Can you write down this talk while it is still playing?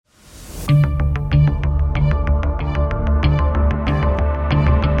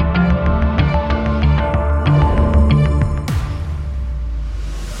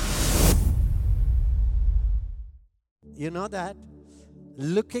that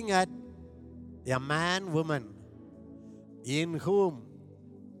looking at a man, woman, in whom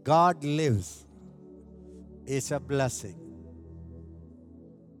God lives is a blessing.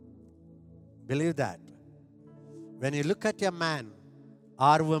 Believe that. When you look at a man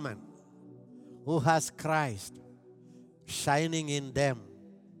or woman who has Christ shining in them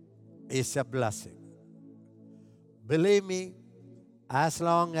is a blessing. Believe me, as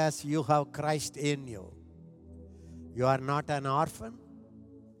long as you have Christ in you, you are not an orphan,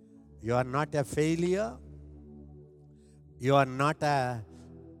 you are not a failure, you are not a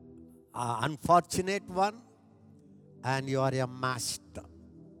unfortunate one, and you are a master.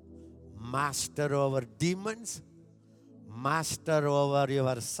 Master over demons, master over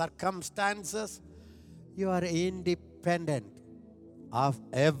your circumstances. You are independent of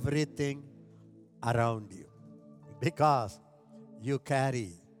everything around you because you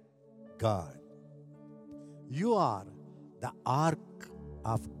carry God. You are the ark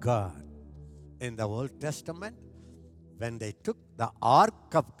of God. In the Old Testament, when they took the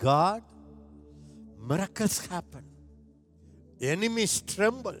ark of God, miracles happened. Enemies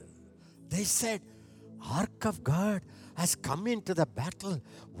trembled. They said, Ark of God has come into the battle.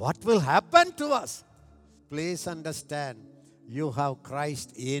 What will happen to us? Please understand, you have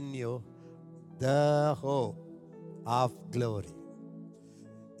Christ in you, the hope of glory.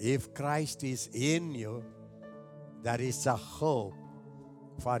 If Christ is in you, there is a hope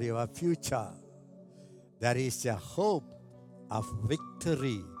for your future. There is a hope of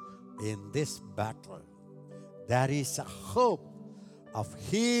victory in this battle. There is a hope of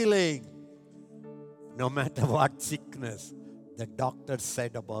healing. No matter what sickness the doctor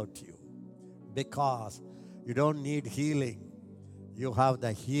said about you. Because you don't need healing. You have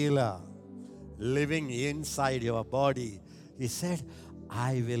the healer living inside your body. He said,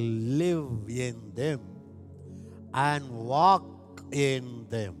 I will live in them and walk in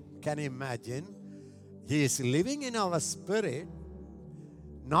them. Can you imagine? He is living in our spirit,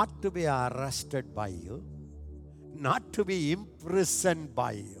 not to be arrested by you, not to be imprisoned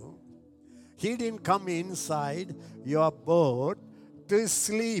by you. He didn't come inside your boat to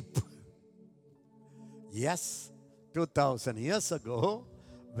sleep. Yes, 2,000 years ago,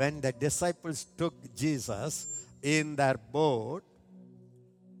 when the disciples took Jesus in their boat,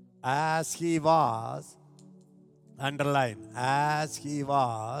 as he was, underline, as he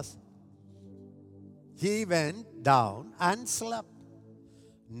was, he went down and slept.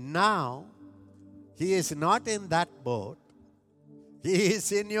 Now, he is not in that boat. He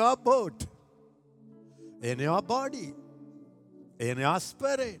is in your boat. In your body, in your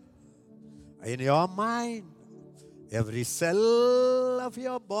spirit, in your mind, every cell of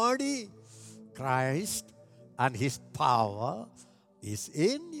your body, Christ and His power is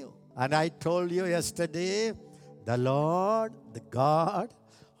in you. And I told you yesterday, the Lord, the God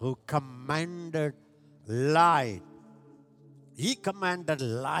who commanded light, He commanded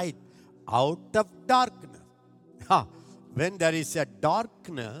light out of darkness. When there is a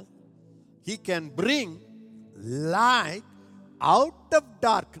darkness, He can bring light out of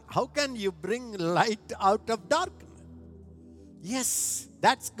darkness. How can you bring light out of darkness? Yes,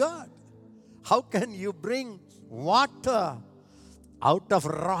 that's God. How can you bring water out of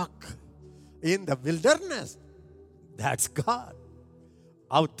rock in the wilderness? That's God.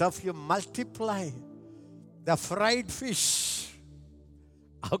 Out of you multiply the fried fish.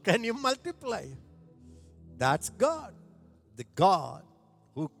 How can you multiply? That's God. The God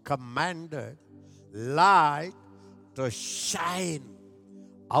who commanded light to shine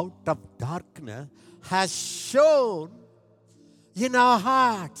out of darkness has shown in our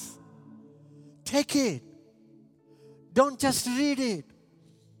hearts. Take it. Don't just read it.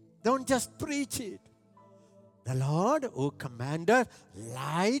 Don't just preach it. The Lord who commanded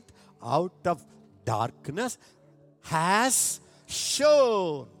light out of darkness has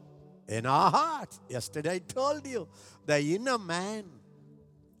shown in our hearts. Yesterday I told you, the inner man,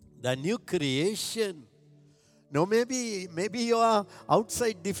 the new creation. No, maybe you are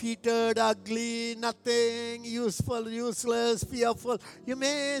outside defeated, ugly, nothing, useful, useless, fearful. You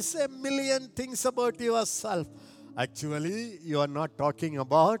may say a million things about yourself. Actually, you are not talking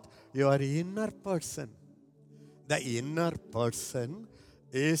about your inner person. The inner person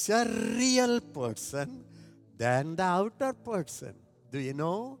is a real person than the outer person. Do you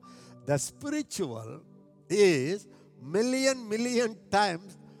know? The spiritual is million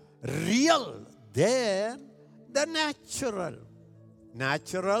times real than the natural.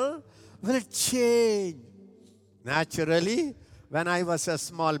 Natural will change. Naturally, when I was a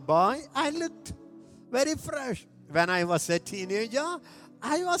small boy, I looked very fresh. When I was a teenager,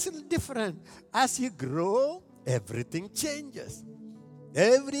 I was different. As you grow, everything changes.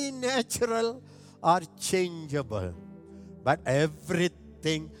 Every natural are changeable, but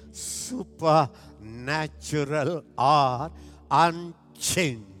everything supernatural are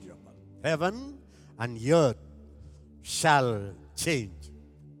unchangeable. Heaven and earth shall change,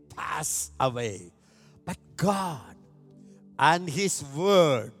 pass away. But God and His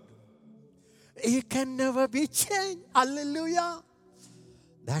Word, it can never be changed. Hallelujah.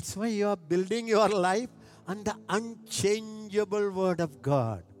 That's why you are building your life on the unchangeable Word of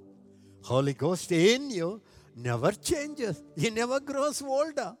God. Holy Ghost in you never changes. He never grows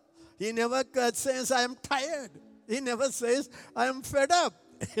older. He never says, I am tired. He never says, I am fed up.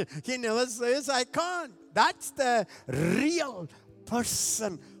 He never says, I can't. That's the real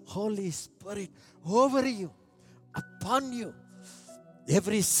person, Holy Spirit, over you, upon you,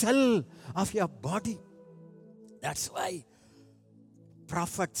 every cell of your body. That's why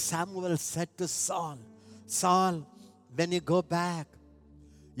Prophet Samuel said to Saul, Saul, when you go back,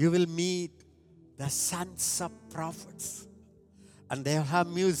 you will meet the sons of prophets. And they'll have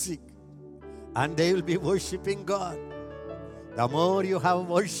music. And they will be worshiping God. The more you have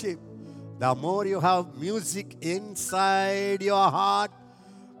worship, the more you have music inside your heart,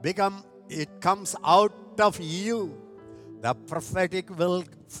 it comes out of you. The prophetic will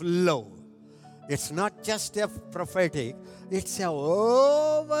flow. It's not just a prophetic, it's an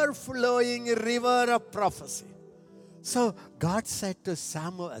overflowing river of prophecy. So God said to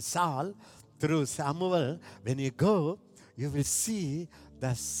Saul, through Samuel, when you go, you will see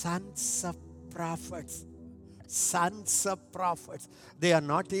the sons of prophets. Sons of prophets. They are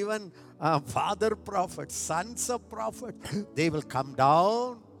not even father prophets, sons of prophets. They will come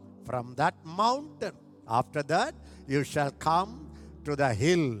down from that mountain. After that, you shall come to the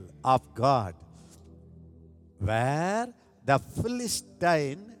hill of God, where the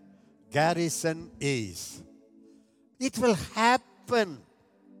Philistine garrison is. It will happen.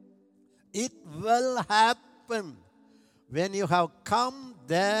 It will happen. When you have come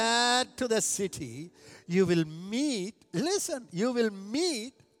there to the city, you will meet, listen, you will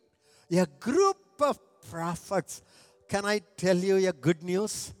meet a group of prophets. Can I tell you a good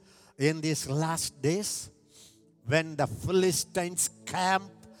news? In these last days, when the Philistines'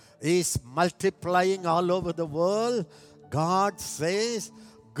 camp is multiplying all over the world, God says,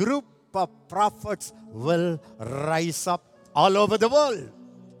 group of prophets will rise up all over the world.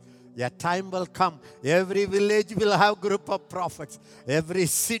 A time will come. Every village will have group of prophets. Every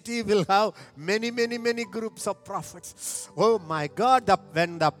city will have many groups of prophets. Oh my God,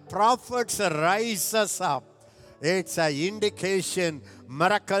 when the prophets rises up, it's an indication,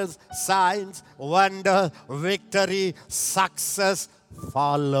 miracles, signs, wonder, victory, success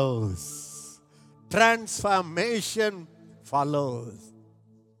follows. Transformation follows.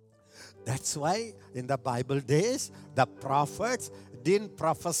 That's why in the Bible days, the prophets didn't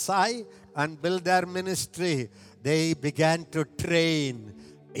prophesy and build their ministry. They began to train,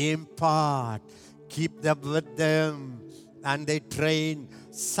 impart, keep them with them, and they train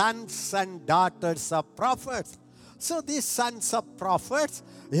sons and daughters of prophets. So these sons of prophets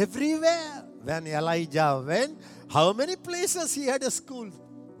everywhere. When Elijah went, how many places he had a school?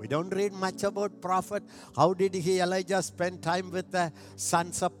 We don't read much about prophet. How did Elijah spend time with the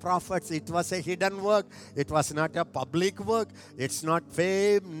sons of prophets? It was a hidden work. It was not a public work. It's not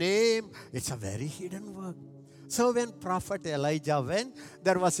fame, name. It's a very hidden work. So when Prophet Elijah went,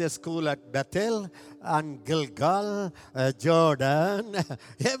 there was a school at Bethel and Gilgal, Jordan,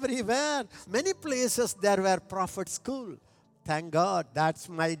 everywhere. Many places there were prophet school. Thank God. That's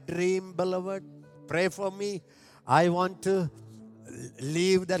my dream, beloved. Pray for me. I want to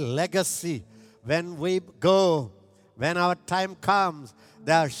leave the legacy. When we go, when our time comes,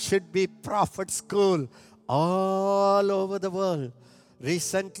 there should be prophet school all over the world.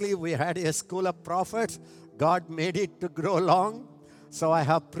 Recently, we had a school of prophets. God made it to grow long. So I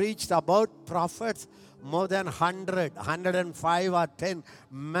have preached about prophets more than 105 or 10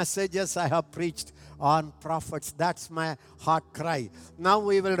 messages I have preached on prophets. That's my heart cry. Now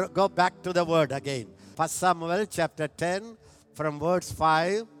we will go back to the word again. 1 Samuel chapter 10, from verse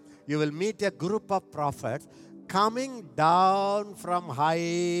 5, you will meet a group of prophets coming down from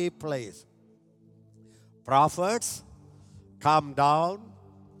high place. Prophets come down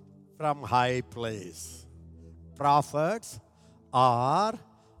from high place. Prophets are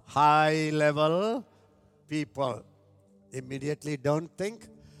high-level people. Immediately don't think,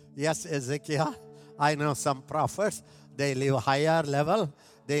 yes, Ezekiel, I know some prophets, they live higher level,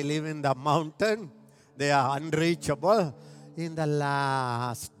 they live in the mountain, they are unreachable. In the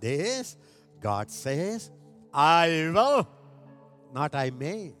last days, God says, I will, not I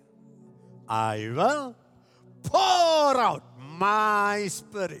may, I will pour out my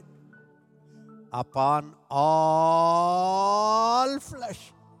Spirit upon all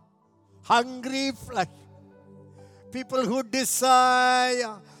flesh. Hungry flesh. People who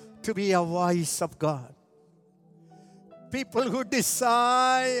desire to be a voice of God. People who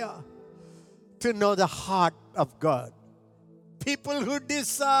desire to know the heart of God. People who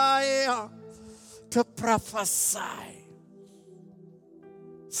desire to prophesy.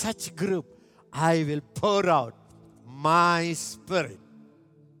 Such group, I will pour out my Spirit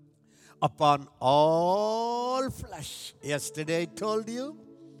upon all flesh. Yesterday I told you,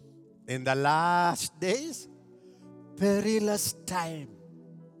 in the last days, perilous time,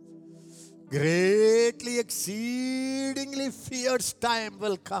 greatly, exceedingly fierce time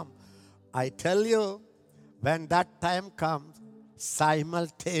will come. I tell you, when that time comes,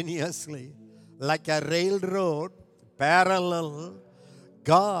 simultaneously, like a railroad, parallel,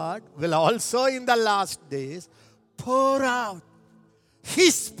 God will also in the last days pour out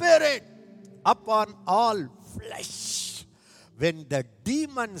His Spirit upon all flesh. When the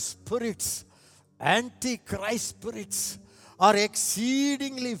demon spirits, antichrist spirits are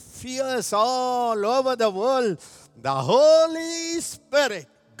exceedingly fierce all over the world, the Holy Spirit,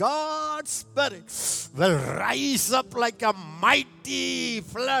 God's Spirit, will rise up like a mighty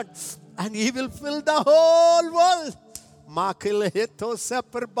flood and He will fill the whole world.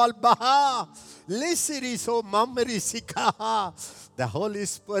 The Holy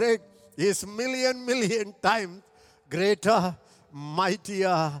Spirit is million times greater,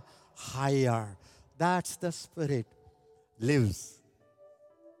 mightier, higher. That's the Spirit lives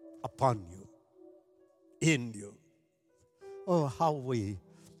upon you, in you. Oh, how we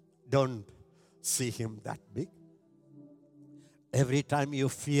don't see Him that big. Every time you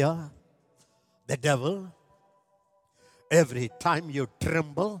fear the devil, every time you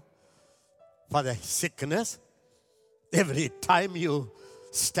tremble for the sickness, every time you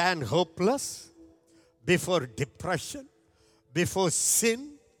stand hopeless before depression, before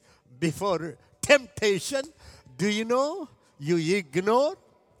sin, before temptation, do you know you ignore,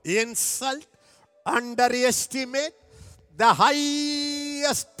 insult, underestimate the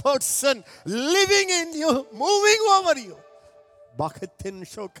highest person living in you, moving over you. Bakatin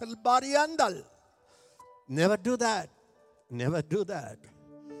Shokal Bariandal. Never do that. Never do that.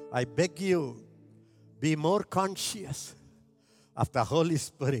 I beg you, be more conscious of the Holy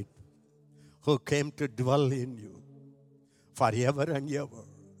Spirit who came to dwell in you forever and ever.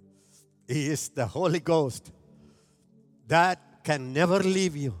 He is the Holy Ghost that can never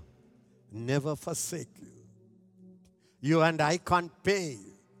leave you, never forsake you. You and I can't pay.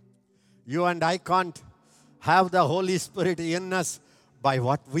 You and I can't have the Holy Spirit in us by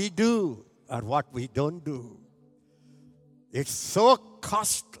what we do or what we don't do. It's so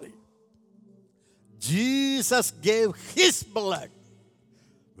costly. Jesus gave His blood.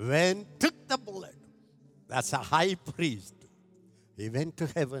 When took the blood, that's a high priest. He went to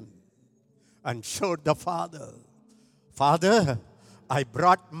heaven and showed the Father, Father, I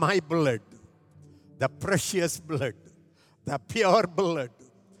brought my blood, the precious blood, the pure blood,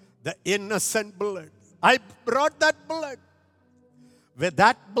 the innocent blood. I brought that blood. With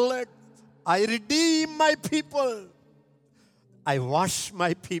that blood, I redeem my people. I wash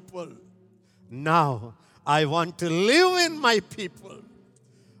my people. Now, I want to live in my people.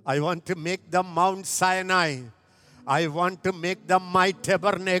 I want to make them Mount Sinai. I want to make them my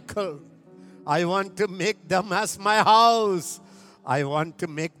tabernacle. I want to make them as my house. I want to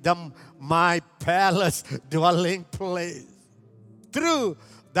make them my palace dwelling place through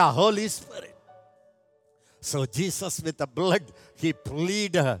the Holy Spirit. So Jesus with the blood, He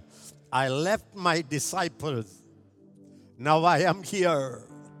pleaded, I left my disciples. Now I am here.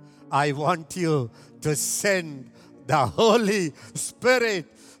 I want you to send the Holy Spirit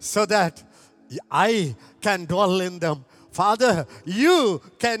so that I can dwell in them. Father, you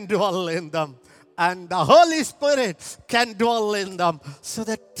can dwell in them. And the Holy Spirit can dwell in them. So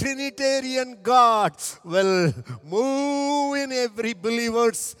the Trinitarian God will move in every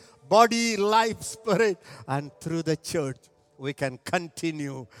believer's body, life, spirit. And through the church, we can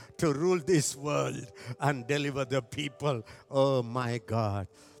continue to rule this world and deliver the people. Oh my God,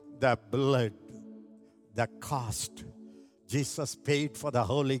 the blood, the cost Jesus paid for the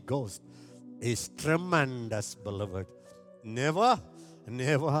Holy Ghost is tremendous, beloved. Never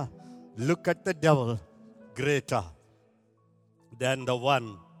look at the devil greater than the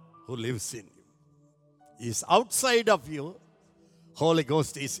one who lives in you. He is outside of you. Holy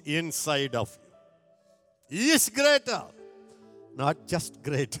Ghost is inside of you. He is greater. Not just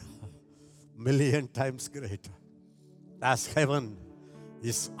greater, million times greater. As heaven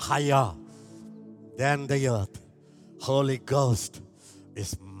is higher than the earth. Holy Ghost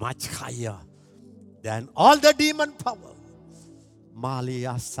is much higher than all the demon power.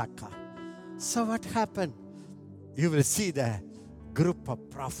 Malia Saka. So what happened? You will see the group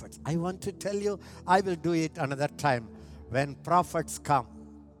of prophets. I want to tell you, I will do it another time. When prophets come,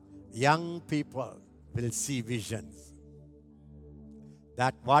 young people will see visions.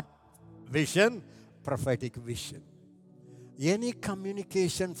 That what vision? Prophetic vision. Any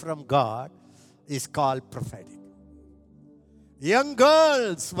communication from God is called prophetic. Young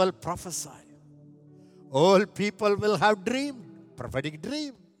girls will prophesy. Old people will have dream, prophetic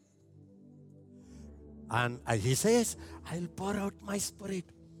dream. And he says, I'll pour out my spirit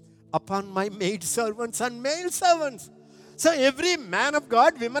upon my maid servants and male servants. So every man of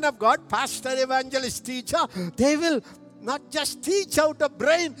God, women of God, pastor, evangelist, teacher, they will not just teach out of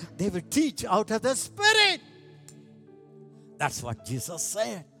brain, they will teach out of the spirit. That's what Jesus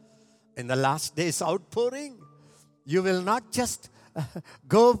said. In the last days outpouring, you will not just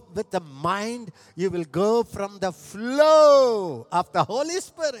go with the mind, you will go from the flow of the Holy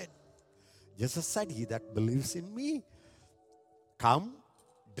Spirit. Jesus said, he that believes in me, come,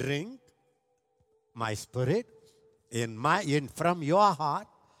 drink my spirit from your heart,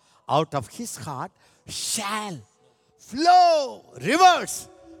 out of his heart shall flow rivers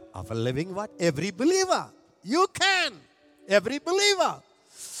of a living what? Every believer. You can. Every believer.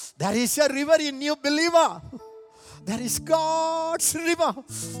 There is a river in you, believer. There is God's river.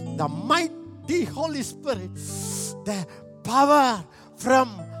 The mighty Holy Spirit. The power from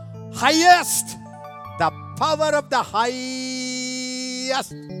highest. The power of the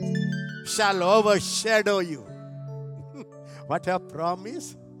highest shall overshadow you. What a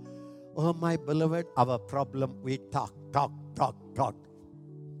promise. Oh, my beloved, our problem, we talk.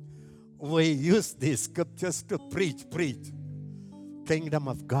 We use these scriptures to preach. Kingdom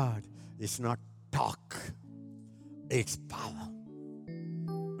of God is not talk. It's power.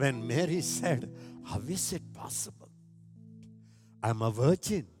 When Mary said, how is it possible? I'm a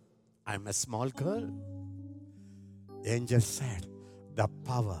virgin. I'm a small girl. The angel said, the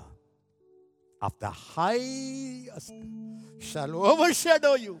power of the highest shall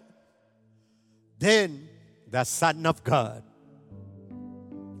overshadow you. Then the Son of God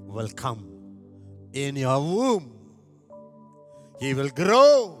will come in your womb. He will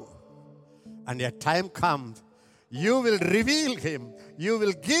grow. And a time comes, you will reveal him. You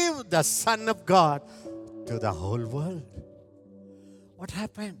will give the Son of God to the whole world. What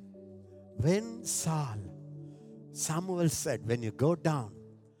happened? When Samuel said, when you go down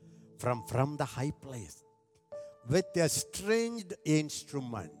from the high place with a stringed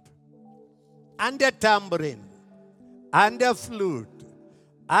instrument and a tambourine and a flute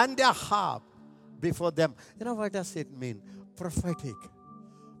and a harp before them. You know what does it mean? Prophetic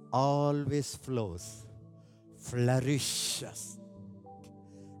always flows, flourishes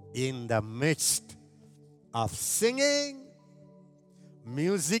in the midst of singing,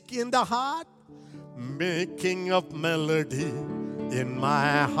 music in the heart, making of melody in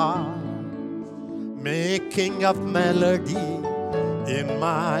my heart, making of melody in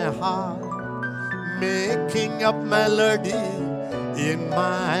my heart, making of melody in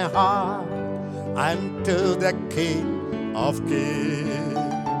my heart, unto the King of Kings,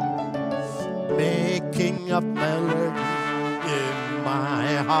 making of melody in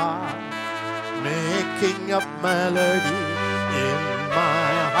my heart, making of melody in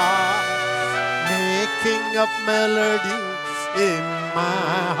my heart, making of melody in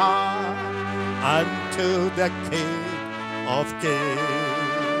my heart, unto the King of Kings.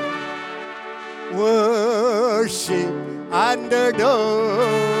 Worship and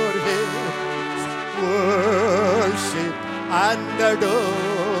adore him. Worship and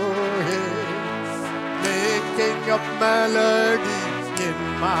adore him. Making of melody in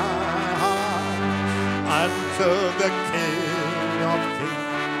my heart, unto the King of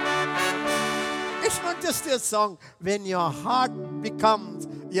Kings. It's not just a song. When your heart becomes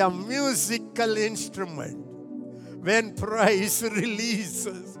a musical instrument, when praise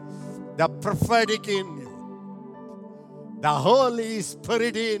releases the prophetic in you, the Holy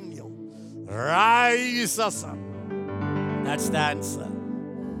Spirit in you rises up. That's the answer.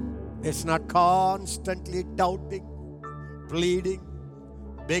 It's not constantly doubting, pleading,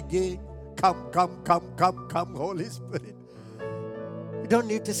 begging, come, Holy Spirit. You don't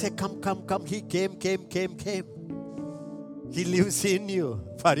need to say, come. He came. He lives in you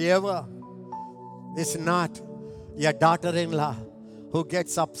forever. It's not your daughter-in-law who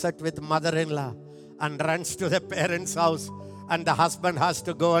gets upset with mother-in-law and runs to the parents' house, and the husband has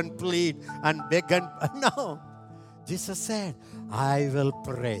to go and plead and beg and... No. Jesus said, I will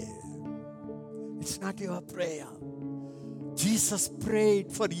pray. It's not your prayer. Jesus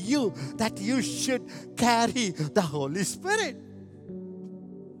prayed for you that you should carry the Holy Spirit.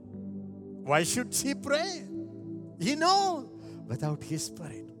 Why should he pray? He knows without his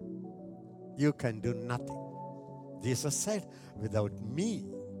Spirit, you can do nothing. Jesus said, without me,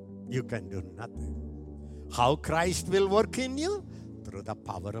 you can do nothing. How Christ will work in you? Through the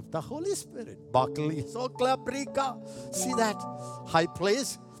power of the Holy Spirit. Bakli Sokla Brika. See that high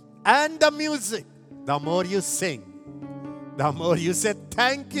place? And the music. The more you sing, the more you say,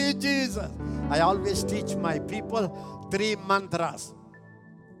 thank you, Jesus. I always teach my people 3 mantras,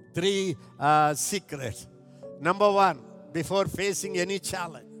 3 secrets. Number 1, before facing any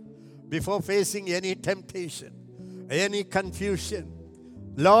challenge, before facing any temptation, any confusion,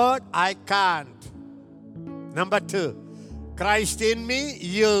 Lord, I can't. Number 2, Christ in me,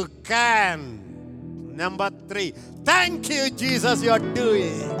 you can. Number 3, thank you, Jesus, you're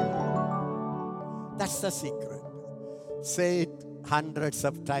doing. That's the secret. Say it hundreds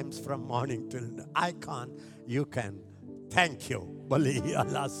of times from morning till night. I can't, you can. Thank you.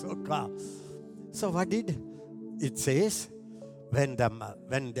 So what did it says? When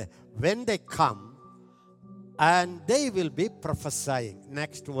they come, and they will be prophesying.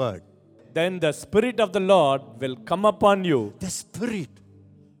 Next word. Then the Spirit of the Lord will come upon you. The Spirit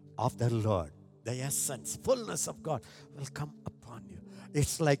of the Lord, the essence, fullness of God will come upon you.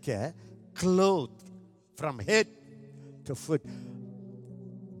 It's like a cloth from head to foot.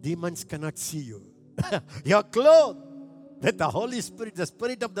 Demons cannot see you. You're clothed with the Holy Spirit. The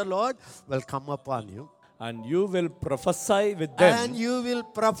Spirit of the Lord will come upon you. And you will prophesy with them. And you will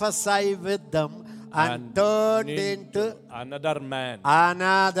prophesy with them and turn into another man.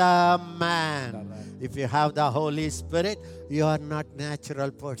 Another man. If you have the Holy Spirit, you are not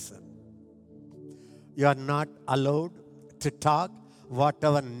natural person. You are not allowed to talk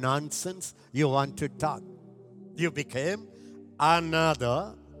whatever nonsense you want to talk. You became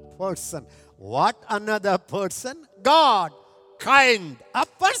another person. What another person? God, kind, a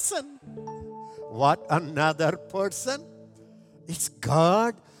person. What another person? It's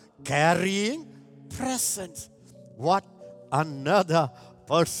God carrying presence. What another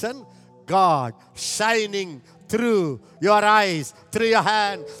person? God shining through your eyes, through your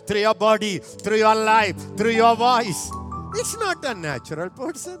hand, through your body, through your life, through your voice. It's not a natural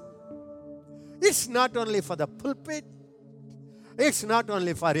person. It's not only for the pulpit. It's not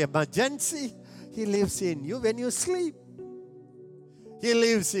only for emergency. He lives in you when you sleep. He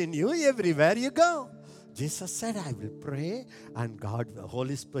lives in you everywhere you go. Jesus said, I will pray, and God, the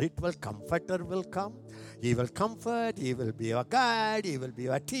Holy Spirit will, Comforter will come. He will comfort. He will be your guide. He will be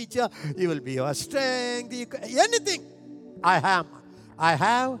your teacher. He will be your strength. Anything I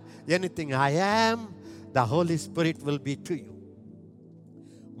have, anything I am, the Holy Spirit will be to you.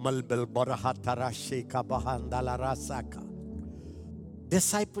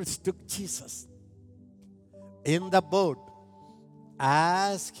 Disciples took Jesus in the boat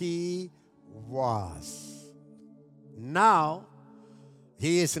as he was. Now,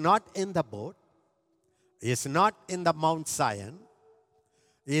 he is not in the boat. He is not in the Mount Zion.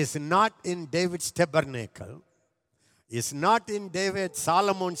 He is not in David's tabernacle. He is not in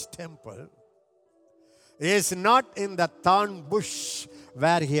Solomon's temple. He is not in the thorn bush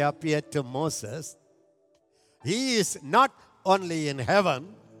where he appeared to Moses. He is not only in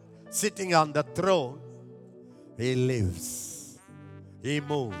heaven, sitting on the throne. He lives. He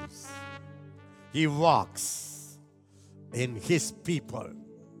moves. He walks in his people,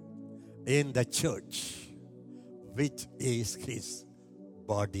 in the church, which is his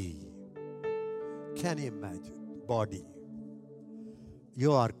body. Can you imagine? Body.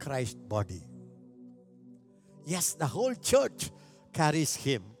 You are Christ's body. Yes, the whole church carries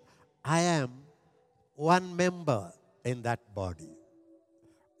him. I am one member in that body.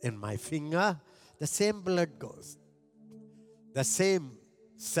 In my finger, the same blood goes. The same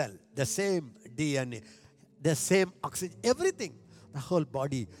cell, the same DNA, the same oxygen, everything. The whole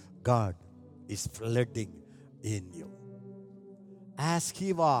body, God is flooding in you. As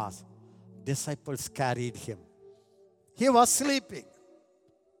he was, disciples carried him. He was sleeping.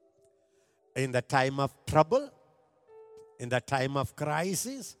 In the time of trouble, in the time of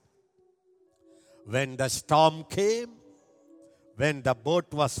crisis, when the storm came, when the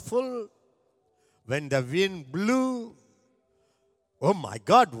boat was full, when the wind blew, oh my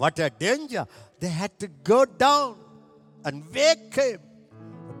God, what a danger. They had to go down and wake him,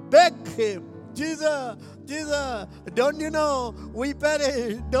 beg him. Jesus, Jesus, don't you know we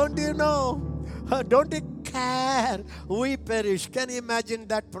perish? Don't you know? Don't you care? We perish. Can you imagine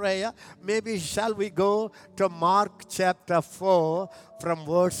that prayer? Maybe shall we go to Mark chapter 4 from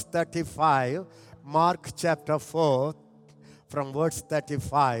verse 35. Mark chapter 4 from verse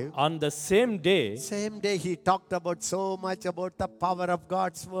 35. On the same day, Same day he talked about so much about the power of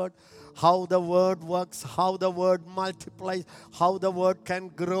God's word, how the word works, how the word multiplies, how the word can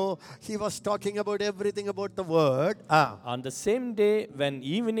grow. He was talking about everything about the word. on the same day when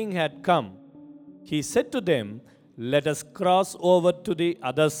evening had come, he said to them, "Let us cross over to the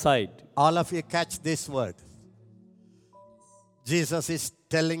other side." All of you catch this word. Jesus is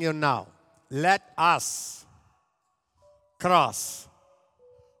telling you now, let us cross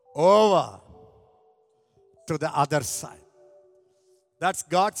over to the other side. That's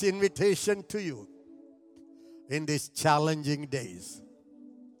God's invitation to you in these challenging days.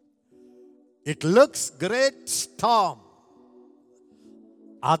 It looks great storm.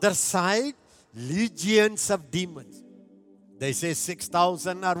 Other side, legions of demons. They say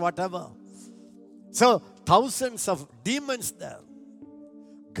 6,000 or whatever. So, thousands of demons there.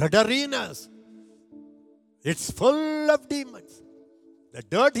 Gadarenes. It's full of demons. The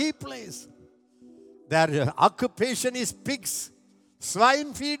dirty place. Their occupation is pigs,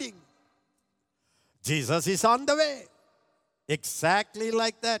 swine feeding. Jesus is on the way. Exactly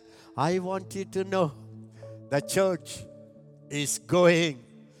like that. I want you to know the church is going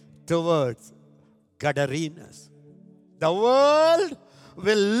towards Gadarenes. The world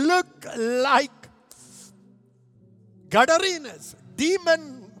will look like Gadarenes,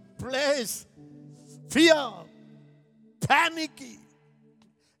 demon place, fear, panicky,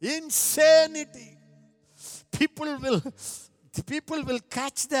 insanity. People will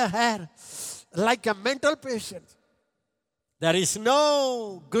catch their hair like a mental patient. There is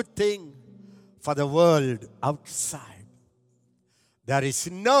no good thing for the world outside. There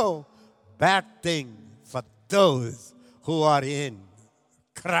is no bad thing for those who are in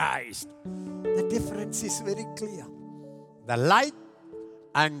Christ. The difference is very clear. The light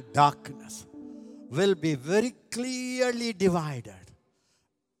and darkness will be very clearly divided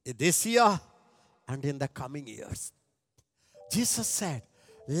this year and in the coming years. Jesus said,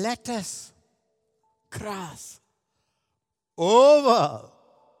 let us cross over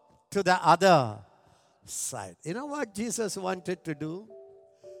to the other side. You know what Jesus wanted to do?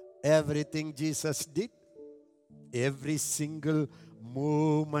 Everything Jesus did, every single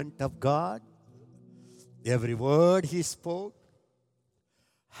movement of God, every word he spoke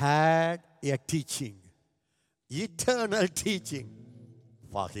had a teaching, eternal teaching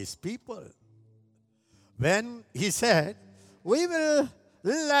for his people. When he said, we will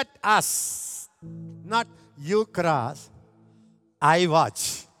let us, not you cross, I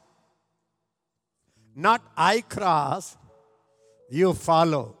watch. Not I cross, you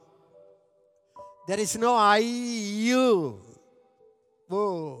follow. There is no I, you.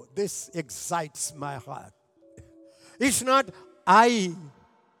 Oh, this excites my heart. It's not I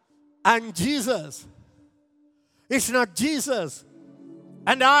and Jesus. It's not Jesus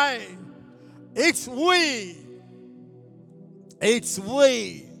and I. It's we. It's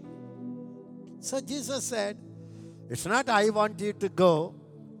we. So Jesus said, it's not I want you to go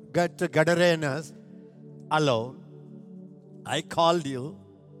get to Gadarenes alone. I called you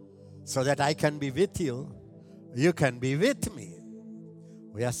so that I can be with you. You can be with me.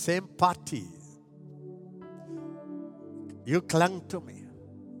 We are same party. You clung to me.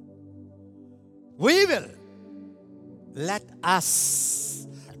 We will. Let us.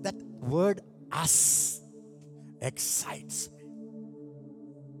 That word us excites me.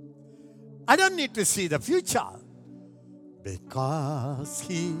 I don't need to see the future. Because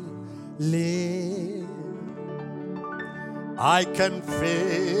he lives, I can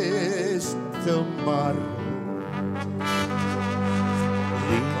face tomorrow.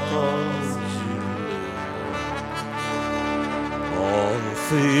 Because all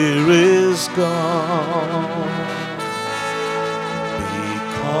fear is gone.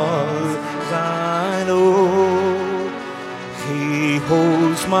 Because I know he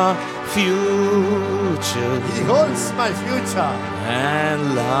holds my future. he holds my future.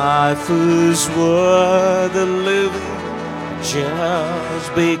 And life is worth the living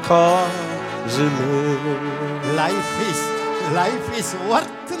just because he lives. Life is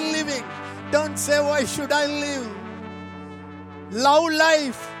worth living. Don't say, why should I live? Love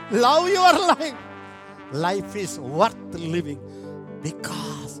life. Love your life. Life is worth living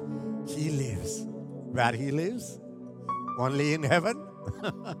because he lives. Where he lives? Only in heaven?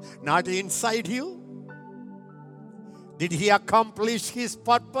 Not inside you? Did he accomplish his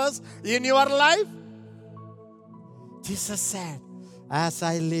purpose in your life? Jesus said, as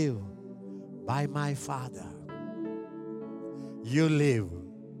I live by my Father, you live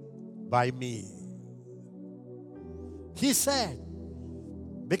by me. He said,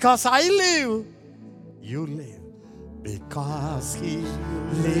 because I live, You live. Because He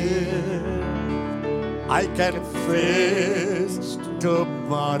lives, I can face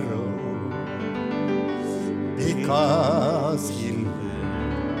tomorrow. Because He lives.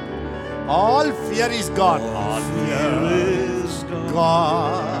 All fear is gone. All fear is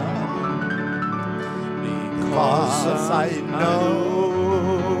gone. Because I know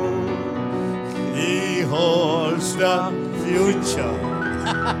He holds the future.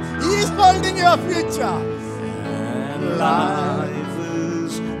 He is holding your future. And life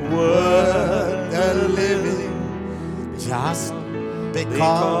is worth the living just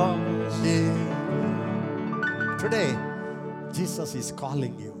because He. Today, Jesus is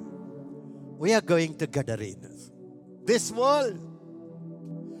calling you. We are going to Gadarenes. This world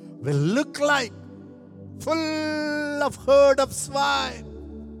will look like full of herd of swine.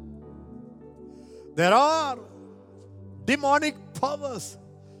 There are demonic powers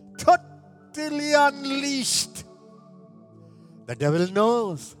totally unleashed. The devil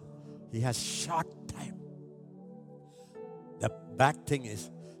knows he has short time. The bad thing is,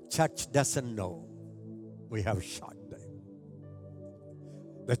 church doesn't know we have short time.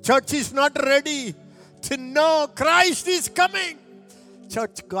 The church is not ready to know Christ is coming.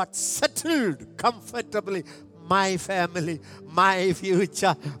 Church got settled comfortably. My family, my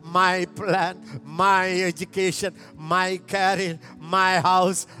future, my plan, my education, my career, my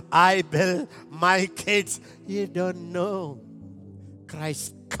house, I build, my kids. You don't know.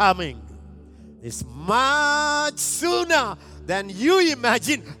 Christ coming is much sooner than you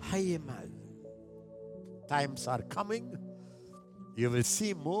imagine. I imagine. Times are coming. You will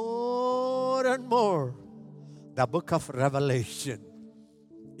see more and more the book of Revelation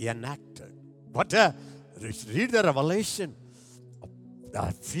enacted. Read the Revelation.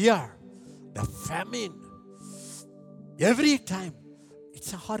 The fear, the famine. Every time.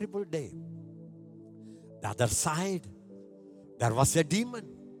 It's a horrible day. The other side, there was a demon.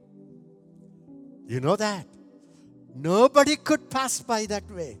 You know that? Nobody could pass by that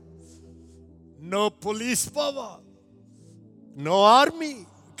way. No police power. No army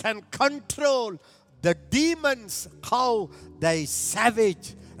can control the demons, how they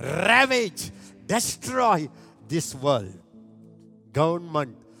savage, ravage, destroy this world.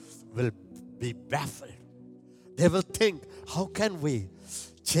 Government will be baffled. They will think, how can we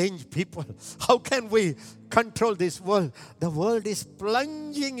change people? How can we control this world? The world is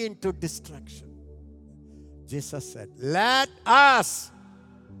plunging into destruction. Jesus said, let us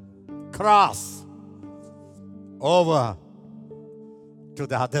cross over to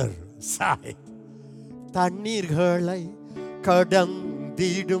the other side. தண்ணீர்களை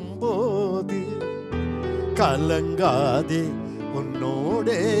கடந்திடும் போது கலங்காதே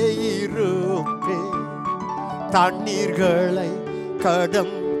உன்னோடே இருப்பேன். தண்ணீர்களை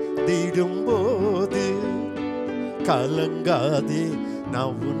கடந்திடும் போது கலங்காதே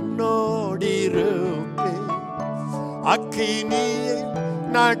நான் உன்னோடு இருப்பேன். அக்கினியை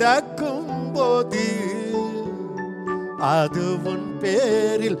நடக்கும் போது அது உன்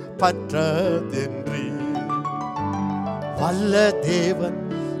பேரில் பற்றதென்று வல்ல தேவன்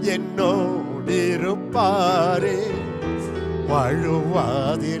என்னோடு இருப்பாரே.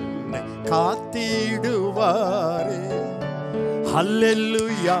 வழுவாதென்னை காத்திடுவாரே.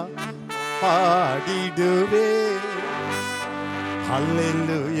 ஹல்லேலூயா பாடிடுவே.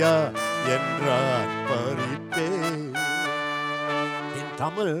 ஹல்லேலூயா என்றார் பரிப்பே. In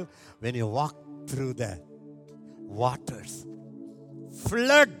Tamil, when you walk through the waters,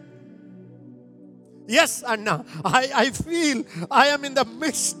 flood. Yes, Anna, I feel I am in the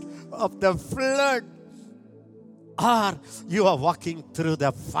midst of the flood. Or you are walking through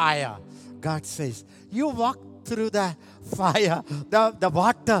the fire. God says, you walk through the fire, the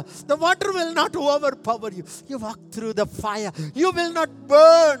water will not overpower you. You walk through the fire, you will not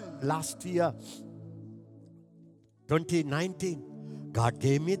burn. Last year, 2019, God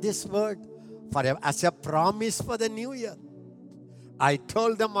gave me this word as a promise for the new year. I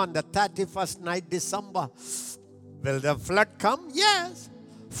told them on the 31st night, December, will the flood come? Yes.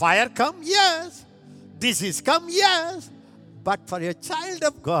 Fire come? Yes. Disease come? Yes. But for a child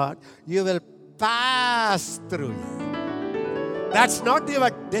of God, you will pass through it. That's not your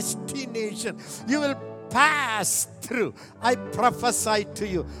destination. You will pass through. I prophesy to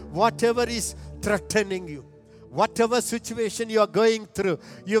you, whatever is threatening you, whatever situation you are going through,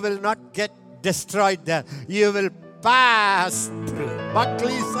 you will not get destroyed there. You will pass through.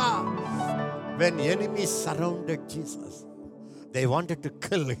 Maklisa. When enemies surrounded Jesus, they wanted to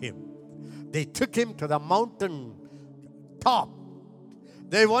kill him. They took him to the mountain top.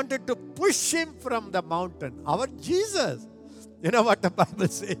 They wanted to push him from the mountain. Our Jesus, You know what the Bible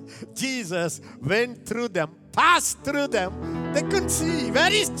says? Jesus went through them, passed through them. They couldn't see.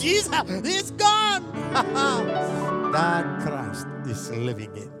 Where is Jesus? He's gone. That Christ is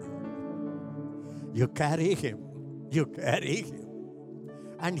living in you. You carry him. You carry him.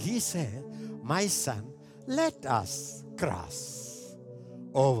 And he said, my son, let us cross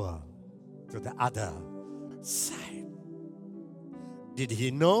over to the other side. Did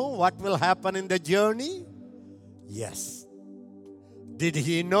he know what will happen in the journey? Yes. Did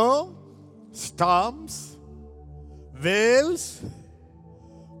he know storms, waves,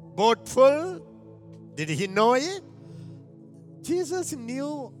 boat full? Did he know it? Jesus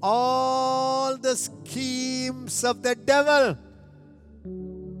knew all the schemes of the devil.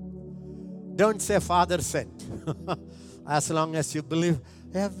 Don't say Father sent. As long as you believe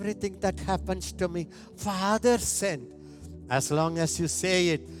everything that happens to me, Father sent. As long as you say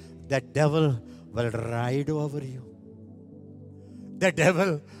it, the devil will ride over you. The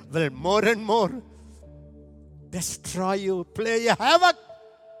devil will more and more destroy you, play havoc.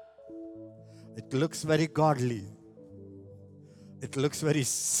 It looks very godly. It looks very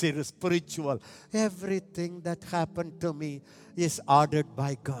serious, spiritual. Everything that happened to me is ordered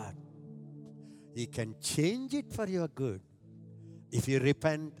by God. He can change it for your good if you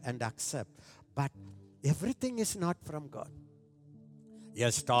repent and accept. But everything is not from God.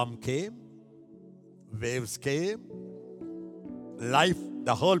 A storm came, waves came, life,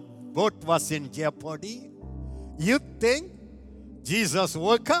 the whole boat was in jeopardy. You think Jesus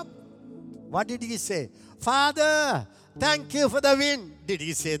woke up? What did he say? Father, thank you for the wind. Did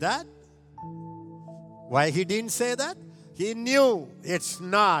he say that? Why he didn't say that? He knew it's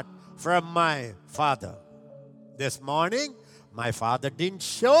not from my Father. This morning, my Father didn't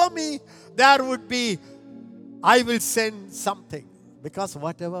show me there would be, I will send something. Because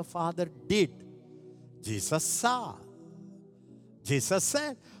whatever Father did, Jesus saw. Jesus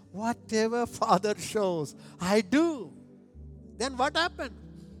said, whatever Father shows, I do. Then what happened?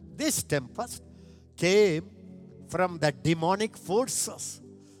 This tempest came from the demonic forces,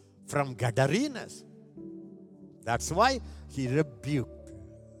 from Gadarenes. That's why he rebuked.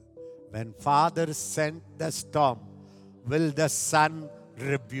 When Father sent the storm, will the Son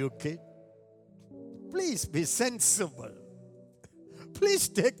rebuke it? Please be sensible. Please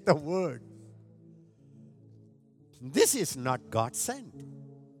take the word. This is not God sent.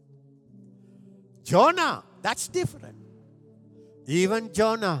 Jonah, that's different. Even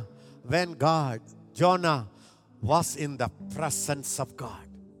Jonah, when Jonah was in the presence of God.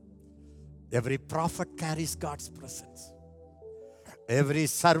 Every prophet carries God's presence. Every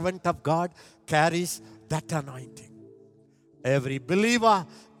servant of God carries that anointing. Every believer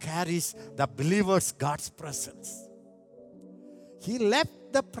carries the believer's God's presence. He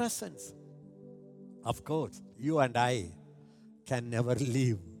left the presence. Of course, you and I can never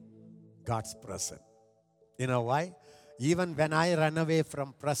leave God's presence. You know why? Even when I ran away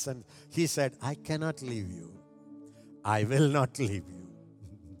from presence, he said, I cannot leave you. I will not leave you.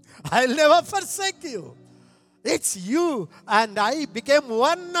 I'll never forsake you. It's you and I became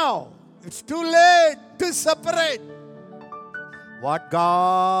one now. It's too late to separate. What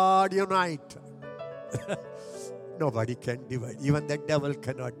God unite, nobody can divide. Even the devil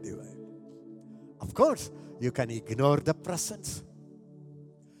cannot divide. Of course, you can ignore the presence.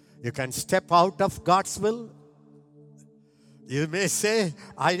 You can step out of God's will. You may say,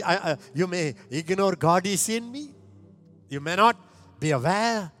 you may ignore God is in me. You may not be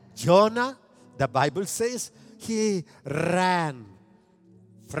aware. Jonah, the Bible says, he ran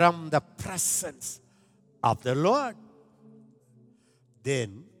from the presence of the Lord.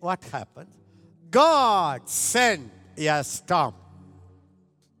 Then what happened? God sent a storm.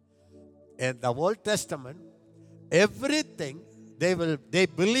 In the Old Testament, everything they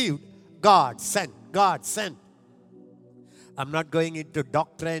believed God sent. God sent. I'm not going into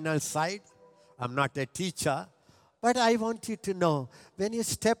doctrinal side. I'm not a teacher. But I want you to know, when you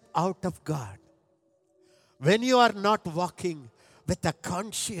step out of God, when you are not walking with a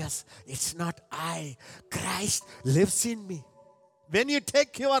conscious, it's not I, Christ lives in me. When you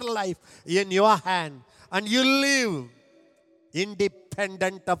take your life in your hand and you live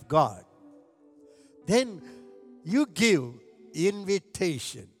independent of God, then you give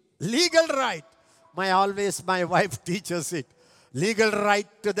invitation, legal right. My wife teaches it, legal right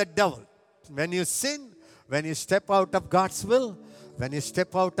to the devil. When you sin, when you step out of God's will, when you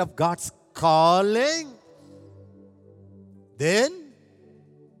step out of God's calling, then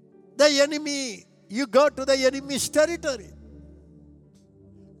the enemy, you go to the enemy's territory.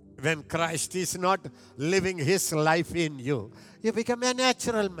 When Christ is not living his life in you, you become a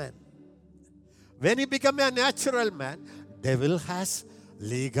natural man. When you become a natural man, devil has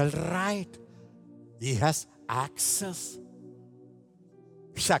legal right. He has access.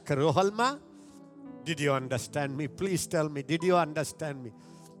 Shakaru Halma, did you understand me? Please tell me, did you understand me?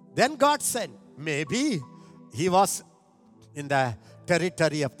 Then God said, maybe he was in the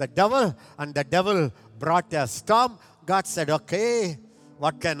territory of the devil and the devil brought a storm. God said, okay,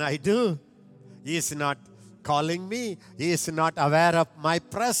 what can I do? He is not calling me. He is not aware of my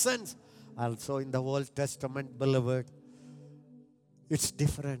presence. Also in the Old Testament, beloved, it's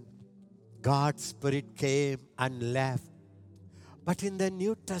different. God's Spirit came and left. But in the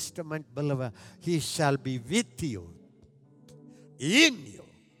New Testament, beloved, He shall be with you, in you,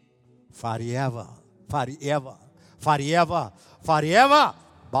 forever, forever, forever, forever.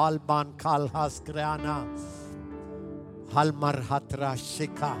 Balban kalhas krana, halmar hatra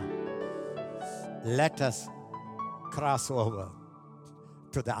shika. Let us cross over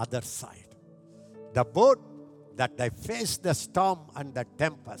to the other side. The boat that they faced the storm and the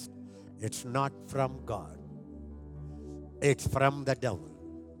tempest, it's not from God. It's from the devil.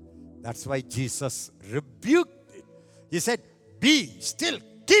 That's why Jesus rebuked it. He said, be still,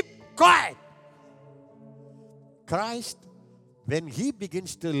 keep quiet. Christ, when He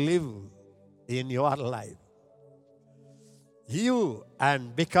begins to live in your life, you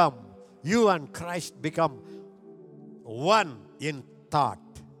and Christ become one in thought,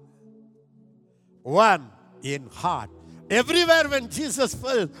 one in heart. Everywhere when Jesus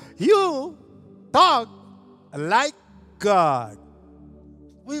fell, you talk like God.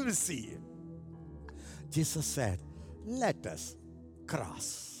 We will see it. Jesus said, let us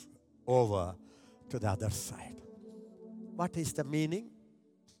cross over to the other side. What is the meaning?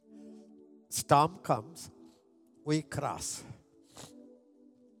 Storm comes, we cross.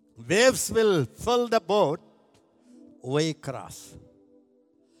 Waves will fill the boat, we cross.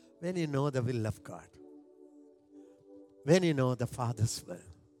 When you know the will of God, when you know the Father's will,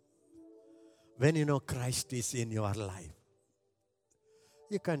 when you know Christ is in your life,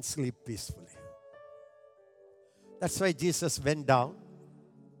 you can sleep peacefully. That's why Jesus went down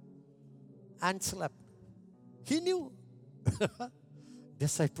and slept. He knew.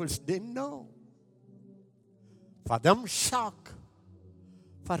 Disciples didn't know. For them, shock.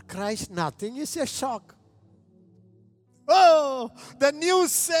 For Christ, nothing is a shock. Oh, the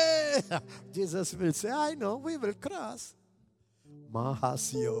news say. Jesus will say, I know, we will cross.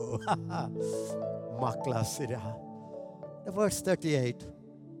 Mahasyo. Maklasira. The verse 38.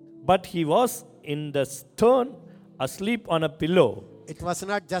 But he was in the stern, asleep on a pillow. It was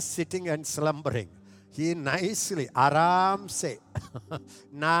not just sitting and slumbering. He nicely, aram se,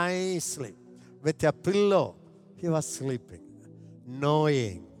 nicely, with a pillow, he was sleeping,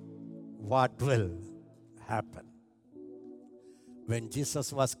 knowing what will happen. When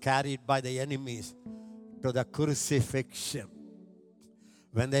Jesus was carried by the enemies to the crucifixion,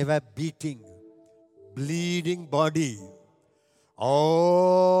 when they were beating, bleeding body,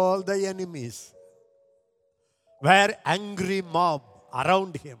 all the enemies were angry mob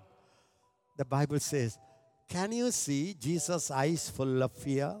around him. The Bible says, can you see Jesus' eyes full of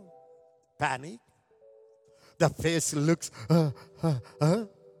fear, panic? The face looks, The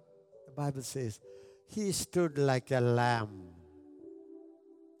Bible says, he stood like a lamb,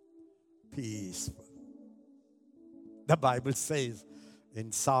 peaceful. The Bible says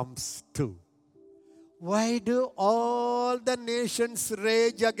in Psalms 2, why do all the nations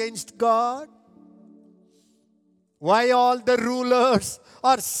rage against God? Why all the rulers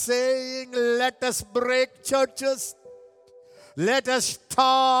are saying, let us break churches. Let us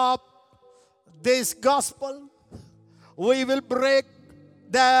stop this gospel. We will break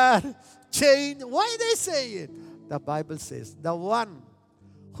their chain. Why they say it? The Bible says, the one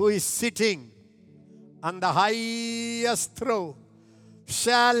who is sitting on the highest throne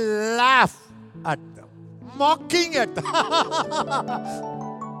shall laugh at them, mocking at them.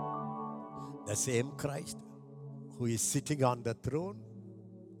 The same Christ who is sitting on the throne,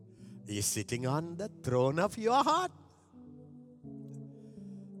 is sitting on the throne of your heart.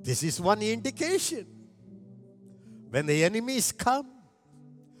 This is one indication. When the enemies come,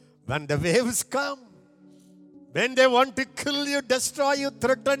 when the waves come, when they want to kill you, destroy you,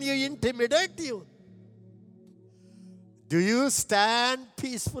 threaten you, intimidate you, do you stand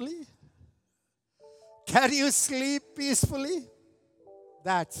peacefully? Can you sleep peacefully?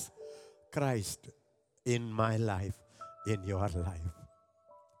 That's Christ in my life, in your life.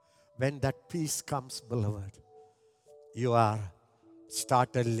 When that peace comes, beloved, you are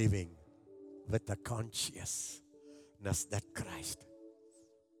started living with the consciousness that Christ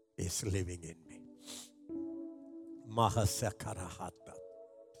is living in me. Mahasakarahata.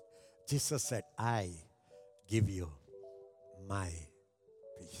 Jesus said, I give you my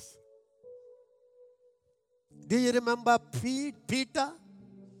peace. Do you remember Peter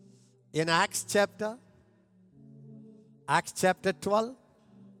in Acts chapter 12?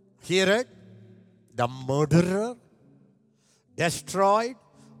 Herod, the murderer,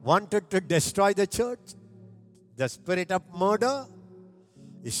 wanted to destroy the church. The spirit of murder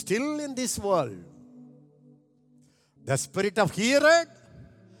is still in this world. The spirit of Herod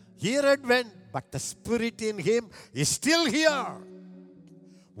went, but the spirit in him is still here.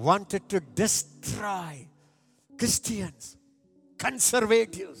 Wanted to destroy Christians,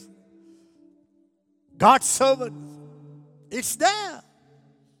 conservatives, God's servants. It's there.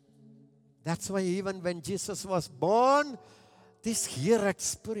 That's why even when Jesus was born, this Herod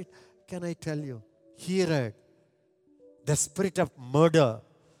spirit, can I tell you, Herod, the spirit of murder,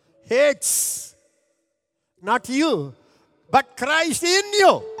 hates not you, but Christ in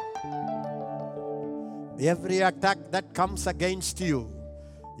you. Every attack that comes against you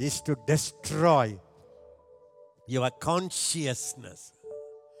is to destroy your consciousness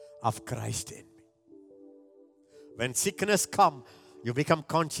of Christ in me. When sickness comes, you become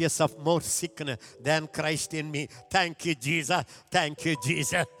conscious of more sickness than Christ in me. Thank you, Jesus. Thank you,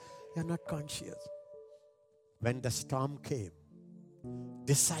 Jesus. You're not conscious. When the storm came,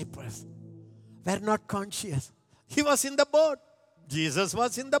 disciples were not conscious. He was in the boat. Jesus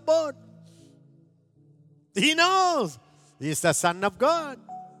was in the boat. He knows He is the Son of God.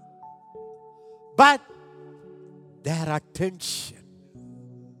 But their attention,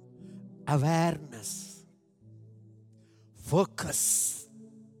 awareness, focus,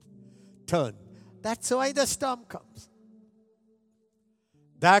 turn. That's why the storm comes.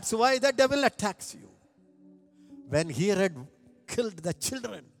 That's why the devil attacks you. When Herod killed the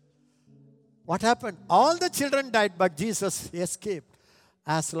children, what happened? All the children died, but Jesus escaped.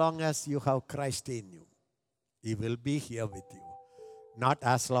 As long as you have Christ in you, He will be here with you. Not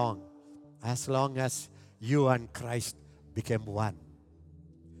as long as you and Christ became one.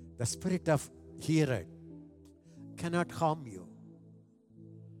 The spirit of Herod cannot harm you.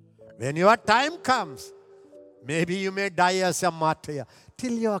 When your time comes, maybe you may die as a martyr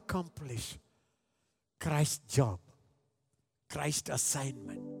till you accomplish Christ's job, Christ's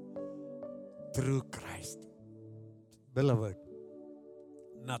assignment through Christ. Beloved,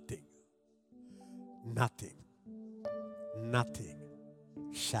 nothing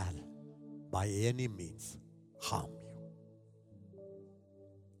shall by any means harm you.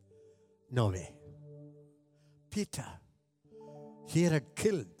 No way. Peter, Herod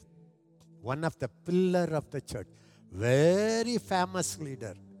killed one of the pillar of the church, very famous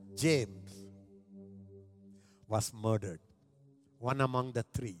leader, James, was murdered. One among the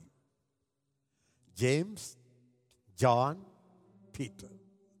three. James, John, Peter.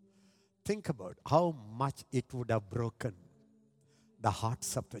 Think about how much it would have broken the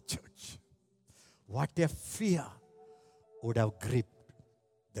hearts of the church. What a fear would have gripped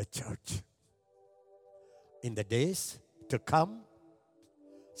the church. In the days to come,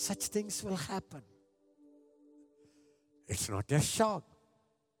 such things will happen. It's not a shock.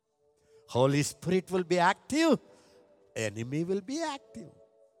 Holy Spirit will be active. Enemy will be active.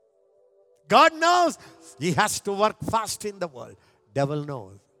 God knows He has to work fast in the world. Devil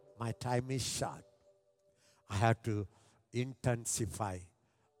knows my time is short. I have to intensify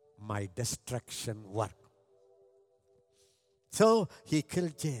my destruction work. So he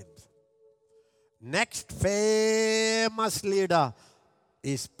killed James. Next famous leader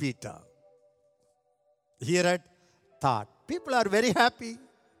is Peter. Herod thought, people are very happy.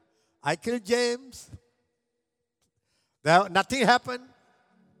 I killed James. Nothing happened.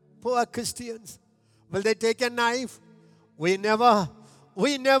 Poor Christians. Will they take a knife? We never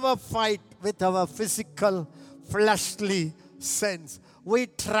fight with our physical, fleshly sense. We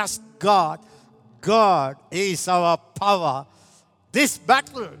trust God. God is our power. This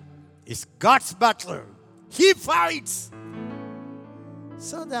battle is God's battle. He fights.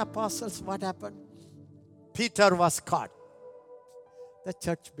 So the apostles, what happened? Peter was caught. The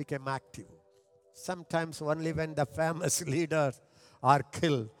church became active. Sometimes only when the famous leaders are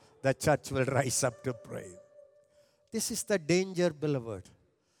killed, the church will rise up to pray. This is the danger, beloved.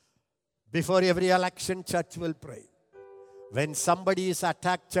 Before every election, church will pray. When somebody is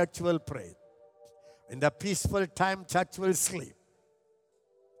attacked, church will pray. In the peaceful time, church will sleep.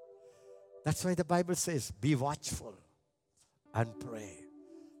 That's why the Bible says, be watchful and pray.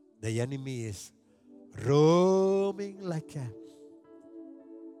 The enemy is roaming like a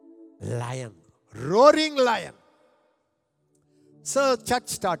lion, roaring lion. So church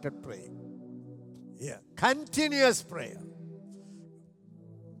started praying. Yeah, continuous prayer.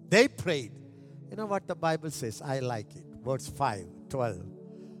 They prayed. You know what the Bible says? I like it. verse 5, 12.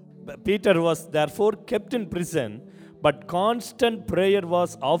 Peter was therefore kept in prison, but constant prayer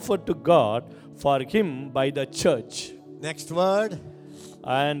was offered to God for him by the church. Next word.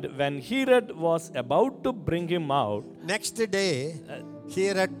 And when Herod was about to bring him out, Next day,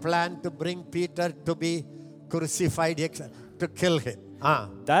 Herod planned to bring Peter to be crucified, to kill him.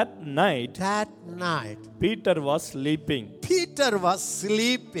 that night That night, Peter was sleeping, Peter was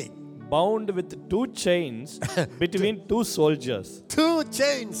sleeping. bound with two chains between two soldiers. Two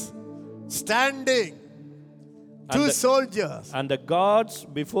chains standing. Two the- soldiers. And the guards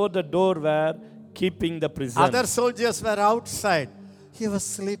before the door were keeping the prison. Other soldiers were outside. He was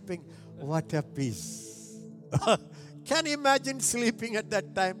sleeping. What a peace. Can you imagine sleeping at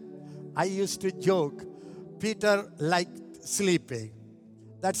that time? I used to joke. Peter liked sleeping.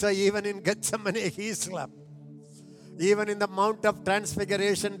 That's why even in Gethsemane he slept. Even in the Mount of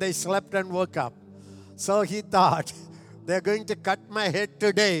Transfiguration they slept and woke up. So he thought, they're going to cut my head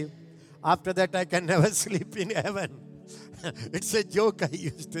today. After that I can never sleep in heaven. It's a joke I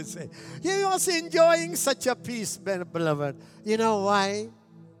used to say. He was enjoying such a peace, beloved. You know why?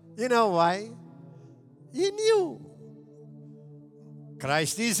 You know why? He knew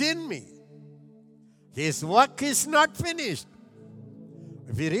Christ is in me. His work is not finished.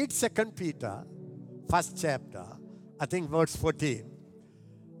 If we read 2 Peter, first chapter, I think verse 14,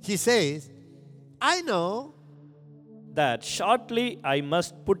 he says, I know. That shortly I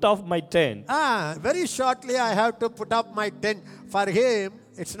must put off my tent. Very shortly I have to put up my tent. For him,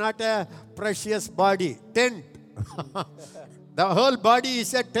 it's not a precious body. Tent. The whole body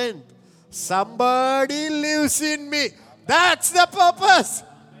is a tent. Somebody lives in me. That's the purpose.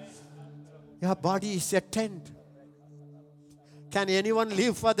 Your body is a tent. Can anyone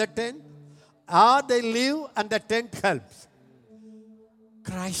live for the tent? Or they live and the tent helps.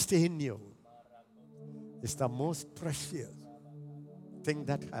 Christ in you is the most precious thing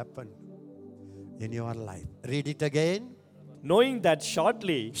that happened in your life. Read it again. Knowing that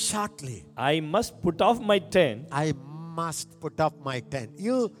shortly Shortly, I must put off my tent, I must put up my tent.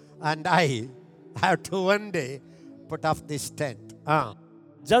 You and I have to one day put off this tent.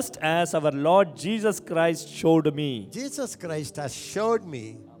 just as our Lord Jesus Christ showed me. Jesus Christ has showed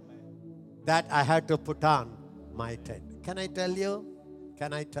me that I had to put on my tent. Can I tell you?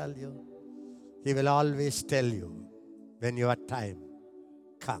 Can I tell you? He will always tell you when your time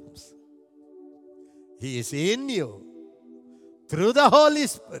comes. He is in you through the Holy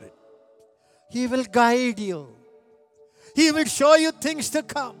Spirit. He will guide you. He will show you things to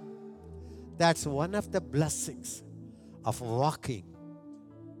come. That's one of the blessings of walking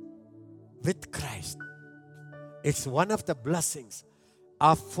with Christ. It's one of the blessings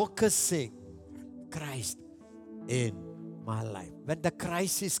of focusing Christ in my life. When the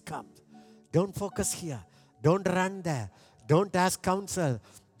crisis comes, don't focus here. Don't run there. Don't ask counsel.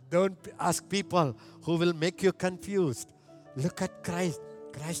 Don't ask people who will make you confused. Look at Christ.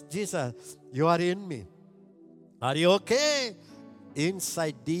 Christ Jesus, you are in me. Are you okay?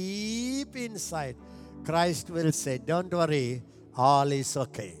 Inside, deep inside, Christ will say, don't worry, all is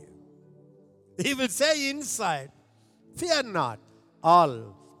okay. He will say inside, fear not,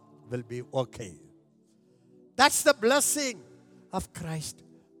 all will be okay. That's the blessing of Christ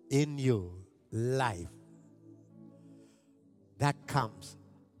in you, life. That comes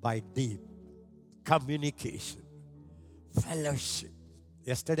by deep communication, fellowship.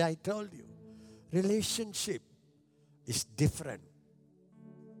 Yesterday I told you, relationship is different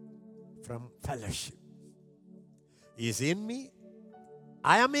from fellowship. He is in me,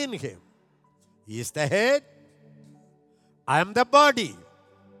 I am in him. He is the head, I am the body.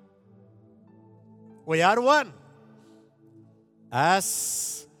 We are one.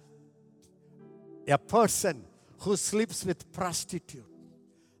 As a person who sleeps with prostitute,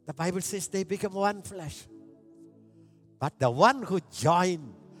 the Bible says they become one flesh. But the one who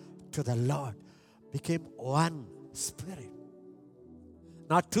joined to the Lord became one spirit,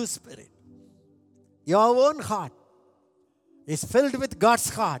 not two spirits. Your own heart is filled with God's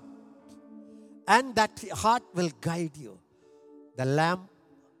heart, and that heart will guide you. The lamp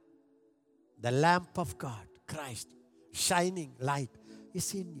of God, Christ, shining light,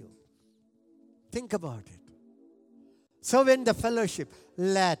 is in you. Think about it. So when the fellowship,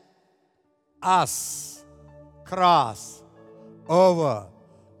 let us cross over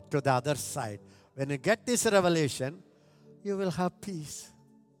to the other side. When you get this revelation, you will have peace.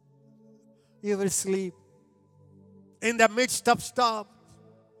 You will sleep. In the midst of storm,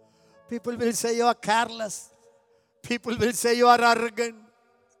 people will say you are careless. People will say you are arrogant.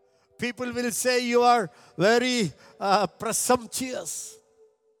 People will say you are very presumptuous.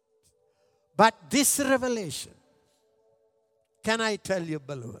 But this revelation Can I tell you,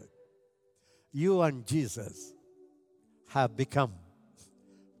 beloved, you and Jesus have become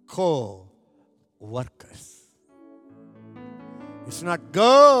co-workers. It's not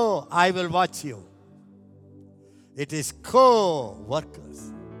go, I will watch you. It is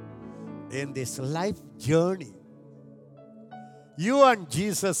co-workers in this life journey. You and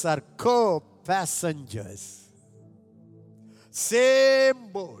Jesus are co-passengers. Same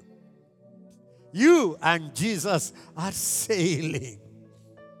boat. You and Jesus are sailing.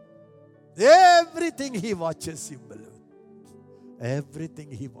 Everything He watches you, beloved.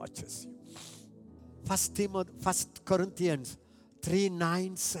 Everything He watches you. 1 Corinthians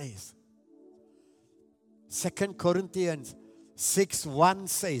 3:9 says. 2 Corinthians 6:1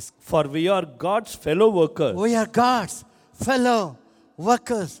 says. For we are God's fellow workers. We are God's fellow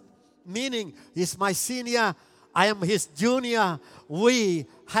workers. Meaning, He's my senior, I am His junior. We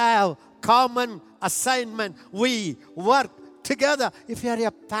have common assignment. We work together. If you are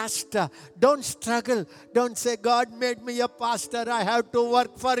a pastor, don't struggle. Don't say, God made me a pastor, I have to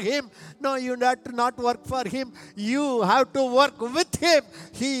work for Him. No, you have to not work for Him. You have to work with Him.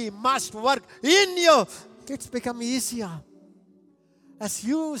 He must work in you. It's become easier. As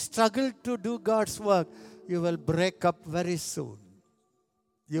you struggle to do God's work, you will break up very soon.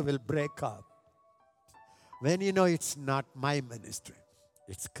 You will break up. When you know it's not my ministry,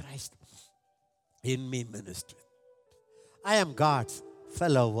 it's Christ in me ministry. I am God's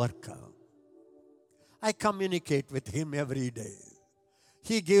fellow worker. I communicate with Him every day.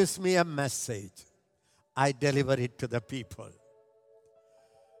 He gives me a message. I deliver it to the people.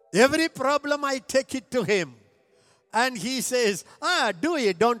 Every problem I take it to Him. And He says, do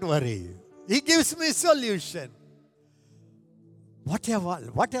it, don't worry. He gives me solution. What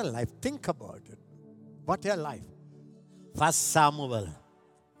a life. Think about it. What a life. 1 Samuel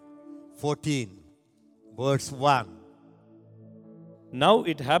 14, verse 1. Now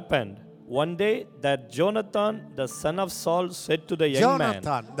it happened one day that Jonathan, the son of Saul, said to the young man,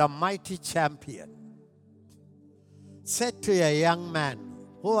 Jonathan, the mighty champion, said to a young man.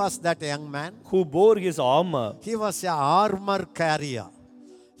 Who was that young man? who bore his armor. He was an armor carrier.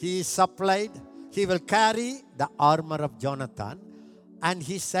 He will carry the armor of Jonathan. And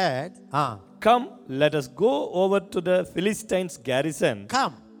he said, Come, let us go over to the Philistines' garrison.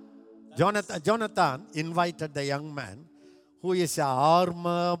 come. Jonathan invited the young man, who is an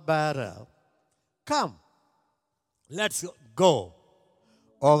armor bearer. Come, let's go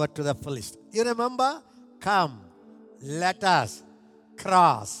over to the Philistines. You remember? Come, let us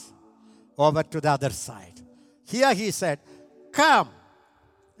cross over to the other side. Here he said, come,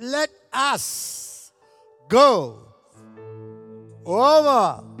 let us go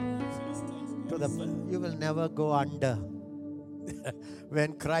over to the Philistines. You will never go under.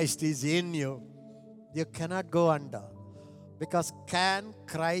 When Christ is in you, you cannot go under. Because can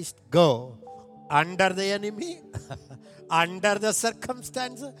Christ go under the enemy? Under the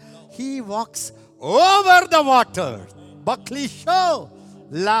circumstances? He walks over the water. Buckley show.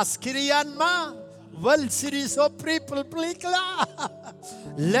 Laskirianma. World Series of people.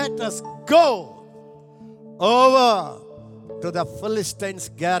 Let us go over to the Philistines'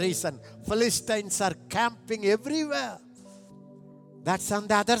 garrison. Philistines are camping everywhere. That's on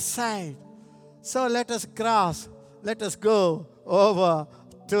the other side. So let us cross. Let us go over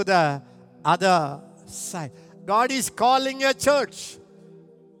to the other side. God is calling a church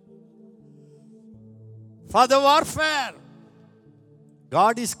for the warfare.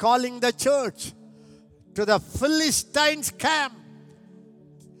 God is calling the church to the Philistines' camp.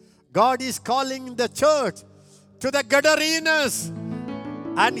 God is calling the church to the Gadarenes.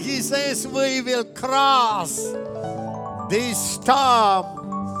 And He says, we will cross this storm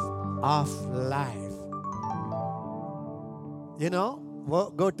of life. You know,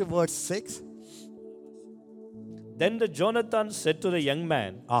 go to verse 6. Then the Jonathan said to the young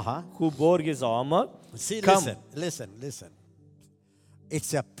man Uh-huh. who bore his armor, See, Come. listen.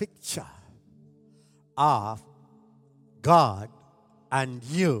 It's a picture of God and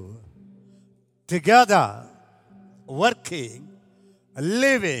you together working,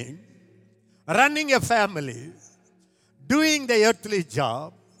 living, running a family, doing the earthly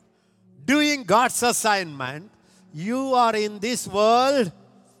job, doing God's assignment. You are in this world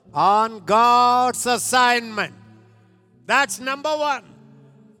on God's assignment. That's number one.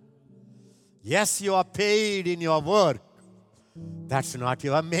 Yes, you are paid in your work. That's not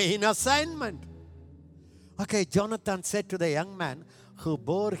your main assignment. Okay, Jonathan said to the young man who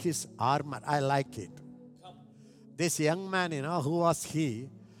bore his armor, I like it. This young man, who was he?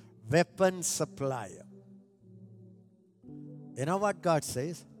 Weapon supplier. You know what God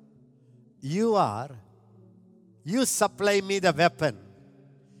says? You are You supply me the weapon.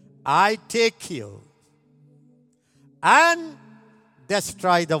 I take you and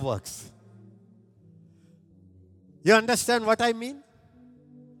destroy the works. You understand what I mean?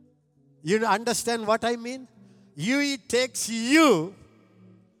 You understand what I mean? He takes you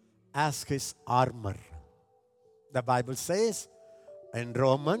as his armor. The Bible says in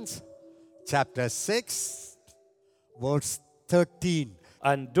Romans chapter 6, verse 13.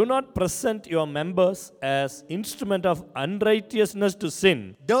 And do not present your members as instrument of unrighteousness to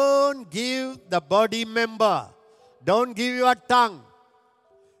sin. Don't give the body member. Don't give your tongue.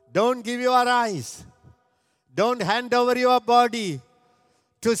 Don't give your eyes. Don't hand over your body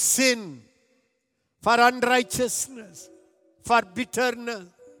to sin, for unrighteousness, for bitterness,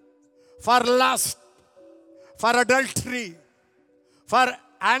 for lust, for adultery, for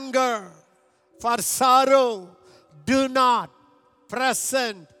anger, for sorrow. Do not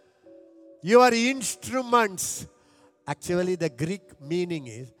present your instruments. Actually, the Greek meaning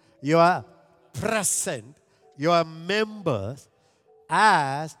is you are present your members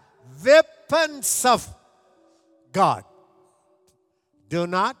as weapons of God. Do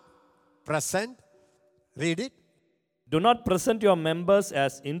not present, read it. Do not present your members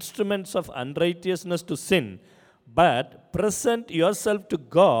as instruments of unrighteousness to sin, but present yourself to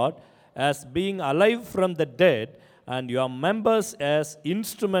God as being alive from the dead, and your members as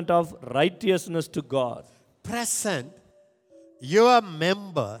instrument of righteousness to God. Present your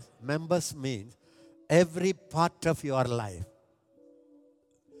members. Members means every part of your life.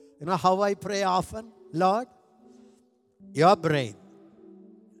 You know how I pray often? Lord, your brain,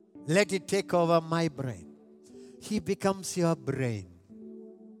 let it take over my brain. He becomes your brain.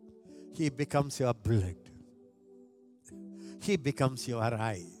 He becomes your blood. He becomes your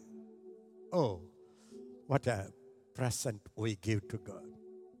eye. Oh, what a present we give to God.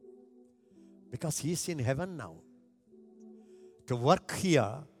 Because He's in heaven now. To work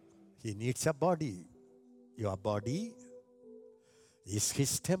here, He needs a body. Your body is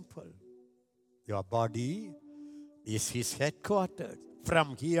His temple. Your body is His headquarters.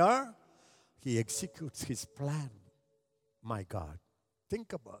 From here, He executes His plan. My God,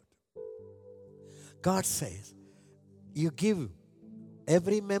 think about it. God says, you give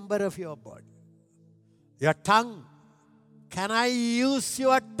every member of your body. Your tongue, can I use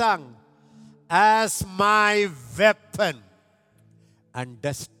your tongue as my weapon and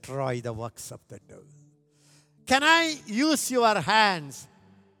destroy the works of the devil? Can I use your hands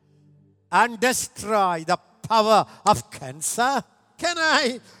and destroy the power of cancer? Can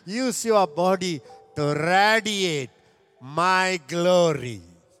I use your body to radiate my glory?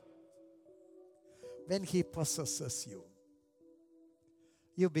 When He possesses you,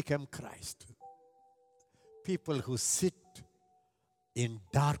 you become Christ. People who sit in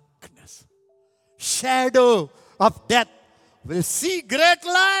darkness, shadow of death, will see great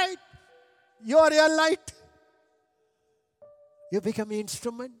light. You are your light. You become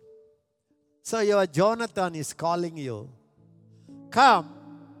instrument. So your Jonathan is calling you. Come,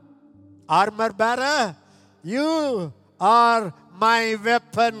 armor bearer, you are my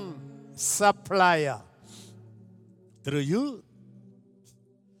weapon supplier. Through you,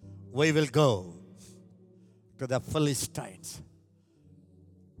 we will go to the Philistines'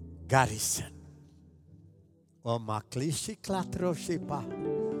 garrison. Oh, Maklishi Klatroshipa.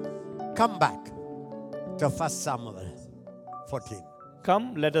 Come back to 1 Samuel 14.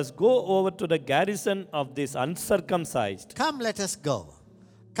 Come, let us go over to the garrison of this uncircumcised. Come, let us go.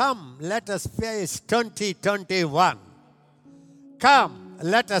 Come, let us face 2021. Come,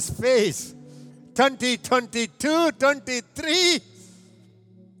 let us face 2022, 23.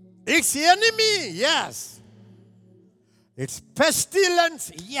 It's enemy, yes. It's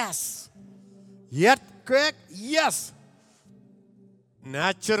pestilence, yes. Earthquake, yes.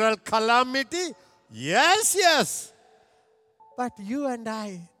 Natural calamity, yes, yes. But you and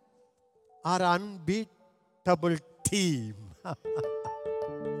I are unbeatable team.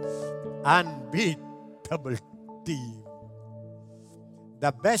 Unbeatable team.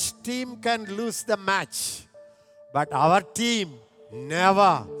 The best team can lose the match, but our team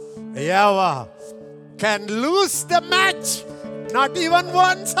never, ever can lose the match. Not even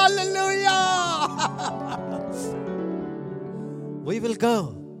once. Hallelujah. We will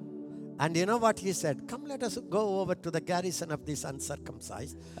go. And you know what he said? Come, let us go over to the garrison of this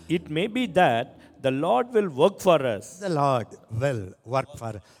uncircumcised. It may be that the Lord will work for us. The Lord will work for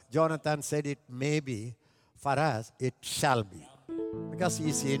us. Jonathan said it may be. For us, it shall be. Because he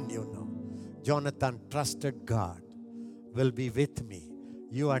is in you now. Jonathan trusted God will be with me.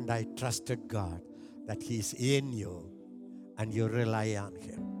 You and I trusted God that He is in you and you rely on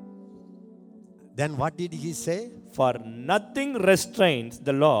Him. Then what did he say? For nothing restrains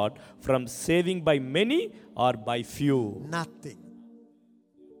the Lord from saving by many or by few. Nothing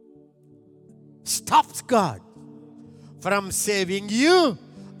stops God from saving you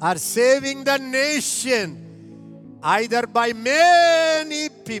or saving the nation, either by many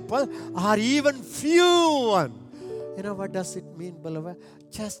people or even few one. You know what does it mean, beloved?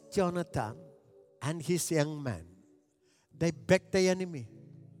 Just Jonathan and his young man, they begged the enemy.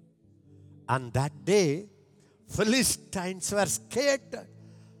 And that day, Philistines were scared.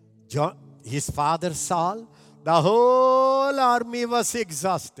 His father Saul, the whole army was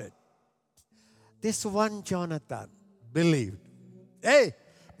exhausted. This one Jonathan believed, hey,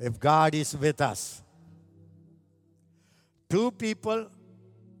 if God is with us, two people,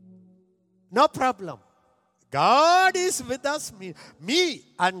 no problem. God is with us. Me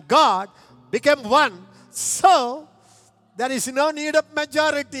and God became one. So, there is no need of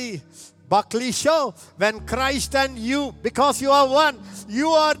majority. Buckley show, when Christ and you, because you are one, you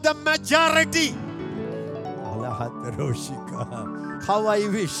are the majority. How I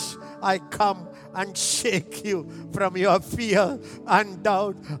wish I come and shake you from your fear and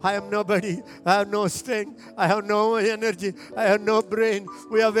doubt. I am nobody. I have no strength. I have no energy. I have no brain.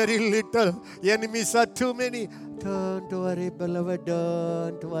 We are very little. Enemies are too many. Don't worry, beloved.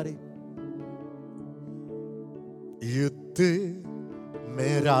 Don't worry. युद्ध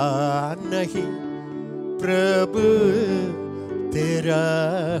मेरा नहीं प्रभु तेरा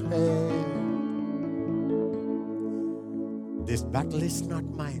है. This battle is not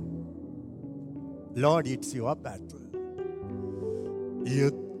mine. Lord, it's your battle.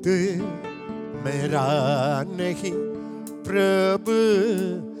 युद्ध मेरा नहीं प्रभु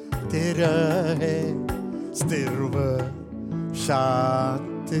तेरा है. स्थिर व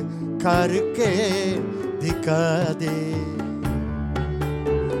शांत करके दिखा दे.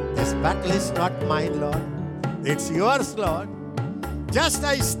 This battle is not mine, Lord. It's yours, Lord. Just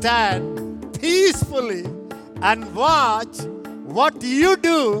I stand peacefully and watch what you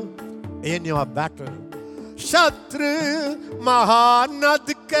do in your battle. शत्रु महानद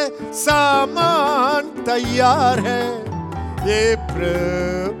के सामान तैयार है. ये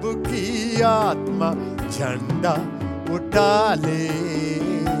प्रभु की आत्मा झंडा उठा ले.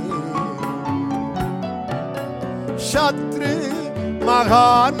 शत्रु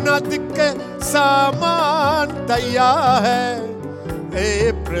महानद के सामान तैयार है.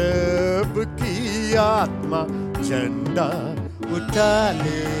 ए प्रभु की आत्मा झंडा उठा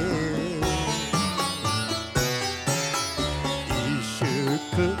ले.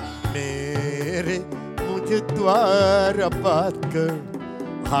 इश्क मेरे मुझे द्वार बात कर.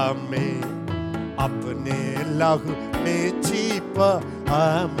 हमें अपने लहू में छिपा.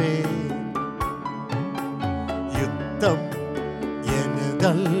 हमें युद्धम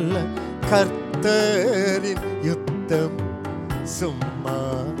எனதல்ல கர்த்தரின் யுத்தம். சும்மா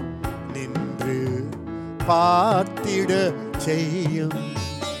நின்று பார்த்திட செய்யும்.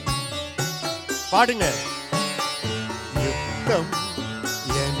 பாடுங்க. யுத்தம்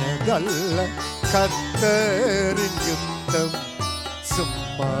எனதல்ல கர்த்தரின் யுத்தம்.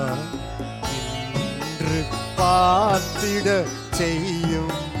 சும்மா நின்று பார்த்திட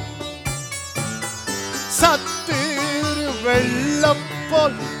செய்யும். சத்துரு வெள்ளம்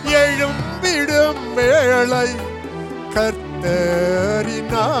போல் எழும்பிடும் வேளை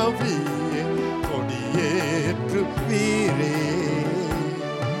கர்த்தரின் ஆவியே கொடியேற்று வீரே.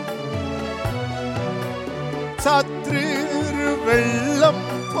 சத்துரு வெள்ளம்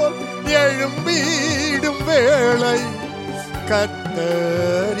போல் எழும்பிடும் வேளை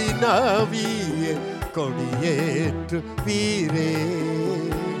கர்த்தரின் ஆவியே கொடியேற்று வீரே.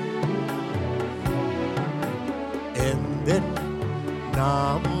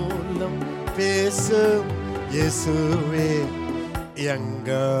 நாமூலம் பேசும் இயேசுவே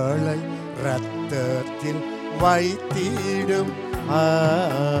எங்களை இரத்தத்தில் வைத்திடும்.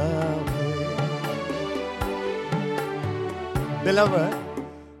 Beloved,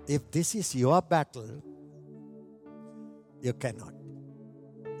 if this is your battle, you cannot.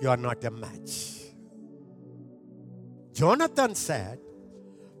 You are not a match. Jonathan said,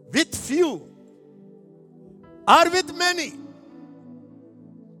 with few or with many,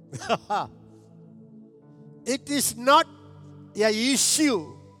 it is not an issue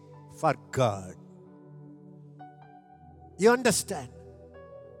for God. You understand?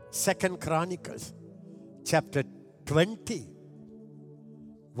 2 Chronicles chapter 20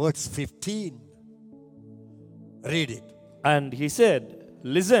 verse 15. Read it. And he said,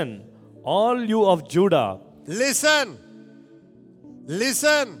 listen, all you of Judah. Listen.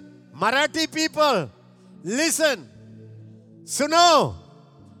 Listen. Marathi people. Listen. Suno.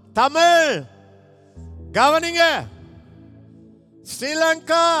 Tamil. கவனிங்க.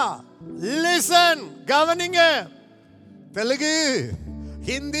 Sri Lanka, listen, கவனிங்க. Telugu,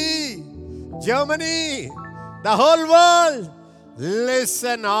 Hindi, Germany, the whole world,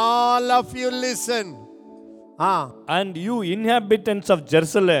 listen, all of you listen. And you inhabitants of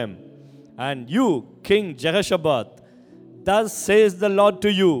Jerusalem, and you King Jehoshaphat, thus says the Lord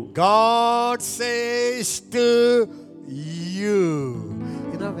to you. God says to you.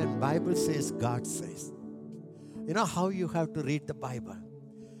 You know, when Bible says, God says. You know how you have to read the Bible?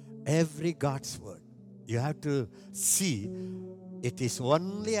 Every God's word. You have to see it is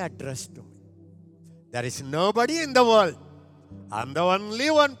only addressed to me. There is nobody in the world. I'm the only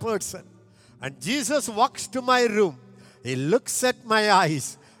one person. And Jesus walks to my room. He looks at my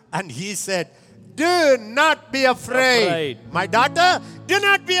eyes and he said, do not be afraid. My daughter, do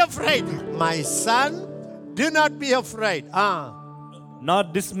not be afraid. My son, do not be afraid.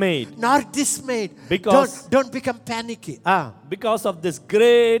 Not dismayed. Not dismayed. Because don't become panicky. Because of this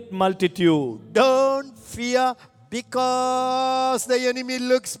great multitude. Don't fear because the enemy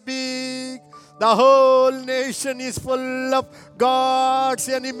looks big. The whole nation is full of God's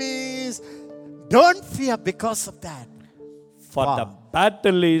enemies. Don't fear because of that. For the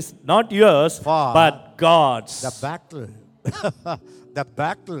battle is not yours, but God's. The battle, the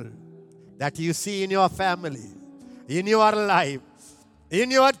battle that you see in your family, in your life,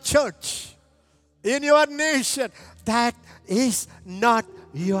 in your church, in your nation, that is not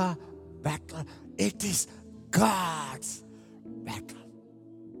your battle. It is God's battle.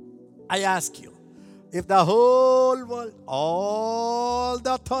 I ask you, if the whole world, all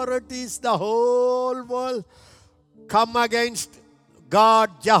the authorities, the whole world come against God,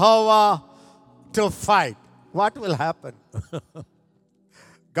 Jehovah, to fight, what will happen?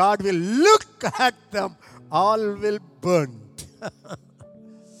 God will look at them, all will burn.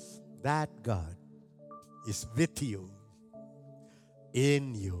 That God is with you,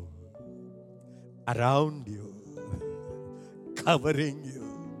 in you, around you, covering you.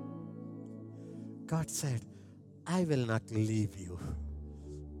 God said, I will not leave you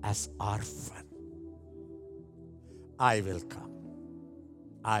as orphan. I will come.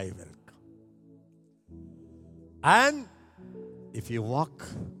 I will come. And if you walk,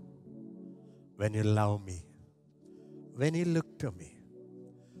 when you love me, when you look to me,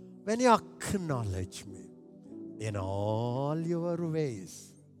 when you acknowledge me in all your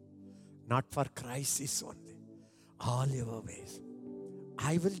ways, not for crisis only, all your ways,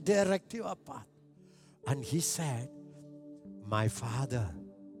 I will direct your path. And he said, my Father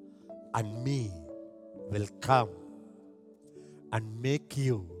and me will come and make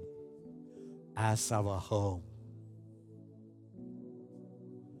you as our home.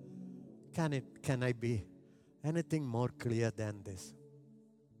 Can I be anything more clear than this?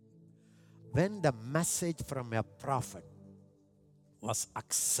 When the message from a prophet was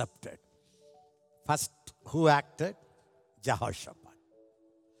accepted, first who acted? Jehoshaphat.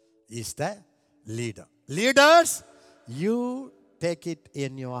 He's the leader. Leaders, you take it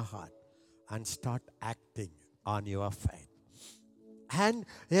in your heart and start acting on your faith. And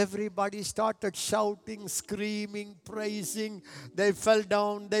everybody started shouting, screaming, praising. They fell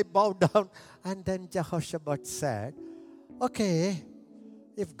down, they bowed down. And then Jehoshaphat said, okay,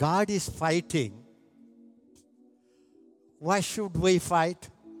 if God is fighting, why should we fight?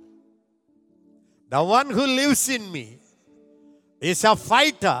 The one who lives in me is a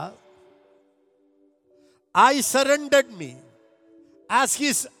fighter. I surrendered me as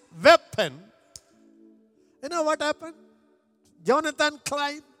his weapon. You know what happened? Jonathan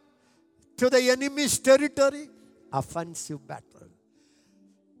climbed to the enemy's territory. Offensive battle.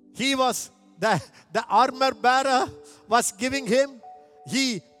 He was, the armor bearer was giving him.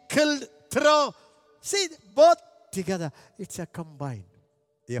 He killed, threw. See, both together. It's a combined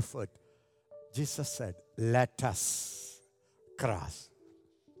effort. Jesus said, let us cross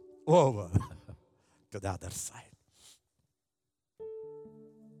over to the other side.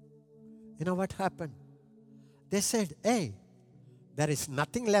 You know what happened? They said, hey, there is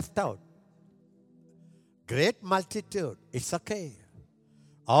nothing left out. Great multitude. It's okay.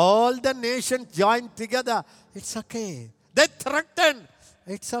 All the nations joined together. It's okay. They threatened.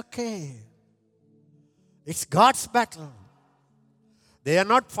 It's okay. It's God's battle. They are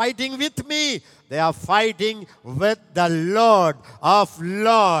not fighting with me. They are fighting with the Lord of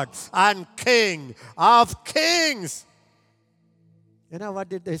Lords and King of Kings. You know what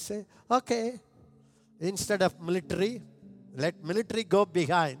did they say? Okay. Instead of military, let military go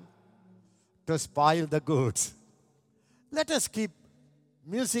behind to spoil the goods. Let us keep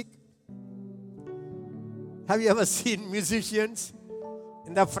music. Have you ever seen musicians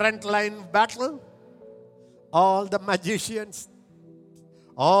in the front line battle? all the magicians,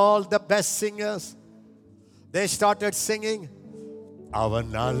 all the best singers, they started singing, our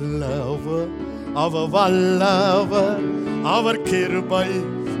நல்லவர், our வல்லவர், our கிருபை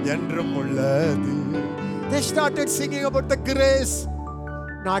என்றும் உள்ளது. They started singing about the grace,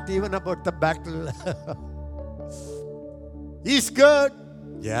 not even about the battle. He's good.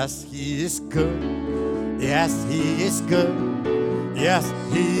 Yes, He is good. Yes, He is good. Yes,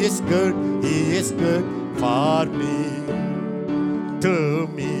 He is good. He is good for me, to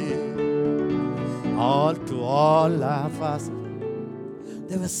me, all to all of us.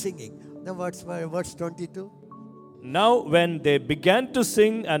 They were singing. The words were verse 22. Now when they began to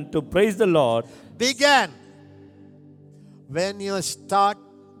sing and to praise the Lord, Began. When you start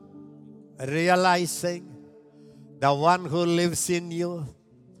realizing the one who lives in you,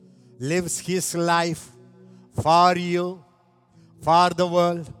 lives his life for you, for the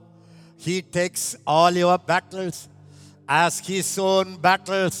world. He takes all your battles as his own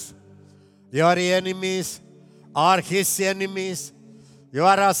battles. Your enemies are his enemies.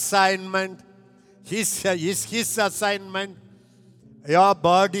 Your assignment is his assignment. Your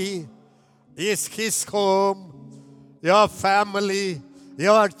body is his home. Your family,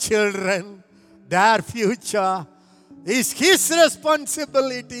 your children, their future is his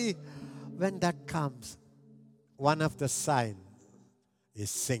responsibility. When that comes, one of the signs is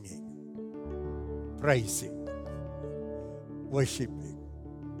singing, praising, worshiping,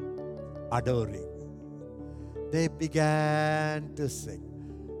 adoring. They began to sing.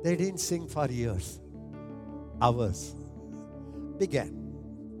 They didn't sing for years, hours. Began.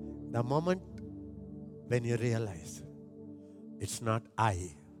 The moment when you realize it's not I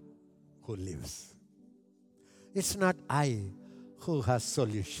who lives. It's not I who has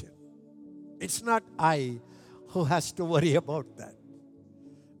solution. It's not I who has to worry about that.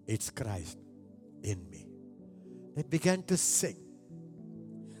 It's Christ in me. They began to sing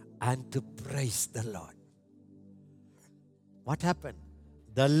and to praise the Lord. What happened?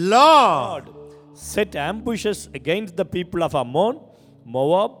 The Lord set ambushes against the people of Ammon,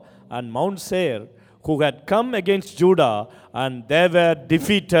 Moab, and Mount Seir, who had come against Judah, and they were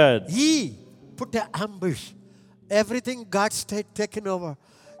defeated. He put an ambush. Everything God's taken over.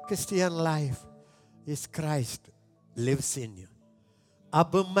 Christian life is Christ lives in you.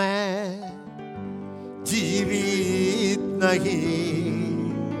 अब मैं जीवित नहीं,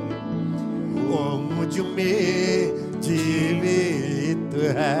 वो मुझ में जीवित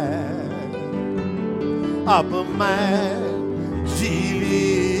है. अब मैं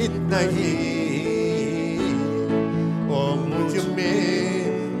जीवित नहीं, वो मुझ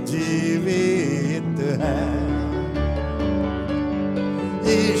में जीवित है.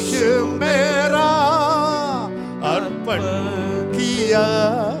 यीशु मेरा अर्पण किया,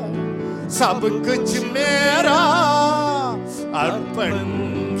 सब कुछ मेरा अर्पण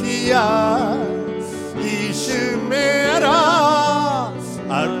किया. यीशु मेरा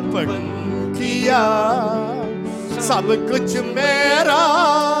अर्पण किया, सब कुछ मेरा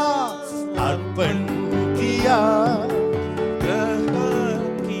अर्पण किया.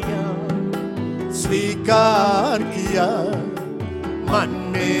 स्वीकार किया, मन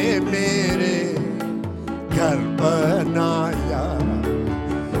में मेरे घर बनाया.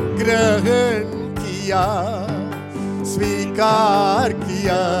 ग्रहण किया, स्वीकार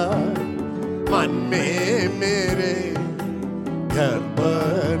किया, मन में मेरे घर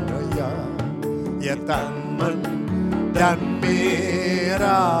बनाया. ये तन मन धन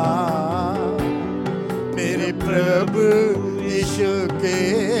मेरा मेरे प्रभु यीशु के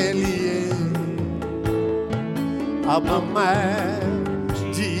लिए. अब मैं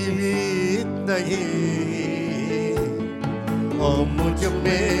जीवित नहीं, ओ मुझ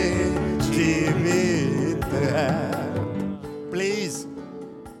में जीवित है. Please,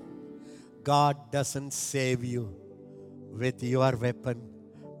 God doesn't save you with your weapon,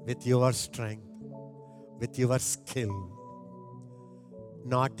 with your strength, with your skill,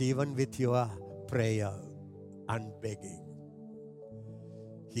 not even with your prayer and begging.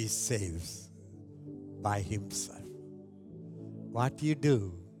 He saves by himself. What you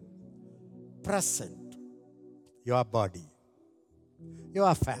do, present your body,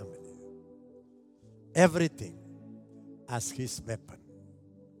 your family, everything as his weapon.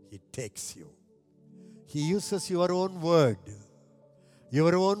 He takes you. He uses your own word,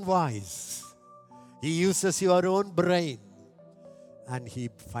 your own voice. He uses your own brain, and he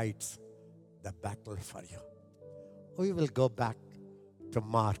fights the battle for you. We will go back to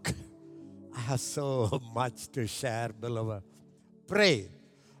Mark. I have so much to share, beloved. Pray.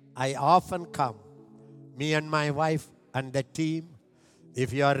 I often come, me and my wife and the team,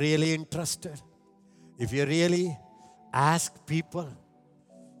 if you are really interested, If you really ask people,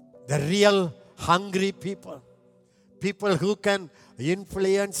 the real hungry people, people who can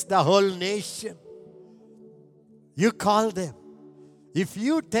influence the whole nation, you call them. If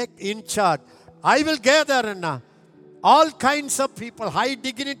you take in charge, I will gather all kinds of people, high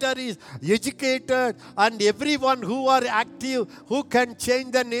dignitaries, educated, and everyone who are active, who can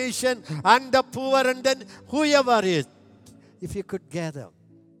change the nation, and the poor, and then whoever is. If you could gather,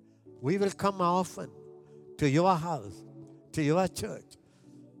 we will come often to your house, to your church.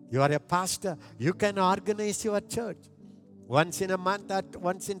 You are a pastor. You can organize your church. Once in a month or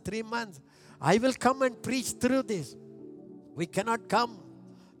once in 3 months. I will come and preach through this. We cannot come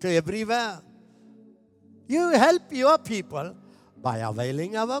to everywhere. You help your people by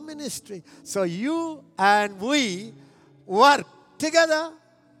availing our ministry. So you and we work together.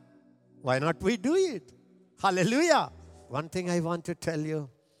 Why not we do it? Hallelujah. One thing I want to tell you.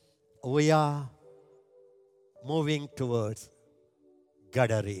 We are moving towards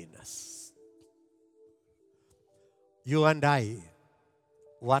Gadarenes. You and I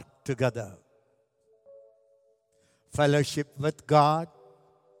work together. Fellowship with God.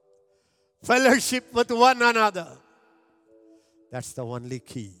 Fellowship with one another. That's the only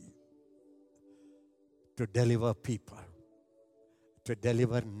key to deliver people, to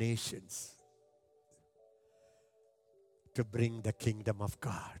deliver nations, to bring the kingdom of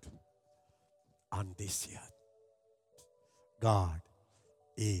God on this earth. God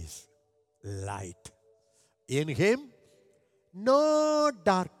is light. In Him, no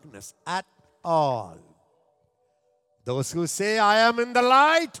darkness at all. Those who say, I am in the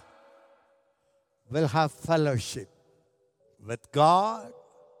light, will have fellowship with God,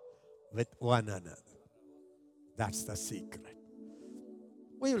 with one another. That's the secret.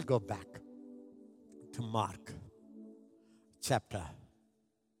 We will go back to Mark chapter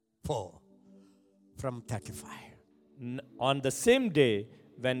 4 from 35. On the same day,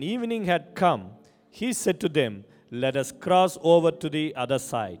 when evening had come, he said to them, let us cross over to the other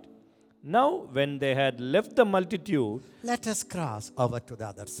side. Now, when they had left the multitude, let us cross over to the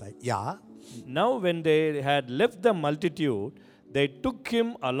other side. Yeah. Now, when they had left the multitude, they took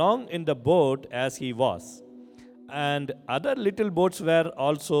him along in the boat as he was. And other little boats were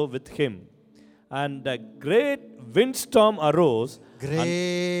also with him. And a great windstorm arose.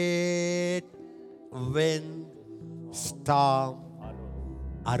 Great windstorm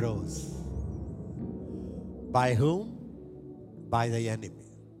arose. By whom? By the enemy.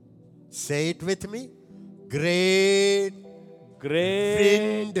 Say it with me. Great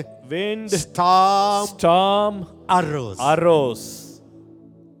wind storm arose.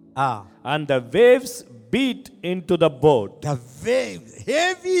 And the waves beat into the boat. The waves,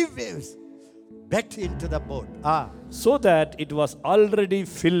 heavy waves, beat into the boat. So that it was already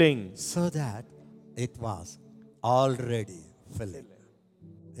filling. So that it was already filling.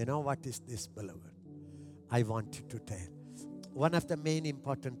 You know what is this, beloved? I want you to tell. One of the main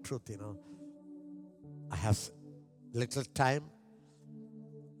important truth, I have little time.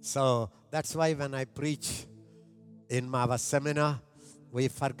 So that's why when I preach in our seminar, we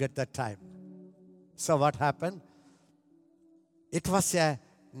forget the time. So what happened? It was a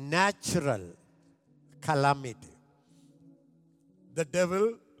natural calamity. The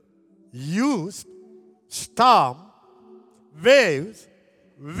devil used storm, waves,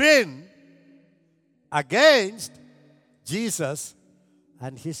 wind against Jesus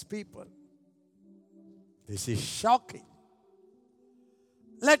and his people. This is shocking.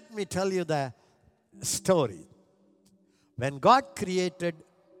 Let me tell you the story. When God created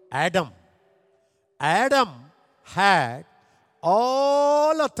Adam, Adam had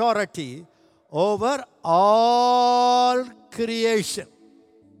all authority over all creation.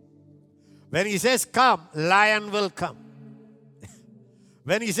 When he says come, lion will come.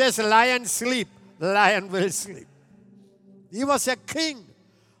 When he says lion sleep, lion will sleep. He was a king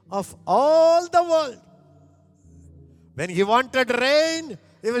of all the world. When he wanted rain,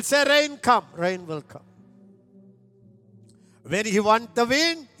 he will say rain come, rain will come. When he wants the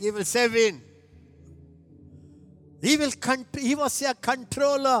wind, he will say wind. He was a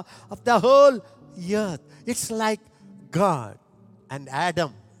controller of the whole earth. It's like God and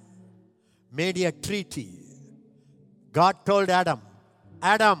Adam made a treaty. God told Adam,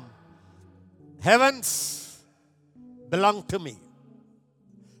 Adam, heavens belong to me.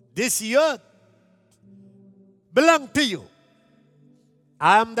 This earth belong to you.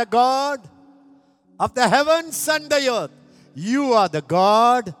 I am the God of the heavens and the earth. You are the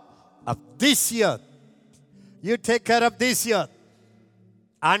God of this earth. You take care of this earth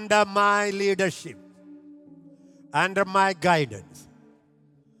under my leadership, under my guidance.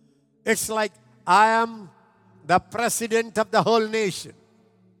 It's like I am the president of the whole nation.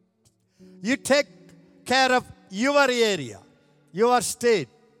 You take care of your area, your state,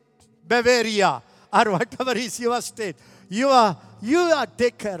 Bavaria, or whatever is your state. You are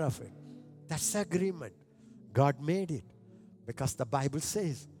take care of it. That's the agreement. God made it. Because the Bible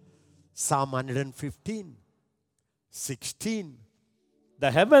says, Psalm 115, 16.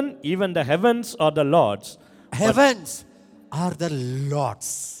 Even the heavens are the Lord's, Heavens are the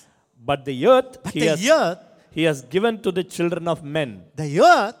Lord's. but the earth But he the has given to the children of men.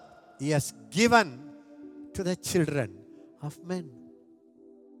 earth He has given to the children of men.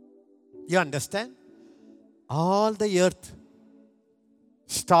 You understand? All the earth,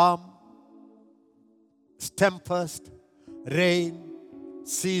 storm, tempest, rain,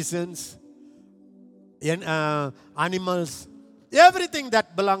 seasons, animals, everything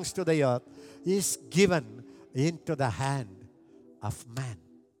that belongs to the earth is given into the hand of man.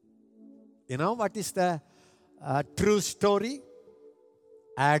 You know what is the true story?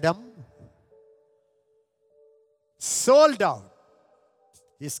 Adam sold out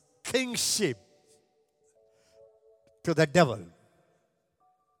his kingship to the devil.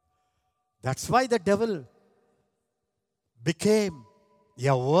 That's why the devil became a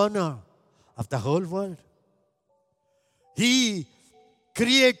owner of the whole world. He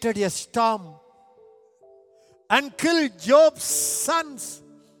created a storm and killed Job's sons.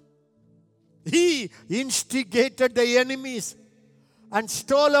 He instigated the enemies and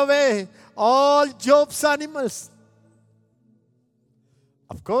stole away all Job's animals.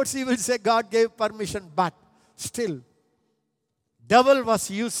 Of course, he will say God gave permission, but still, devil was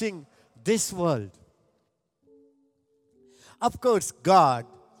using this world. Of course, God,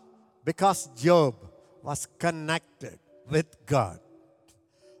 because Job was connected with God.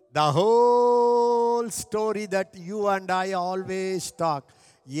 The whole story that you and I always talk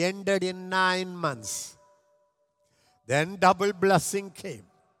ended in 9 months. Then double blessing came.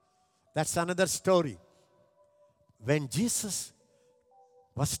 That's another story. When Jesus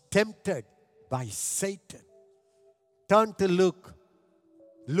was tempted by Satan, turn to Luke.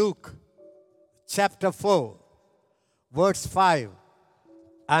 Luke chapter 4, verse 5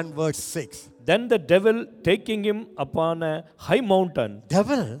 and verse 6. Then the devil, taking him upon a high mountain,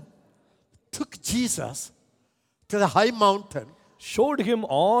 Devil took Jesus to the high mountain. showed him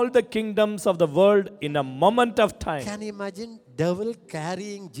all the kingdoms of the world in a moment of time. Can you imagine devil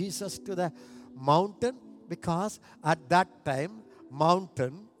carrying Jesus to the mountain? Because at that time,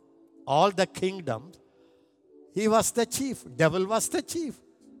 mountain, all the kingdoms, he was the chief. Devil was the chief.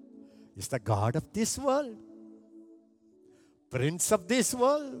 He's the God of this world. Prince of this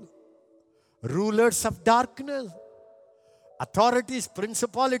world. Rulers of darkness. Authorities,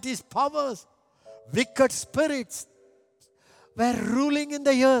 principalities, powers. Wicked spirits were ruling in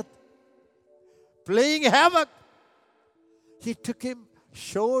the earth. Playing havoc. He took him,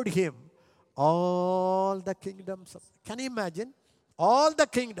 showed him all the kingdoms. Can you imagine? All the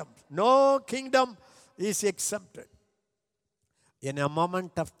kingdoms. No kingdom is exempted. In a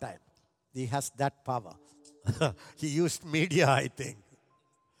moment of time, he has that power. He used media, I think.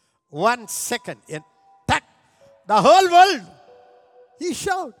 1 second, in that, the whole world, he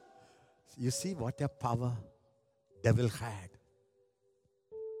showed. You see what a power devil had.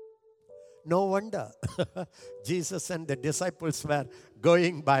 No wonder Jesus and the disciples were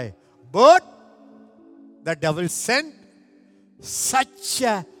going by boat. The devil sent such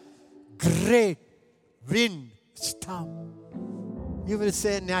a great wind storm. You will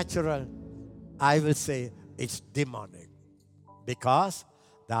say natural. I will say it's demonic. Because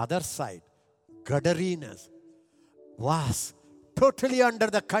the other side, Gadarenes, was totally under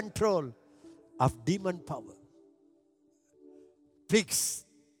the control of demon power. Pigs.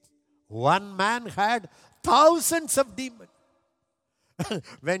 One man had thousands of demons.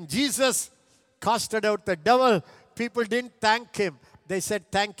 When Jesus casted out the devil, people didn't thank him. They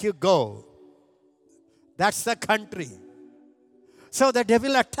said, thank you, go. That's the country. So the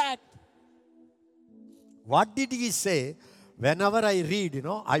devil attacked. What did he say? Whenever I read,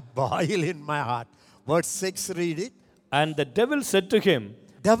 I boil in my heart. Verse 6, read it. And the devil said to him,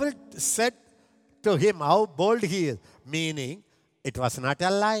 Devil said to him how bold he is. Meaning, it was not a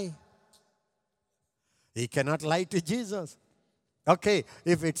lie. He cannot lie to Jesus. Okay,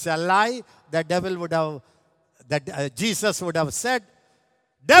 if it's a lie, the devil would have, Jesus would have said,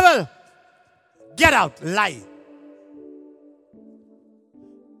 devil, get out, lie.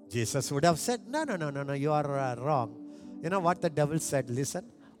 Jesus would have said, no, you are wrong. You know what the devil said? Listen.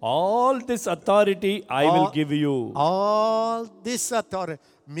 all this authority I will give you. All this authority,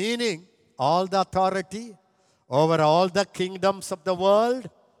 meaning all the authority over all the kingdoms of the world,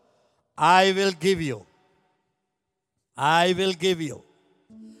 I will give you. I will give you.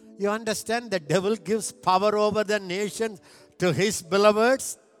 You understand the devil gives power over the nations to his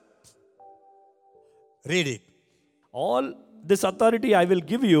beloveds? Read it. All this authority I will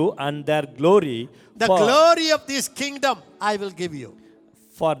give you and their glory. The for, glory of this kingdom I will give you.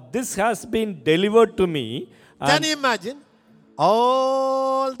 for this has been delivered to me. Can you imagine?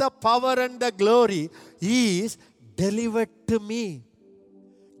 All the power and the glory is delivered to me,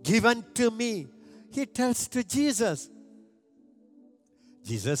 given to me. He tells to Jesus.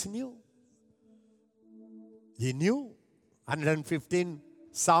 Jesus knew. He knew. 115,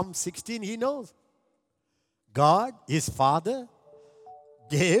 Psalm 16, he knows. God, his Father,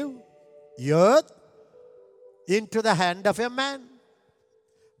 gave earth into the hand of a man.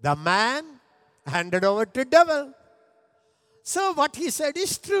 The man handed over to devil. So what he said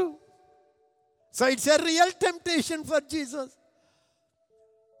is true. So it's a real temptation for Jesus.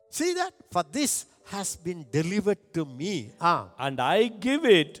 See that? For this has been delivered to me. And I give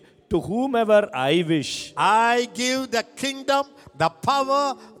it to whomever I wish. I give the kingdom, the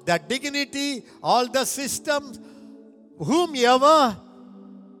power, the dignity, all the systems, whomever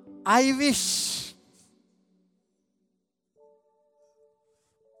I wish.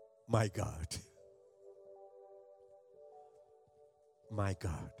 My God. My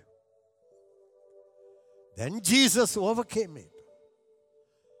God. Then Jesus overcame it.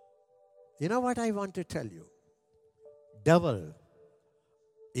 You know what I want to tell you? Devil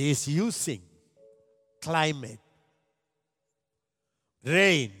is using climate,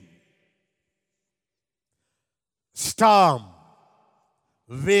 rain, storm,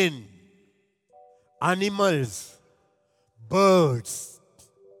 wind, animals, birds.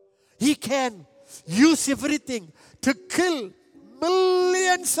 He can use everything to kill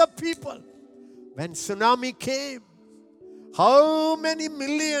millions of people. When tsunami came, how many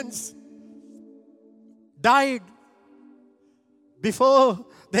millions died before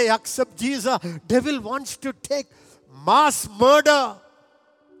they accept Jesus? Devil wants to take mass murder.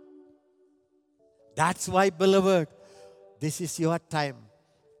 That's why, beloved, this is your time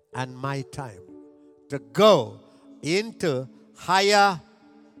and my time to go into higher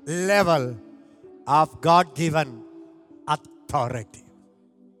level of God-given authority.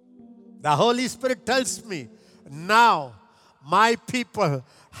 The Holy Spirit tells me now my people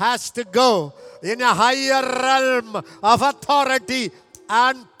has to go in a higher realm of authority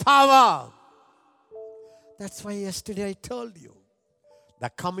and power. That's why yesterday I told you, the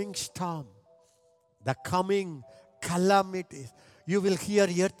coming storm, the coming calamities, you will hear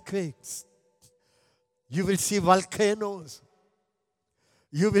earthquakes. You will see volcanoes.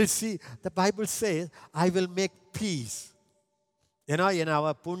 You will see, the Bible says, I will make peace. You know, in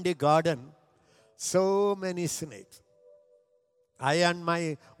our Pundi garden, so many snakes. I and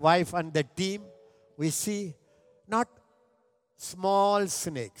my wife and the team, we see not small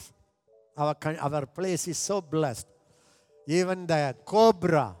snakes. Our place is so blessed. Even the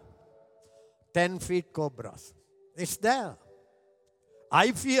cobra, 10 feet cobras, it's there.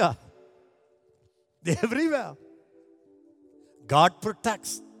 I fear. They're everywhere. God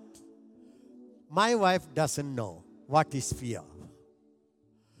protects. My wife doesn't know what is fear.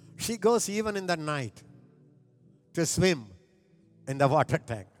 She goes even in the night to swim in the water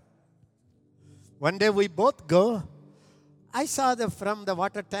tank. One day we both go. I saw from the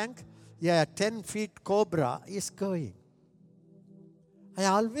water tank, 10 feet cobra is going. I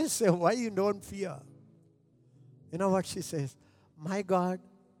always say, why you don't fear? You know what she says? My God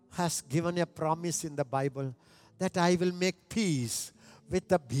has given a promise in the Bible that I will make peace with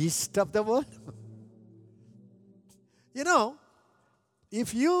the beast of the world. You know,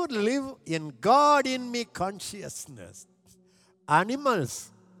 if you live in God in me consciousness, animals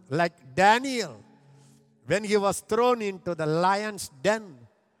like Daniel, when he was thrown into the lion's den,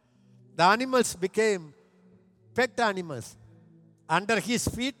 the animals became pet animals. Under his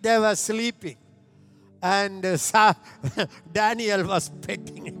feet they were sleeping. And Daniel was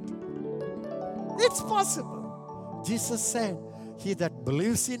petting it. It's possible. Jesus said, he that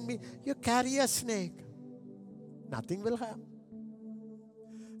believes in me, you carry a snake. Nothing will happen.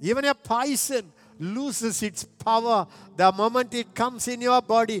 Even a poison loses its power the moment it comes in your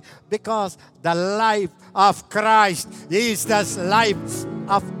body, because the life of Christ is the life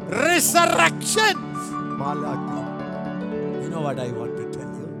of resurrection. You know what I want to tell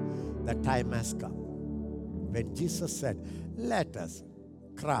you? The time has come. When Jesus said, let us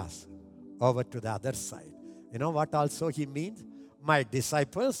cross over to the other side. You know what also he means? My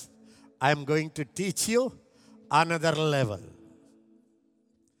disciples, I am going to teach you another level.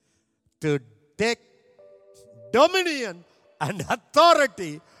 To take dominion and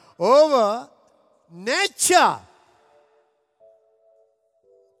authority over nature.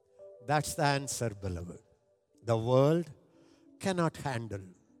 That's the answer, beloved. The world cannot handle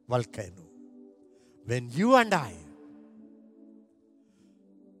volcano. When you and I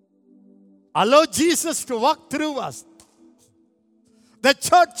allow Jesus to walk through us, the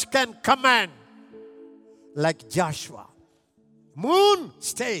church can command like Joshua. Moon,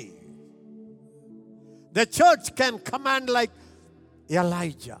 stay. The church can command like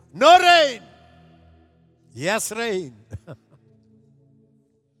Elijah. No rain. Yes, rain.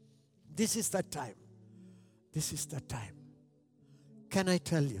 This is the time. This is the time. Can I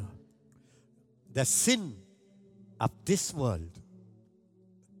tell you? The sin of this world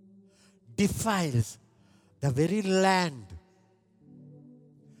defiles the very land.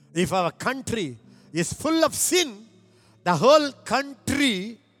 If our country is full of sin, the whole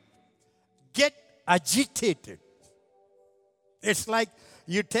country get agitated. It's like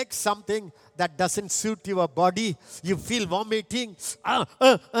you take something that doesn't suit your body, you feel vomiting,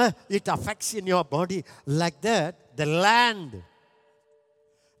 it affects in your body. Like that, the land,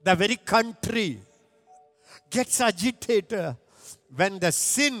 the very country gets agitated when the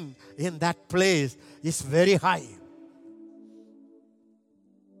sin in that place is very high.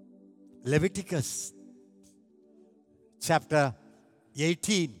 Leviticus chapter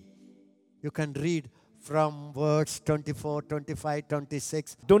 18, you can read from verse 24, 25,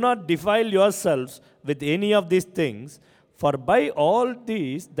 26. Do not defile yourselves with any of these things, for by all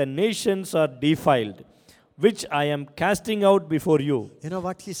these the nations are defiled, which I am casting out before you. You know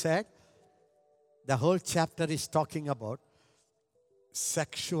what he said? The whole chapter is talking about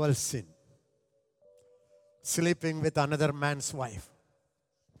sexual sin. Sleeping with another man's wife.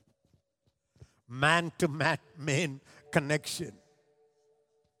 Man to man connection.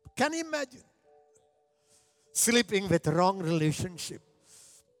 Can you imagine? Sleeping with wrong relationship.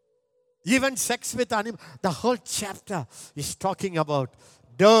 Even sex with animal. The whole chapter is talking about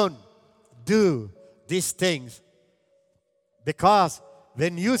don't do these things. Because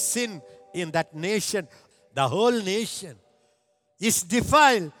when you sin in that nation, the whole nation is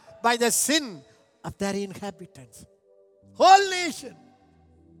defiled by the sin of their inhabitants. Whole nation.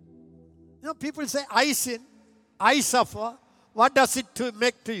 You know, people say, I sin, I suffer. What does it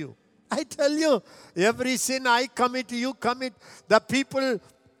make to you? I tell you, every sin I commit, you commit, the people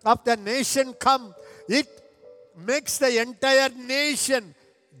of the nation come. It makes the entire nation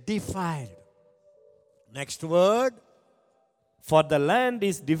defiled. Next word. For the land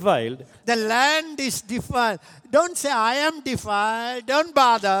is defiled. The land is defiled. Don't say, I am defiled. Don't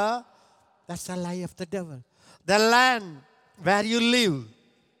bother. That's a lie of the devil. The land where you live.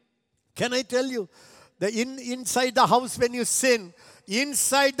 Can I tell you? Inside the house when you sin,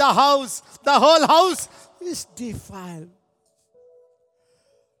 inside the house, the whole house is defiled.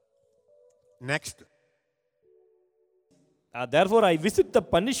 Next. Therefore I visit the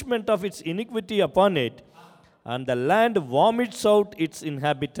punishment of its iniquity upon it, and the land vomits out its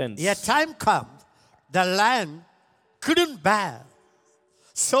inhabitants. A time comes, the land couldn't bear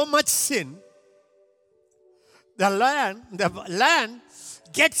so much sin. The land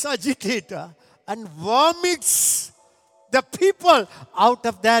gets agitated and vomits the people out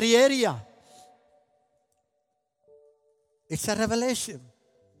of their area. It's a revelation.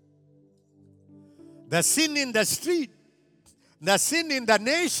 The sin in the street, the sin in the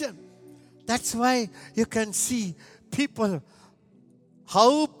nation. That's why you can see people,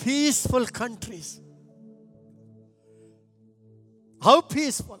 how peaceful countries. How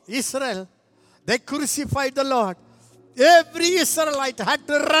peaceful. Israel, they crucified the Lord. Every Israelite had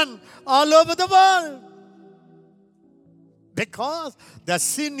to run all over the world. Because the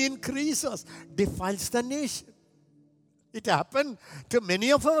sin increases, defiles the nation. It happened to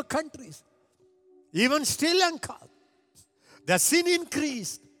many of our countries. Even Sri Lanka. The sin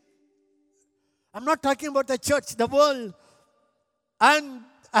increased. I'm not talking about the church, the world. And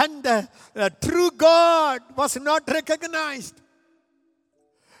the true God was not recognized.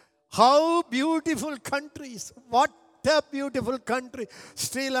 How beautiful countries. What a beautiful country.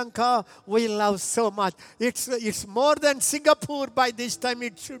 Sri Lanka, we love so much. It's more than Singapore by this time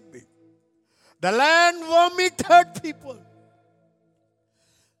it should be. The land vomited people.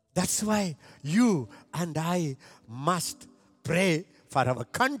 That's why you and I must pray for our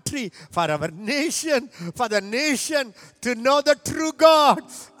country, for our nation, for the nation to know the true God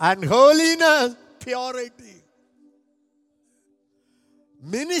and holiness, purity.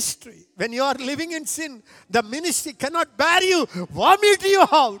 Ministry, when you are living in sin, the ministry cannot bear you, vomit you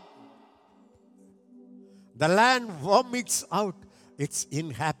out. The land vomits out its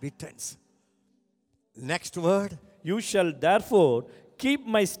inhabitants. Next word. You shall therefore keep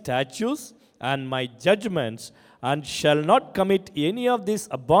my statutes and my judgments, and shall not commit any of these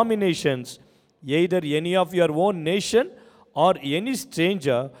abominations, either any of your own nation or any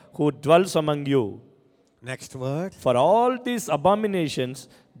stranger who dwells among you. Next word. For all these abominations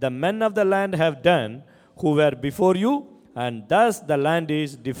the men of the land have done who were before you, and thus the land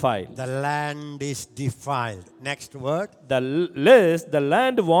is defiled. The land is defiled. Next word. Lest the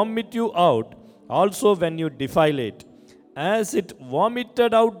land vomit you out also when you defile it, as it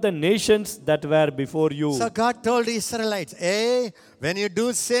vomited out the nations that were before you. So God told the Israelites, when you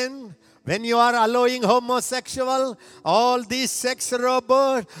do sin, when you are allowing homosexual, all these sex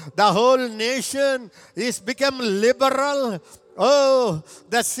robots, the whole nation is become liberal. Oh,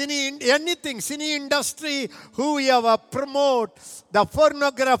 the cine industry, whoever promote the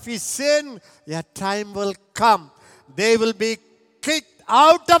pornography sin, a time will come. They will be kicked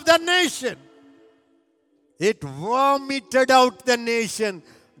out of the nation. It vomited out the nation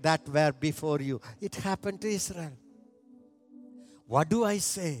that were before you. It happened to Israel. What do I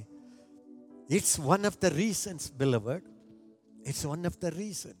say? It's one of the reasons, beloved. It's one of the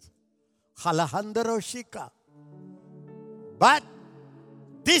reasons. Halahandaro. But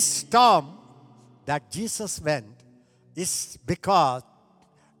this storm that Jesus went is because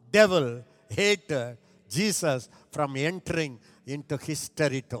devil hated Jesus from entering into his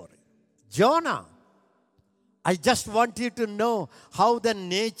territory. Jonah, I just want you to know how the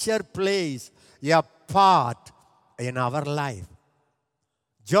nature plays a part in our life.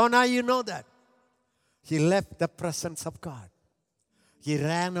 Jonah, you know that. He left the presence of God. He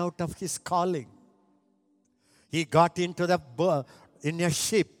ran out of his calling. He got into in a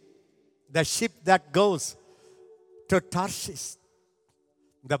ship, the ship that goes to Tarshish.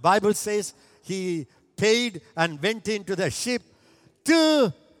 The Bible says he paid and went into the ship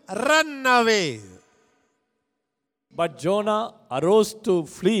to run away. But Jonah arose to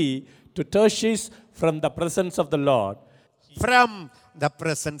flee to Tarshish from the presence of the Lord. From the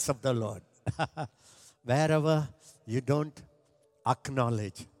presence of the Lord. Wherever you don't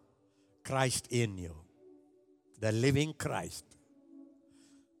acknowledge Christ in you, the living Christ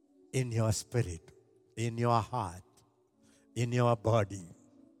in your spirit, in your heart, in your body,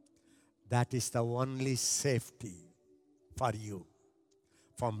 that is the only safety for you,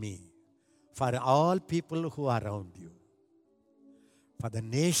 for me, for all people who are around you, for the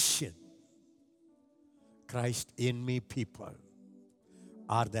nation. Christ in me people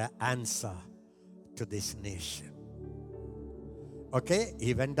are the answer to this nation. Okay,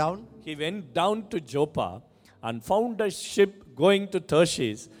 he went down. He went down to Joppa and found a ship going to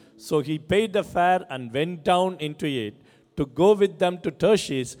Tarshish. So he paid the fare and went down into it to go with them to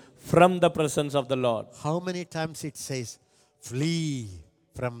Tarshish from the presence of the Lord. How many times it says, flee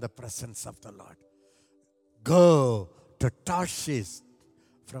from the presence of the Lord. Go to Tarshish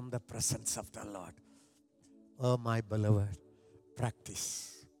from the presence of the Lord. Oh, my beloved,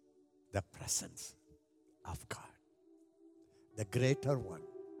 practice the presence of God. The greater one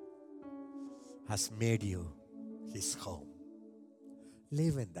has made you his home.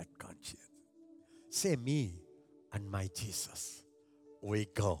 Live in that conscience. Say, me and my Jesus, we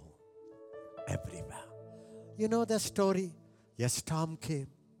go everywhere. You know the story? A storm came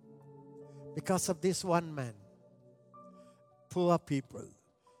because of this one man. Poor people.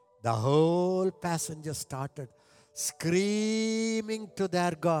 The whole passenger started screaming to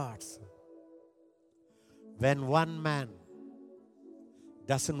their gods. When one man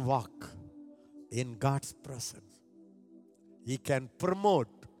doesn't walk in God's presence, he can promote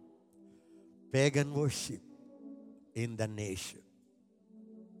pagan worship in the nation.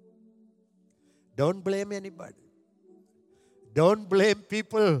 Don't blame anybody. Don't blame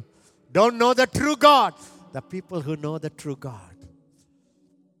people. Don't know the true God. The people who know the true God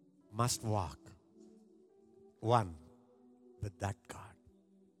must walk one with that God.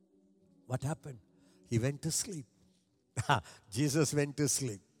 What happened? He went to sleep. Jesus went to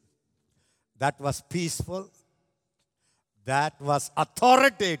sleep. That was peaceful. That was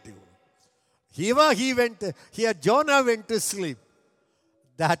authoritative. Jonah went to sleep.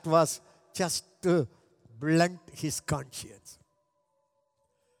 That was just to blunt his conscience.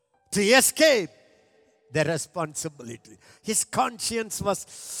 To escape the responsibility. His conscience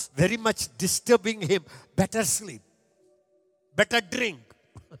was very much disturbing him. Better sleep. Better drink.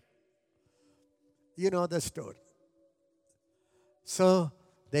 You know the story. So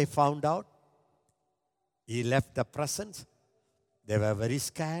they found out. He left the presence. They were very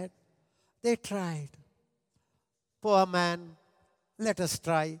scared. They tried. Poor man, let us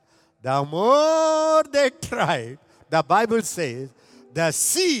try. The more they tried, the Bible says, the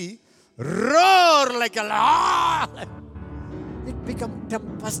sea roared like a lion. it become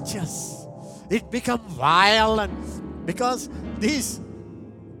tempestuous. It become violent. Because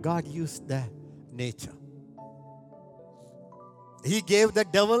God used the nature. He gave the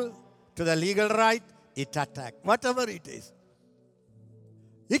devil to the legal right, it attacked. Whatever it is.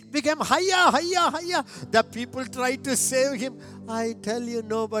 It became higher. The people tried to save him. I tell you,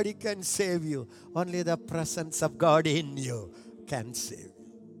 nobody can save you. Only the presence of God in you can save you.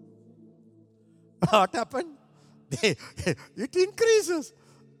 What happened? It increases.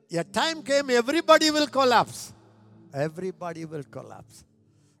 A time came, everybody will collapse. Everybody will collapse.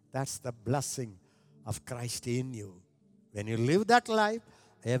 That's the blessing of Christ in you. When you live that life,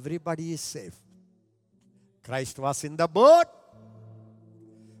 everybody is safe. Christ was in the boat.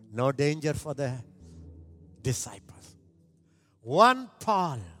 No danger for the disciples. One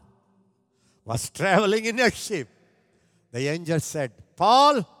Paul was traveling in a ship. The angel said,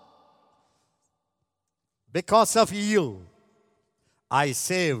 Paul, because of you, I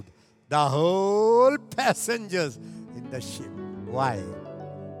saved the whole passengers in the ship. Why?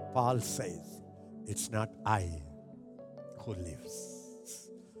 Paul says, it's not I who lives,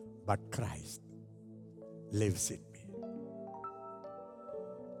 but Christ lives in me.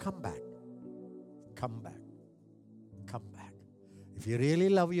 Come back. Come back. Come back. If you really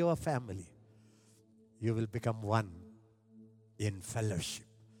love your family, you will become one in fellowship,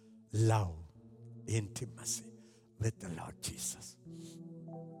 love, intimacy with the Lord Jesus.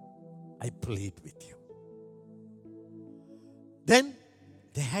 I plead with you. Then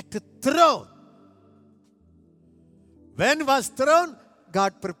they had to throw. When was thrown,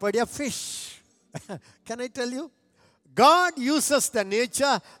 God prepared a fish. Can I tell you? God uses the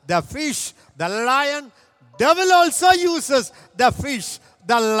nature, the fish, the lion. Devil also uses the fish,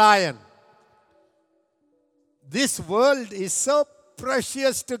 the lion. This world is so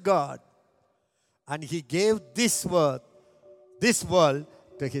precious to God. And He gave this world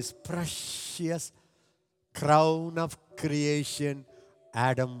to His precious crown of creation,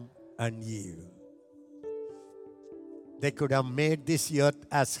 Adam and Eve. They could have made this earth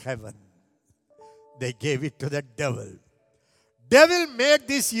as heaven. They gave it to the devil. Devil made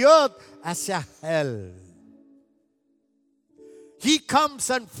this earth as a hell. He comes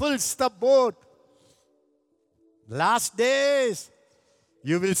and fills the boat. Last days,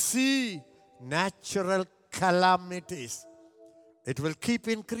 you will see natural calamities. It will keep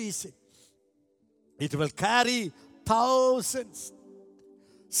increasing. It will carry thousands.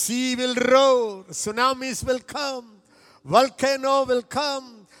 Sea will roar. Tsunamis will come. Volcano will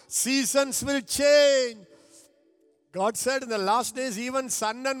come. Seasons will change. God said in the last days, even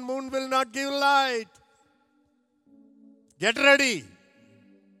sun and moon will not give light. Get ready.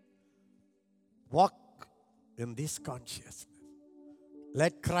 Walk in this consciousness.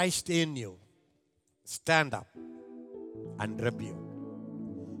 Let Christ in you stand up and rebuke.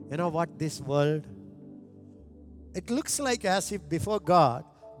 You know what this world, it looks like as if before God,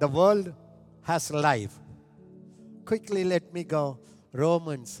 the world has life. Quickly let me go.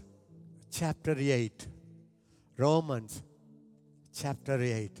 Romans chapter 8. Romans chapter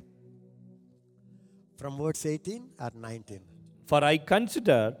 8. From verse 18 or 19. For I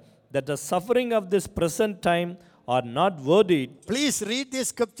consider that the suffering of this present time are not worthy. Please read these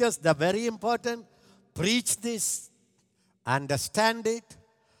scriptures. They're very important. Preach this. Understand it.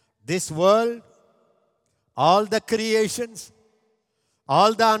 This world, all the creations,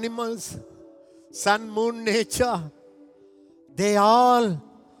 all the animals, sun, moon, nature, they all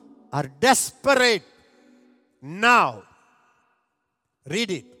are desperate now.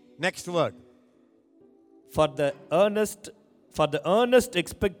 Read it. Next word. For the earnest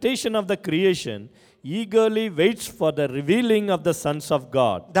expectation of the creation eagerly waits for the revealing of the sons of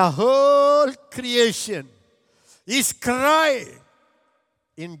God. The whole creation is crying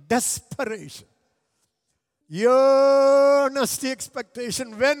in desperation. Earnest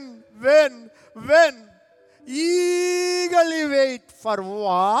expectation. When? Eagerly wait for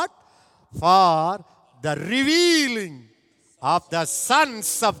what? For the revealing of the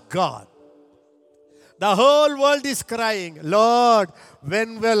sons of God. The whole world is crying, Lord,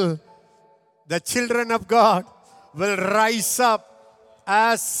 when will the children of God will rise up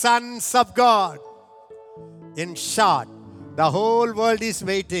as sons of God? In short, the whole world is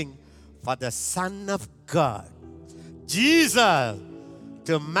waiting for the Son of God, Jesus,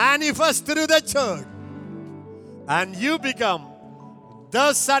 to manifest through the church. And you become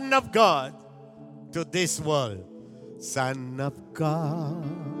the Son of God to this world. Son of God,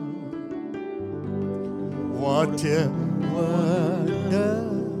 what a wonder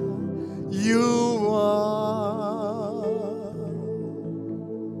you are.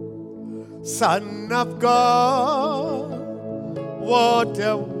 Son of God, What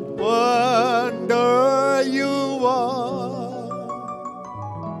a wonder you are.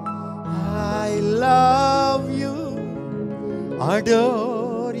 I love you,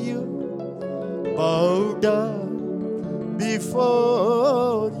 adore you, bow down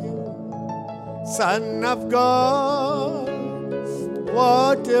before you. Son of God,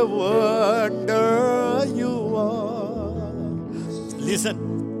 what a wonder you are.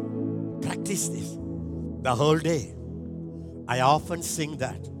 Listen, practice this the whole day. I often sing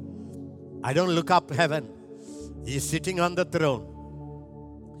that. I don't look up heaven. He's sitting on the throne.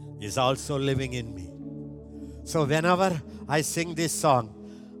 He's also living in me. So whenever I sing this song,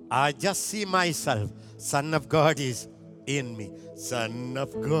 I just see myself. Son of God is in me. Son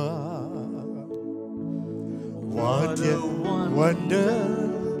of God, what a wonder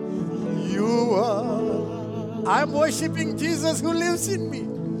you are. I'm worshiping Jesus who lives in me.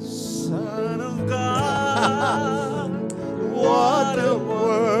 Son of God, What a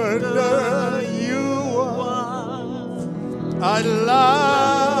wonder you are. I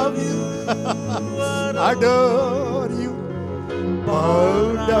love you, adore you,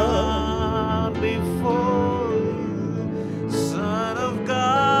 bow down before you. Son of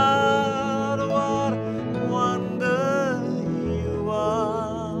God, what wonder you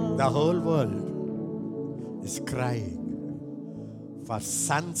are. The whole world is crying for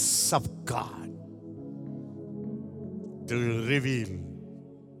sons of God to reveal,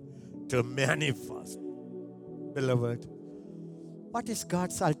 to manifest. Beloved, what is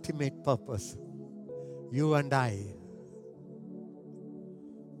God's ultimate purpose? You and I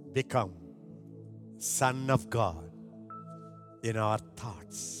become Son of God in our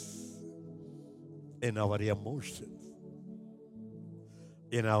thoughts, in our emotions,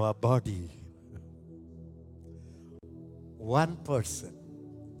 in our body. One person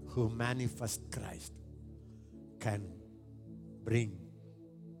who manifests Christ can bring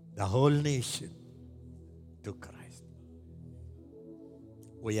the whole nation to Christ.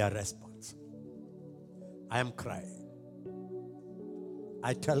 We are responsible. I am crying.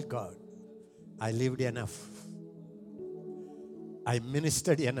 I tell God, I lived enough. I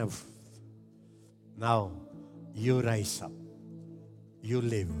ministered enough. Now you rise up. You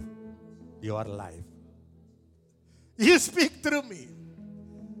live your life. You speak through me.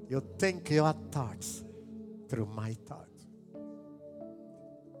 You think your thoughts through my thoughts.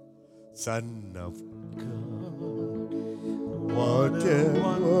 Son of God, what a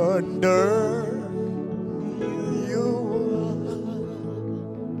wonder you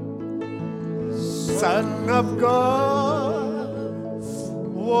are. Son of God,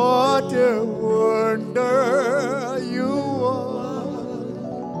 what a wonder you are.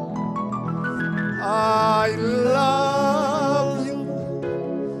 I love you,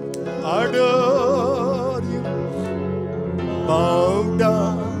 adore you, bow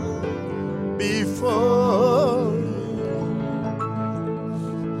down before you.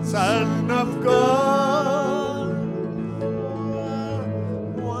 Son of God,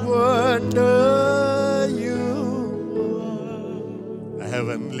 wonder you are.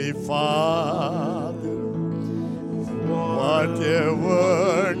 Heavenly Father, what a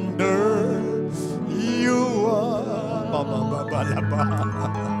wonder you are.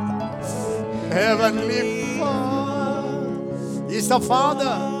 Heavenly Father is the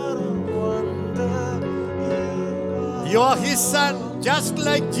Father. You are His Son, just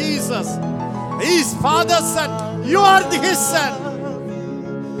like Jesus. He is Father's Son. You are His Son.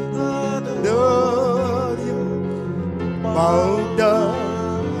 Adore you, bow down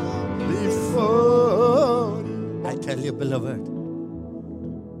before you. I tell you, beloved,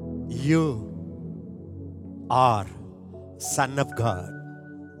 you are Son of God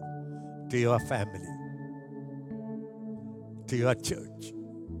to your family, to your church,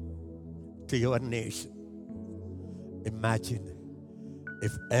 to your nation. Imagine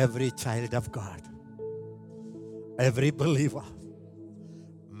if every child of God, every believer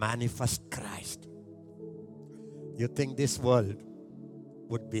manifest Christ. You think this world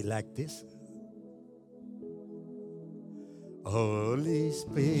would be like this? Holy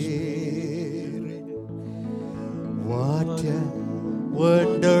Spirit, what a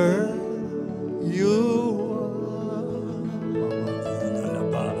wonder you are.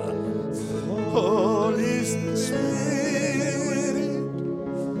 Holy Spirit,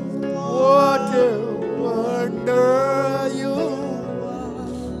 what a wonder you are.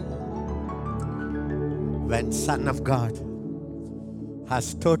 When Son of God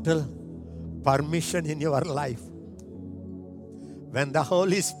has total permission in your life, when the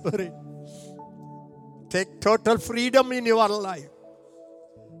Holy Spirit take total freedom in your life,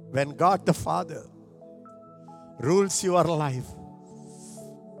 when God the Father rules your life,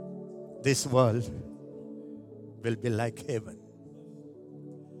 this world will be like heaven.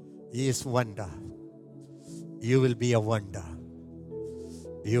 He is wonder. You will be a wonder.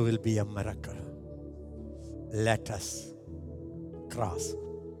 You will be a miracle. Let us cross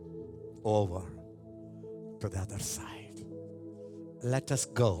over to the other side. Let us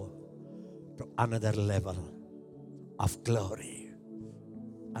go to another level of glory,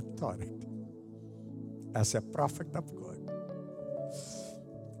 authority. As a prophet of God,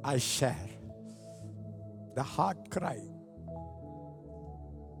 I share the heart cry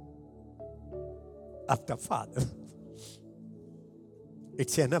of the Father.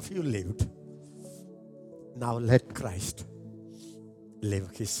 It's enough you lived. Now let Christ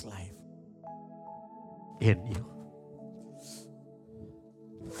live his life in you.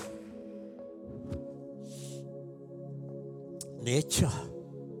 Nature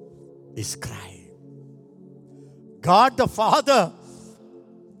is crying. God the Father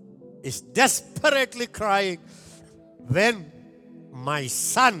is desperately crying, when my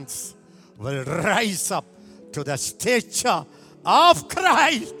sons will rise up to the stature of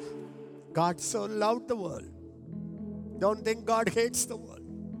Christ. God so loved the world. Don't think God hates the world.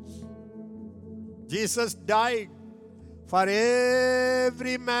 Jesus died for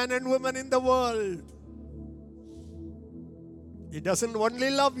every man and woman in the world. He doesn't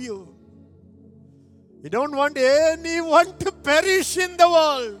only love you. He don't want anyone to perish in the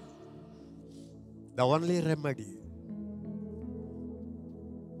world. The only remedy,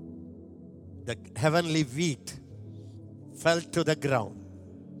 the heavenly wheat fell to the ground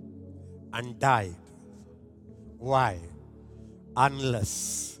and died. Why?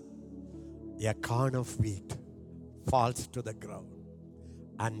 Unless a corn of wheat falls to the ground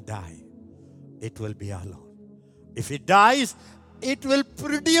and die, it will be alone. If it dies, it will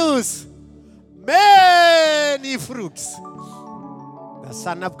produce many fruits. The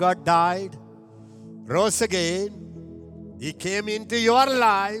Son of God died, rose again. He came into your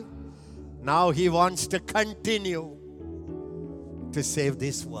life. Now he wants to continue to save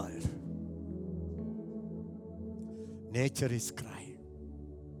this world. Nature is crying.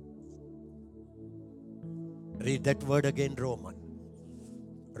 Read that word again,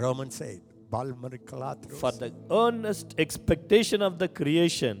 Romans 8. For the earnest expectation of the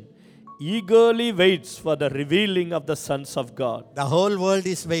creation eagerly waits for the revealing of the sons of God. The whole world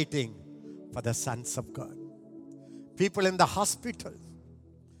is waiting for the sons of God. People in the hospitals,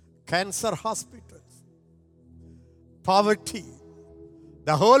 cancer hospitals, poverty,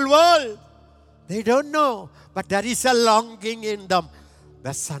 the whole world, they don't know, but there is a longing in them.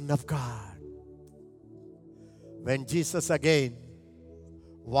 The Son of God. When Jesus again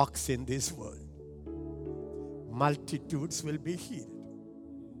walks in this world, multitudes will be healed.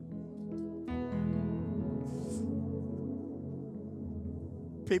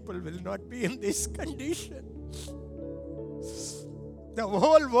 People will not be in this condition. The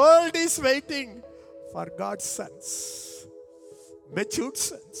whole world is waiting for God's sons, matured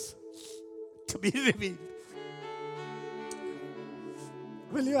sons, to be revealed.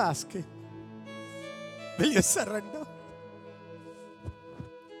 Will you ask him? Will you surrender?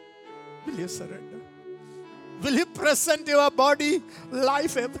 Will you surrender? Will you present your body,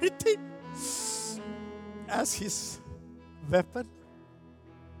 life, everything as his weapon?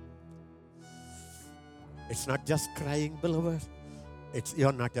 It's not just crying, beloved.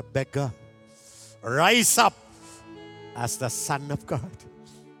 You're not a beggar. Rise up as the Son of God.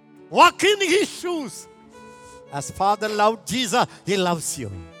 Walk in his shoes. As Father loved Jesus, he loves you.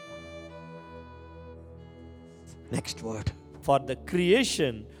 Next word. For the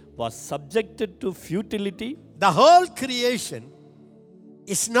creation was subjected to futility. The whole creation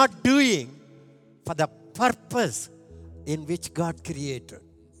is not doing for the purpose in which God created.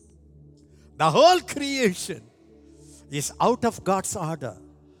 The whole creation is out of God's order.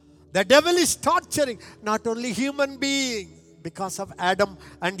 The devil is torturing not only human beings. Because of Adam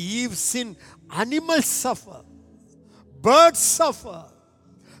and Eve's sin, animals suffer. Birds suffer.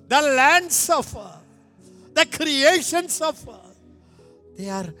 The land suffer. The creation suffer. They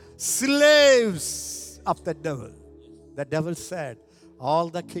are slaves of the devil. The devil said, all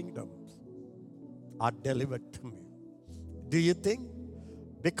the kingdoms are delivered to me. Do you think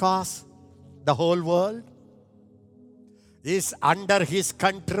because the whole world is under his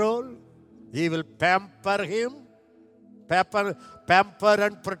control, he will pamper him? Pamper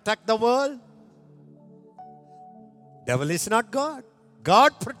and protect the world? Devil is not God.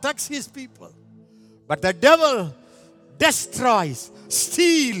 God protects his people. But the devil destroys,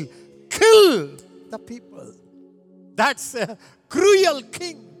 steal, kill the people. That's a cruel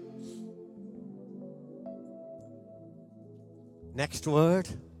king. Next word.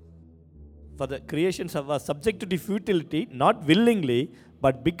 For the creations was subjected to futility, not willingly,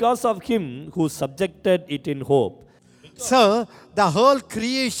 but because of him who subjected it in hope. So the whole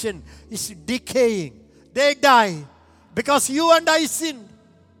creation is decaying. They die because you and I sinned.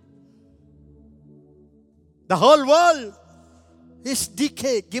 The whole world is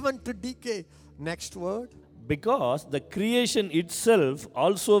decay, given to decay. Next word. Because the creation itself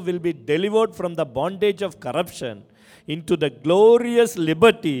also will be delivered from the bondage of corruption into the glorious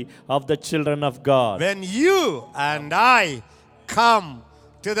liberty of the children of God. When you and I come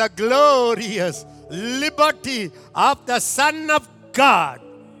to the glorious liberty of the Son of God,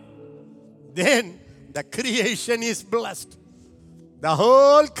 then the creation is blessed. The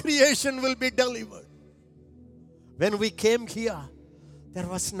whole creation will be delivered. When we came here, there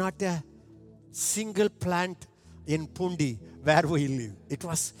was not a single plant in Pundi where we live. It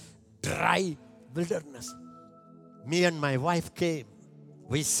was dry wilderness. Me and my wife came.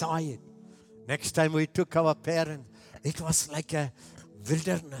 We saw it. Next time we took our parents. It was like a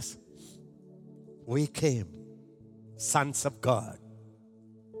wilderness. We came, sons of God.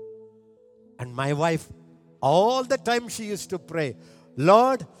 And my wife, all the time she used to pray,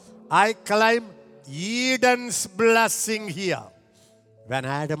 Lord, I claim Eden's blessing here. When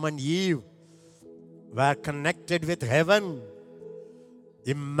Adam and Eve were connected with heaven,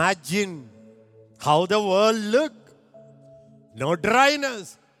 imagine how the world looked. No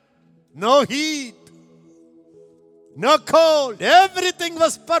dryness, no heat, no cold. Everything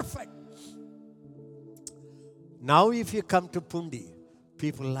was perfect. Now if you come to Pundi,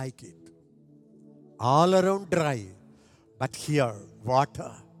 people like it. All around dry, but here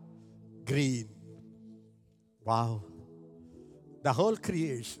water, green. Wow. The whole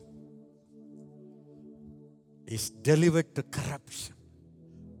creation is delivered to corruption.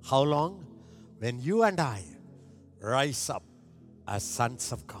 How long? When you and I rise up as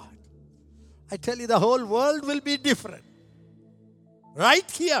sons of God. I tell you, the whole world will be different.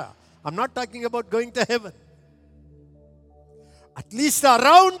 Right here. I'm not talking about going to heaven. At least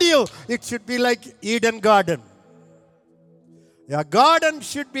around you, it should be like Eden garden. Your garden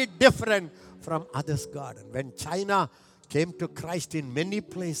should be different from others' garden. When China came to Christ in many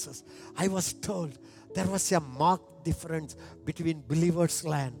places, I was told there was a marked difference between believers'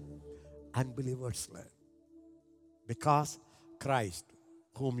 land and unbelievers' land. Because Christ,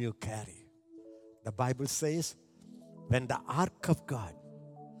 whom you carry. The Bible says, when the ark of God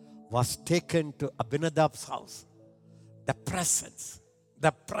was taken to Abinadab's house, the presence,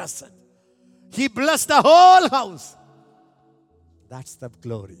 he blessed the whole house. That's the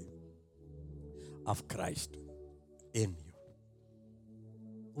glory of Christ in you.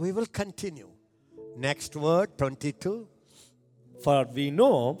 We will continue. Next word, 22. For we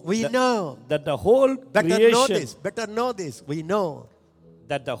know that the whole creation, better know this. We know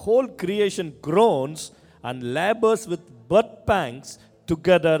that the whole creation groans and labors with birth pangs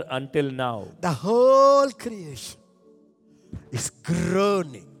together until now. The whole creation is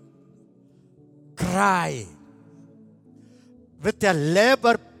groaning, crying, with a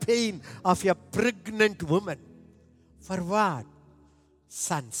labor pain of a pregnant woman. For what?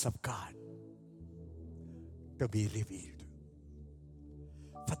 Sons of God to be revealed.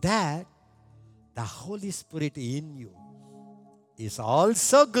 For that, the Holy Spirit in you is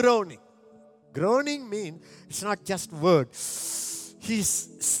also groaning. Groaning means it's not just word.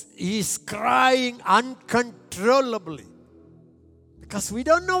 He's crying uncontrollably. Because we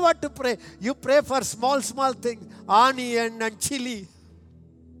don't know what to pray. You pray for small things, onion and chili.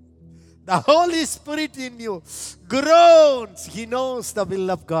 The Holy Spirit in you groans. He knows the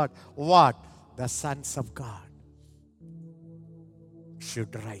will of God. What? The sons of God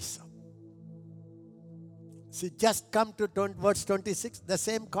should rise up. See, just come to verse 26, the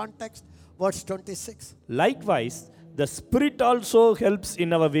same context, verse 26. Likewise, the Spirit also helps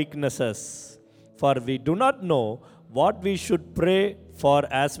in our weaknesses. For we do not know what we should pray for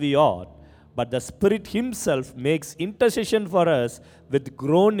as we ought, but the Spirit Himself makes intercession for us with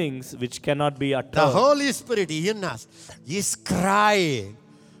groanings which cannot be uttered. The Holy Spirit in us is crying,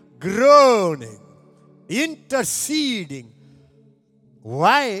 groaning, interceding.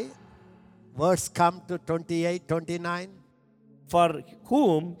 Why? Verse come to 28, 29. For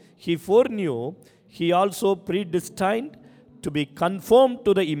whom He foreknew, He also predestined to be conformed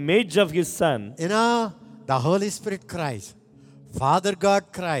to the image of His Son. You know, the Holy Spirit cries, Father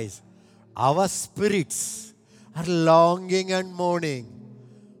God cries, our spirits are longing and mourning.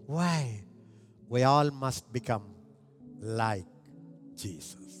 Why? We all must become like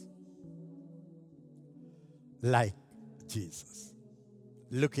Jesus. Like Jesus.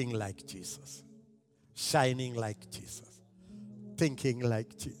 Looking like Jesus. Shining like Jesus. Thinking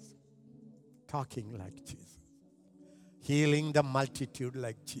like Jesus. talking like Jesus, healing the multitude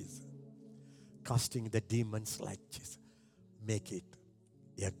like Jesus, casting the demons like Jesus. Make it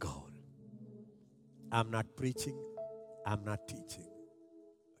a goal. I'm not preaching, I'm not teaching.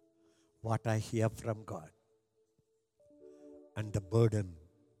 What I hear from God and the burden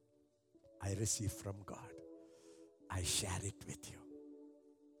I receive from God, I share it with you.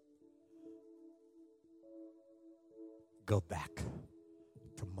 Go back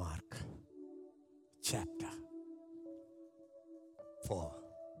to Mark chapter 4.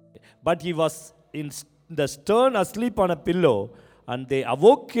 But he was in the stern asleep on a pillow, and they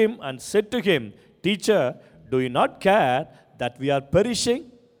awoke him and said to him, Teacher, do you not care that we are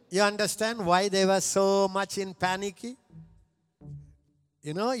perishing? You understand why they were so much in panicky?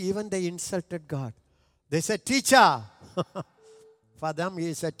 Even they insulted God. They said, Teacher. For them, he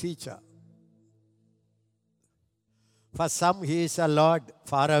is a teacher. For some, he is a Lord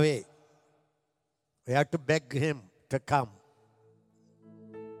far away. We have to beg him to come.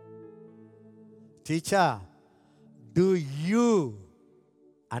 Teacher, do you,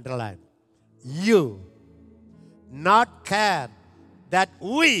 underline, you not care that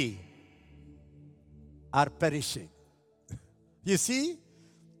we are perishing? You see?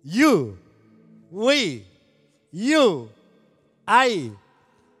 You, we, you, I.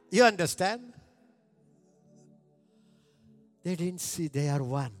 You understand? They didn't see they are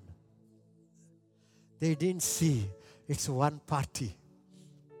one. They didn't see it's one party.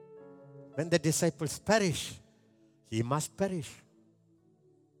 When the disciples perish, he must perish.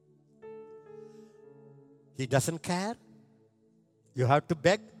 He doesn't care. You have to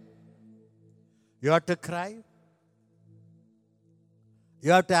beg. You have to cry.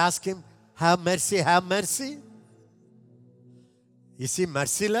 You have to ask him, have mercy, have mercy. Is he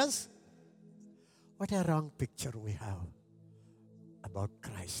merciless? What a wrong picture we have about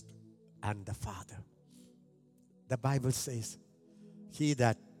Christ and the Father. The Bible says, he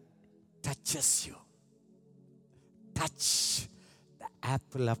that touches you, touch the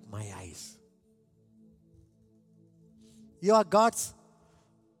apple of my eyes. You are God's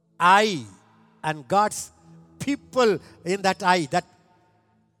eye and God's people in that eye, that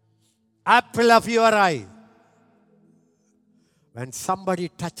apple of your eye. When somebody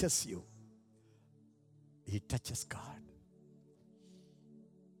touches you, he touches God.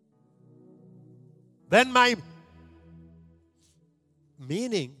 When my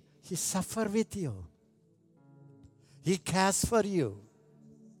meaning, he suffers with you. He cares for you.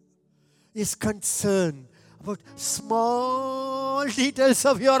 He's concerned about small details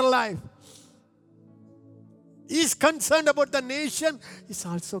of your life. He's concerned about the nation. He's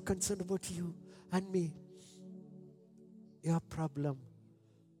also concerned about you and me. Your problem,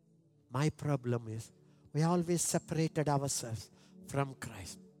 my problem is, we always separated ourselves from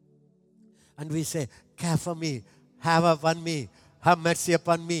Christ. And we say, care for me, have upon me, have mercy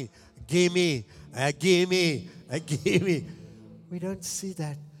upon me, give me, give me, give me. We don't see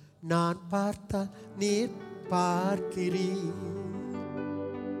that. Naan partha neer parkiri.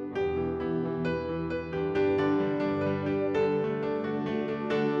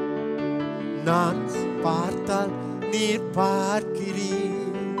 Naan partha neer parkiri.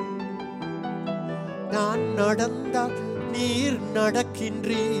 Naan nadandal neer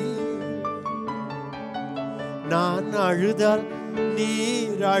nadakindri. Naan aludal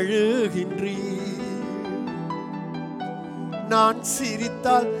neer alugindri. Naan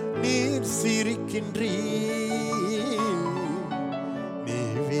sirital neer sirikindri.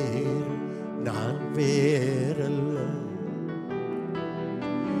 Nee veru naan veralla.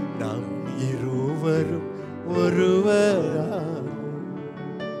 Naam iruvarum oruvara.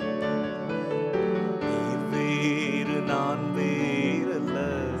 Nee veru naan veralla.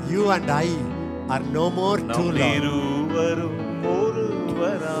 You and I are no more two Lord.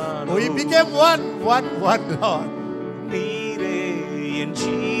 We became one Lord.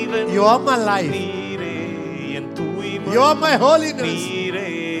 You are my life. You are my holiness.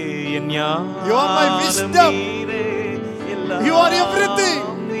 You are my wisdom. You are everything.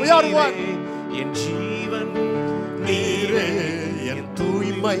 We are one. Neere en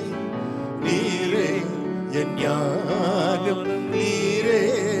tuimai, neere en ஞானம், neere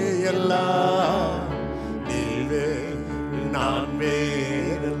எல்லாம், neere நான்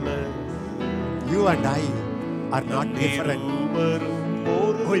வேறல்ல. You and I are not different.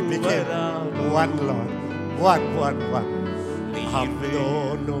 We became one Lord. One. हम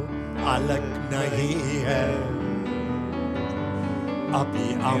दोनों अलग नहीं है. अभी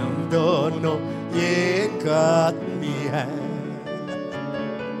हम दोनों एक आदमी है.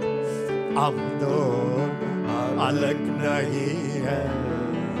 हम दोनों अलग नहीं है.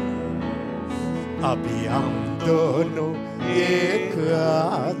 अभी हम दोनों एक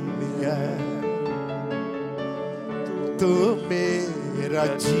आदमी है। तू मेरा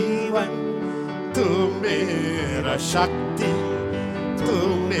जीवन, तू मेरा शक्ति, तू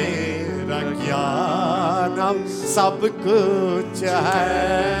मेरा ज्ञान, अब सब कुछ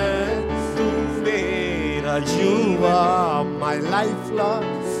है। तू मेरा You जीवन, are my life, Lord.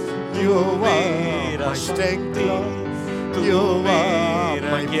 You are my strength, Lord. तू You are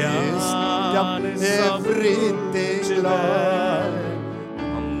मेरा my ज्ञान, wisdom, सब everything, कुछ है। Lord.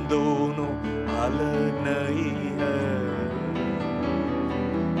 हम दोनों अलग नहीं है,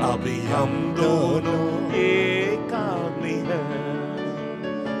 अभी हम दोनों एक आदमी है।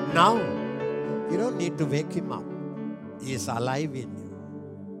 Now, you don't need to wake him up. He is alive in you.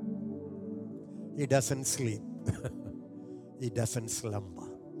 He doesn't sleep. He doesn't slumber.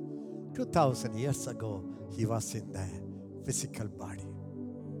 2000 years ago, he was in the physical body.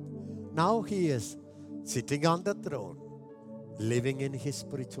 Now he is sitting on the throne, living in his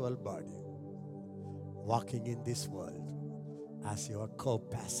spiritual body, walking in this world as your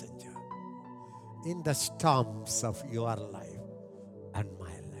co-passenger in the storms of your life and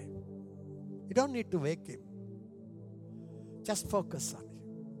my life. You don't need to wake him. Just focus on him.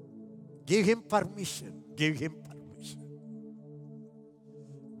 Give him permission. Give him permission.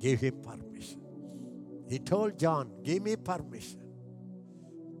 Give him permission. He told John, give me permission.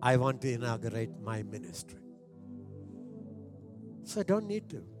 I want to inaugurate my ministry. So don't need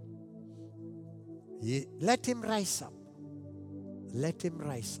to. Let him rise up. Let him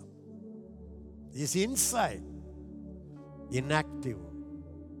rise up. He's inside, inactive,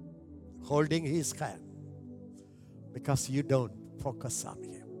 holding his hand, because you don't focus on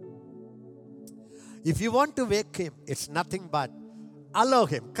him. If you want to wake him, it's nothing but allow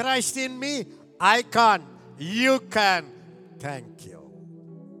him. Christ in me, I can, you can. Thank you.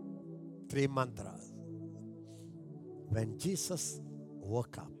 3 mantras. When Jesus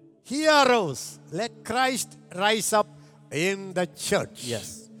woke up, he arose. Let Christ rise up in the church.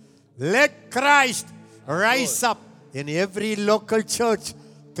 Yes. Let Christ rise up in every local church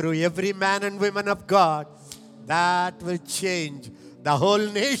through every man and woman of God. That will change the whole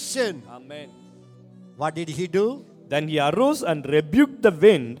nation. Amen. What did he do? Then he arose and rebuked the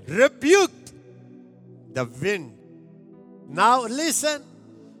wind. Rebuked the wind. Now listen.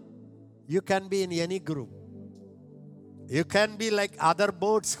 You can be in any group. You can be like other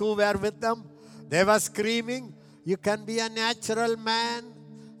boats who were with them. They were screaming. You can be a natural man,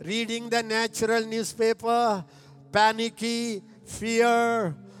 reading the natural newspaper, panicky,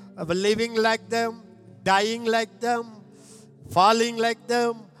 fear, living like them, dying like them, falling like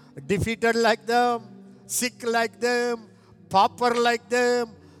them, defeated like them, sick like them, pauper like them.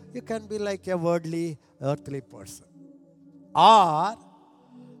 You can be like a worldly, earthly person. Or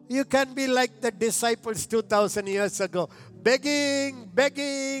you can be like the disciples 2,000 years ago, begging,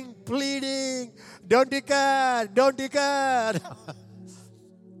 pleading, don't you care, don't you care.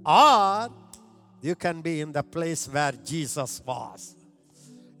 Or you can be in the place where Jesus was.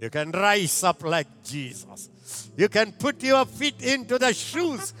 You can rise up like Jesus. You can put your feet into the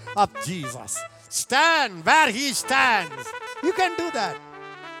shoes of Jesus. Stand where he stands. You can do that.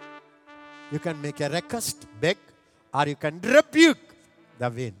 You can make a request, beg, or you can rebuke the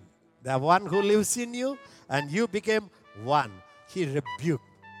wind. The one who lives in you, and you became one. He rebuked.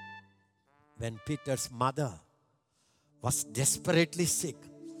 When Peter's mother was desperately sick,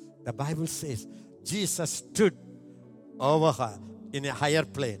 the Bible says Jesus stood over her in a higher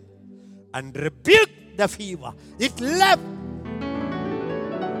plane and rebuked the fever. It left.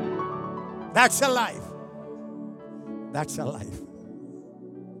 That's a life. That's a life.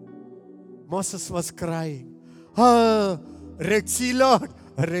 Moses was crying. Oh, Red Sea, Lord.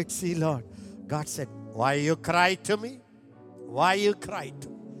 Red Sea, Lord. God said, why you cry to me? Why you cry to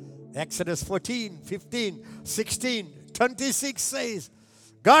me? Exodus 14, 15, 16, 26 says,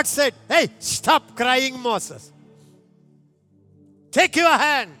 God said, hey, stop crying, Moses. Take your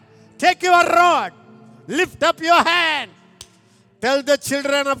hand. Take your rod. Lift up your hand. Tell the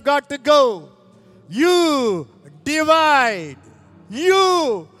children of God to go. You divide.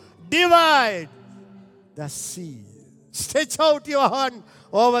 You divide the sea. Stretch out your hand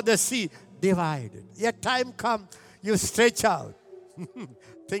over the sea. Divide it. Your time comes, you stretch out.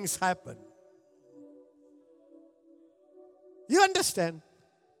 Things happen. You understand?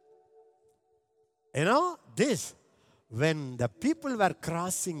 You know, this, when the people were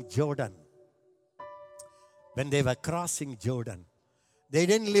crossing Jordan, when they were crossing Jordan, they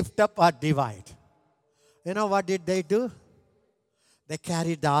didn't lift up or divide. You know what did they do? They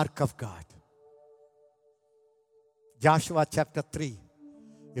carried the ark of God. Joshua chapter 3.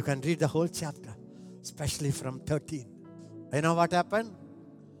 You can read the whole chapter. especially from 13. You know what happened?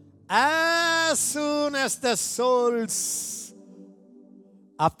 As soon as the soles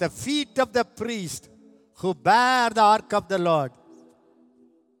of the feet of the priest who bear the ark of the Lord,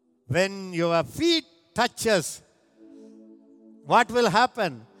 when your feet touches, what will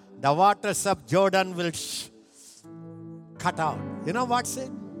happen? The waters of Jordan will cut out. You know what's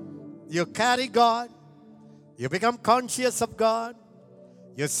it? You carry God. You become conscious of God.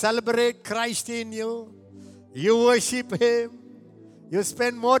 You celebrate Christ in you. You worship Him. You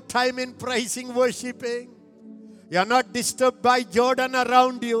spend more time in praising, worshiping. You are not disturbed by Jordan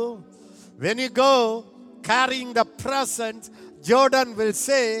around you. When you go carrying the presence, Jordan will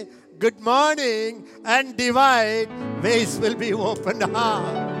say, good morning, and divide, ways will be opened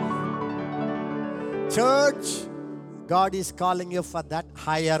up. Church, God is calling you for that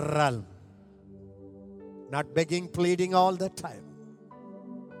higher realm. Not begging, pleading all the time.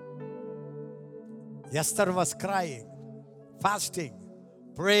 Esther was crying, fasting,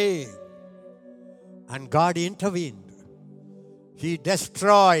 praying, and God intervened. He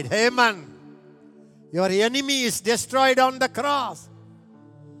destroyed Haman. Your enemy is destroyed on the cross.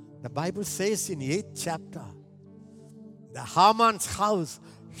 The Bible says in 8th chapter, the Haman's house,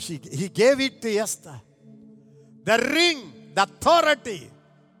 he gave it to Esther. The ring, the authority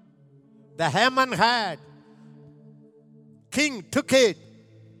the Haman had, king took it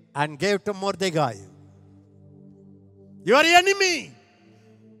and gave to Mordecai. Your enemy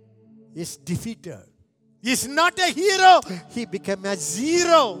is defeated. He is not a hero. He became a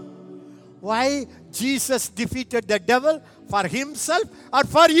zero. Why? Jesus defeated the devil for himself or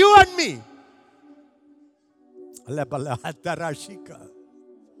for you and me.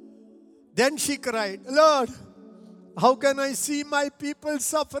 Then she cried, Lord, how can I see my people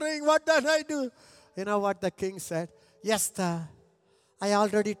suffering? What did I do? You know what the king said? Esther, I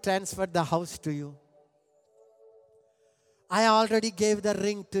already transferred the house to you. I already gave the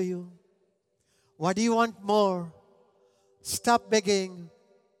ring to you. What do you want more? Stop begging.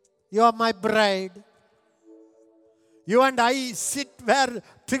 You are my bride. You and I sit where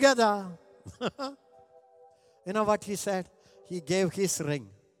together. You know what he said? He gave his ring,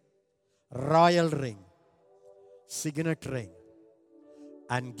 royal ring, signet ring,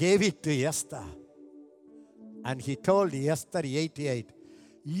 and gave it to Esther. And he told Esther 88,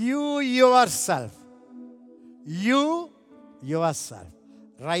 you yourself,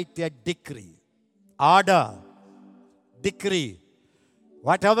 write a decree, order, decree.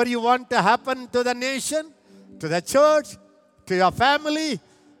 Whatever you want to happen to the nation, to the church, to your family,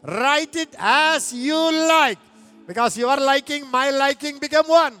 write it as you like. Because your liking, my liking become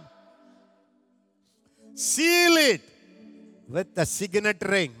one. Seal it with the signet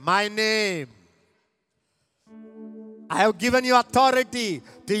ring, my name. I have given you authority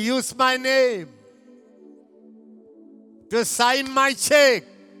to use my name, to sign my check.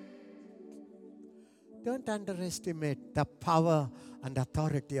 Don't underestimate the power and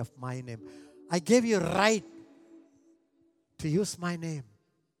authority of my name. I gave you right to use my name.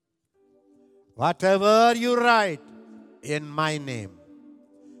 Whatever you write in my name,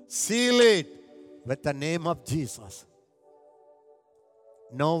 seal it with the name of Jesus.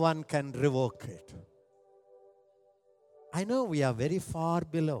 No one can revoke it. I know we are very far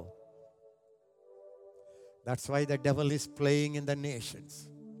below. That's why the devil is playing in the nations.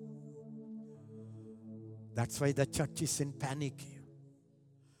 That's why the church is in panic,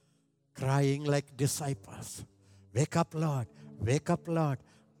 crying like disciples. Wake up, Lord. Wake up, Lord.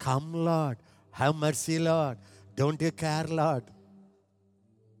 Come, Lord. Have mercy, Lord. Don't you care, Lord?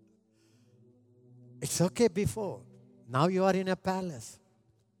 It's okay before. Now you are in a palace.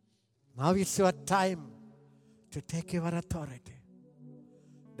 Now it's your time to take your authority.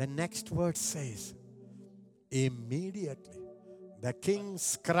 The next word says, immediately the king's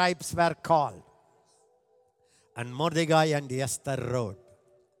scribes were called, and Mordecai and Esther wrote.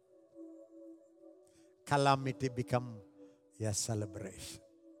 Calamity become a celebration.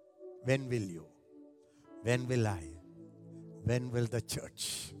 When will you? When will I? When will the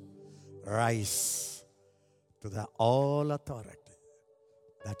church rise to the all authority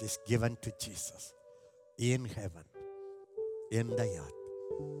that is given to Jesus in heaven, in the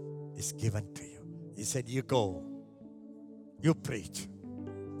earth, is given to you? He said, you go, you preach,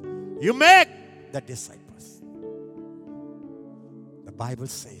 you make the disciples. The Bible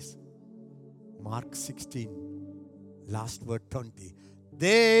says, Mark 16, last word 20,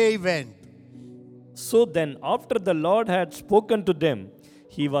 they went. So then, after the Lord had spoken to them,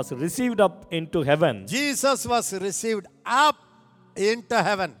 he was received up into heaven. Jesus was received up into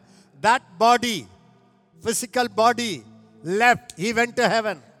heaven. That body, physical body, left. He went to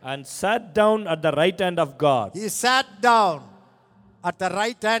heaven. and sat down at the right hand of God. He sat down at the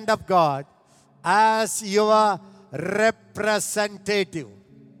right hand of God as your representative.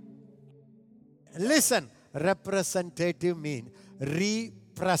 Listen, representative means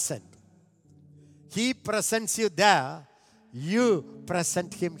represent. He presents you there, you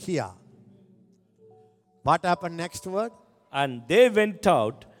present him here. What happened next word? And they went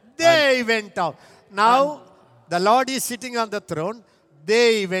out. They went out. Now, the Lord is sitting on the throne.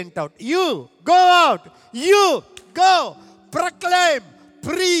 They went out. You go out. You go. Proclaim,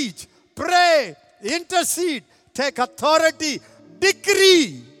 preach, pray, intercede, take authority,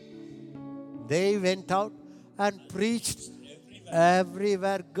 decree. They went out and preached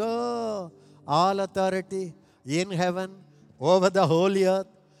everywhere. Go. All authority in heaven, over the whole earth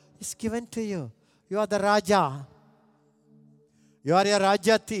is given to you. You are the Raja. You are a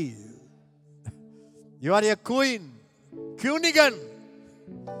Rajati. You are a queen, Kunigan.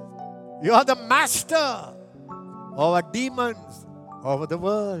 You are the master over demons, over the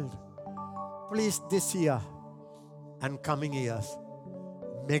world. Please, this year and coming years,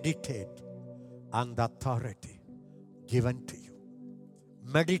 meditate on the authority given to you.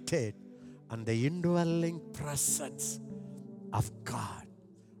 Meditate on the indwelling presence of God.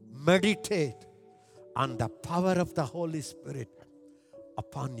 Meditate on the power of the Holy Spirit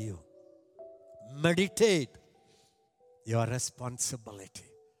upon you. Meditate your responsibility.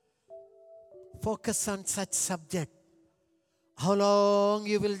 Focus on such subject. How long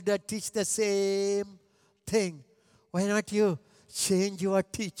you will teach the same thing? Why not you change your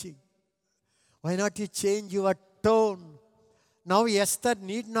teaching? Why not you change your tone? Now Esther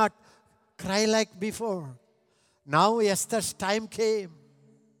need not cry like before. Now Esther's time came.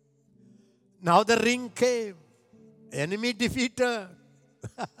 Now the ring came. Enemy defeated.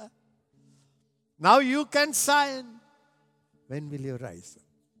 Now you can sign. When will you rise?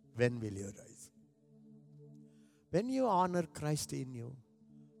 When will you rise? When you honor Christ in you,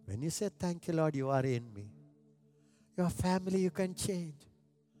 when you say, thank you, Lord, you are in me. Your family you can change.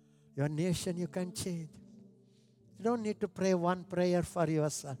 Your nation you can change. You don't need to pray one prayer for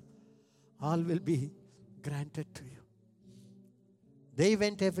yourself. All will be granted to you. They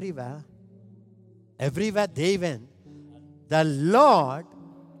went everywhere. Everywhere they went, the Lord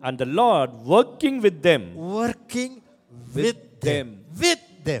And the Lord working with them. working with them.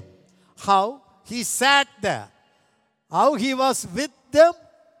 With them. How? He sat there. How he was with them?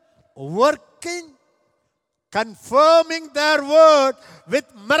 Working, confirming their word with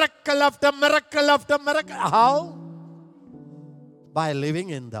miracle after miracle after miracle. How? By living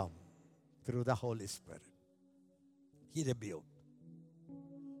in them through the Holy Spirit. He rebuked.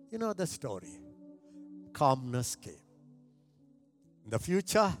 You know the story. Calmness came. In the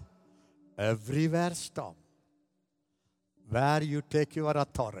future, everywhere storm. Where you take your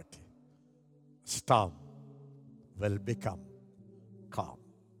authority, storm will become calm.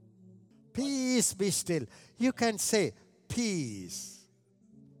 Peace be still. You can say, peace.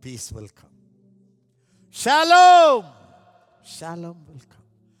 Peace will come. Shalom. Shalom will come.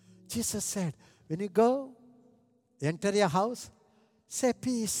 Jesus said, when you go, enter your house, say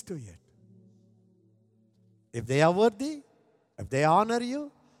peace to it. If they are worthy, if they honor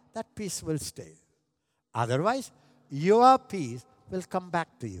you, that peace will stay. Otherwise, your peace will come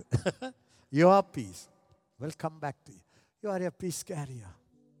back to you. Your peace will come back to you. You are a peace carrier.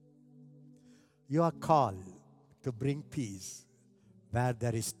 You are called to bring peace where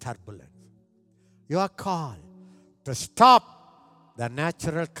there is turbulence. You are called to stop the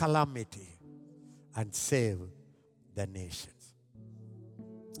natural calamity and save the nations.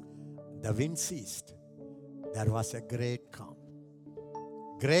 The wind ceased. There was a great calm.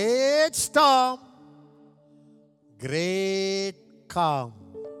 Great storm. Great calm.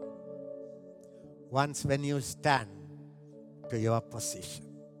 Once when you stand to your position.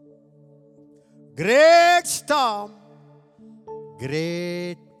 Great storm.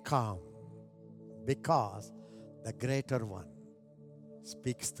 Great calm. Because the greater one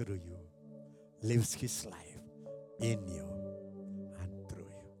speaks through you, lives his life in you and through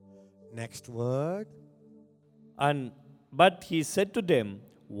you. Next word. But he said to them,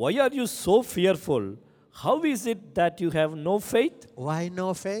 why are you so fearful? How is it that you have no faith? Why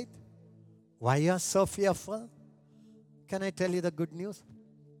no faith? Why you are so fearful? Can I tell you the good news?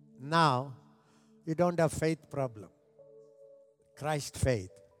 Now, you don't have faith problem. Christ's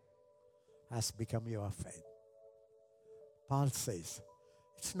faith has become your faith. Paul says,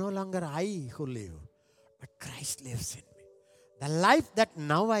 it's no longer I who live, but Christ lives in me. The life that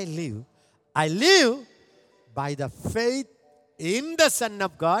now I live by the faith in the Son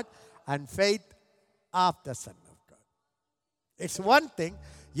of God and faith of the Son of God. It's one thing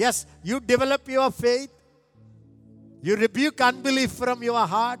Yes, you develop your faith. You rebuke unbelief from your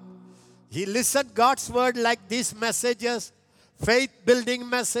heart. You listen God's word like these messages, faith-building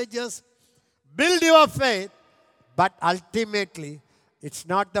messages. Build your faith, but ultimately, it's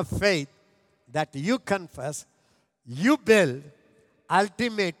not the faith that you confess, you build.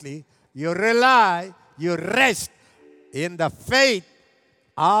 Ultimately, you rely, you rest in the faith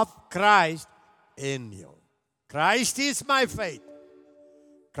of Christ in you. Christ is my faith.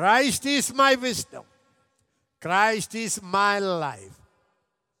 Christ is my wisdom. Christ is my life.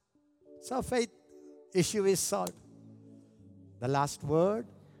 So faith issue is solved. The last word.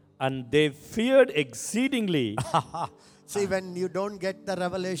 And they feared exceedingly. See, when you don't get the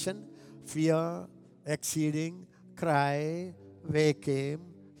revelation, fear, exceeding, cry, wake him,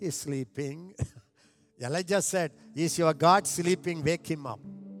 he's sleeping. Elijah said, is your God sleeping? Wake him up.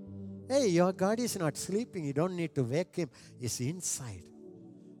 Hey, your God is not sleeping. You don't need to wake him. He's inside.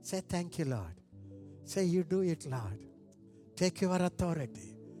 Say, thank you, Lord. Say, you do it, Lord. Take your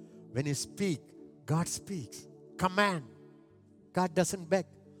authority. When you speak, God speaks. Command. God doesn't beg.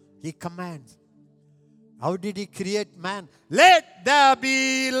 He commands. How did he create man? Let there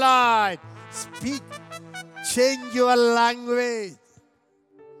be light. Speak. Change your language.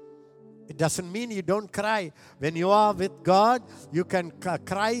 It doesn't mean you don't cry. When you are with God, you can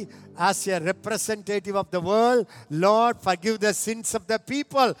cry as a representative of the world. Lord, forgive the sins of the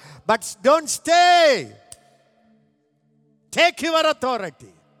people. But don't stay. Take your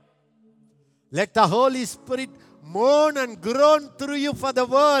authority. Let the Holy Spirit moan and groan through you for the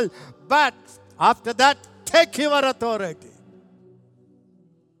world. But after that, take your authority.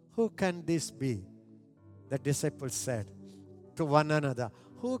 Who can this be? The disciples said to one another,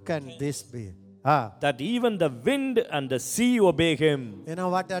 who can this be? That even the wind and the sea obey him. You know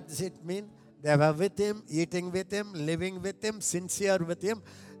what does it mean? They were with him, eating with him, living with him, sincere with him.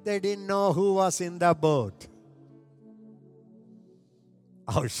 They didn't know who was in the boat.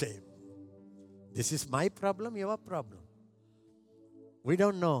 Our shame. This is my problem, your problem. We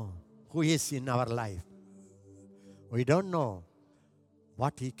don't know who is in our life. We don't know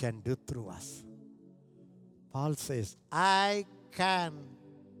what he can do through us. Paul says, I can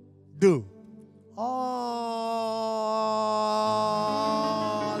do all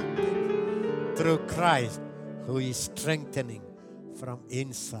things through Christ who is strengthening from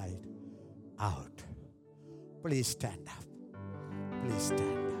inside out. Please stand up. Please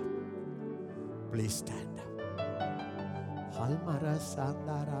stand up. Please stand up. Halmara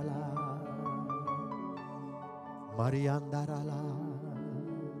sandarala. Mariandarala.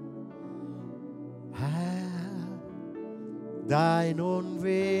 Have thine own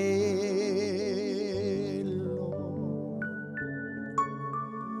way, Lord.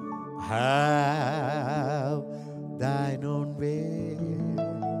 Have thine own way.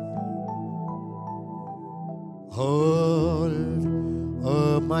 Hold,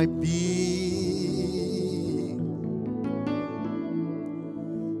 oh my being,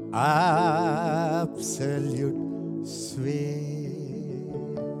 absolute sway.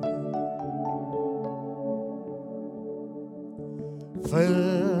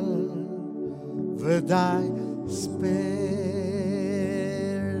 Fill with thy spirit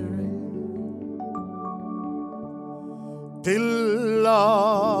till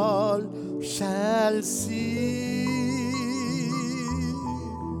all shall see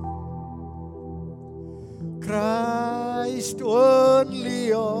Christ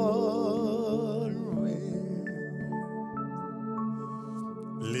only always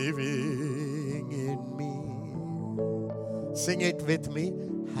living in me. Sing it with me.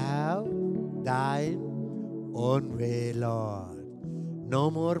 Have thine own way, Lord. No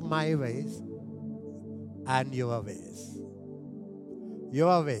more my ways and your ways.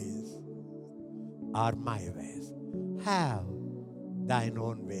 Your ways are my ways. Have thine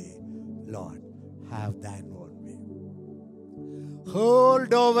own way, Lord. Have thine own way.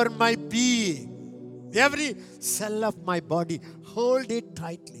 Hold over my being, every cell of my body. Hold it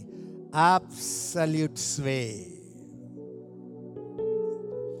tightly. Absolute sway.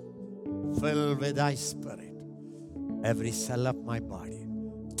 Fill with thy spirit every cell of my body,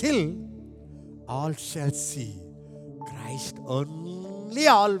 till all shall see Christ only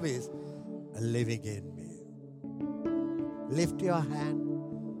always living in me. Lift your hand.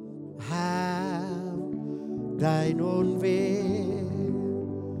 Have thine own way,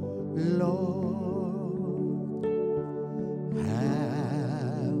 Lord.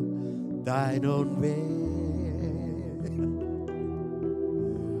 Have thine own way.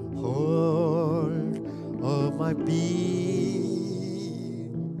 Hold, oh my being,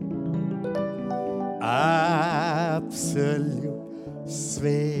 absolute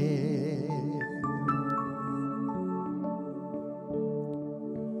Swear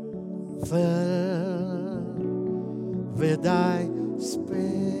fill with thy spirit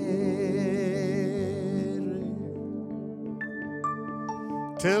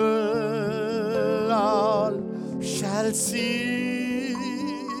till all shall see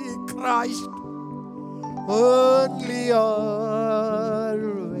Christ only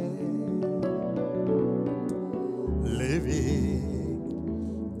always living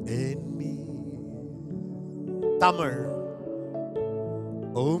in me. Tamil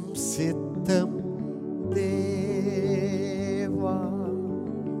Om Sittam Deva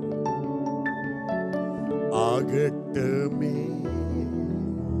Agatame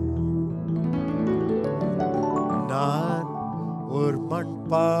Nan or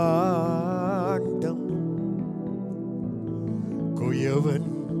Manpandam Kuyavan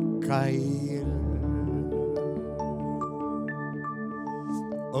Kail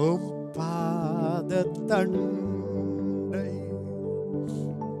Om Padatandai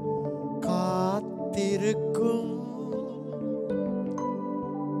Kathirukkum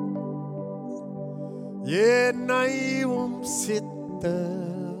Yenai Sitta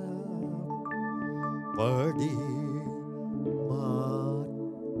Padi Matru.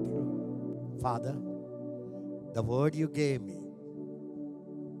 Father, the word you gave me,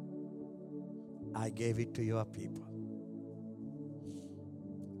 I gave it to your people.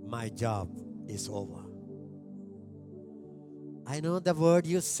 My job is over. I know the word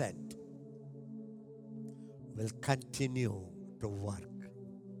you sent will continue to work.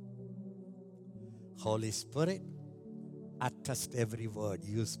 Holy Spirit, attest every word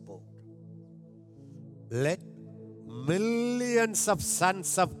you spoke. Let millions of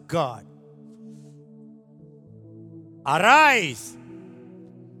sons of God arise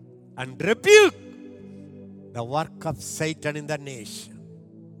and rebuke the work of Satan in the nation.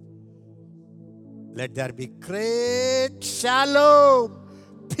 Let there be great shalom,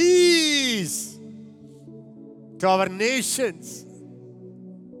 peace to our nations,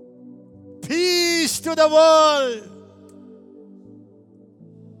 peace to the world.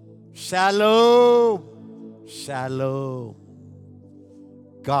 Shalom, shalom.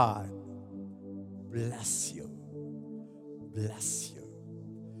 God bless you. Bless you.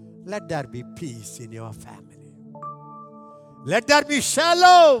 Let there be peace in your family. Let there be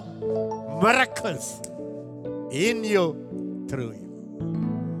shalom, miracles in you, through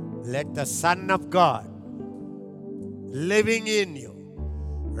you. Let the Son of God living in you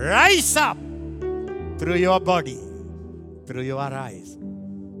rise up through your body, through your eyes,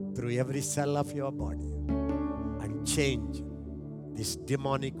 through every cell of your body, and change this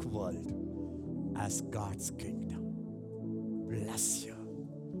demonic world as God's kingdom. Bless you.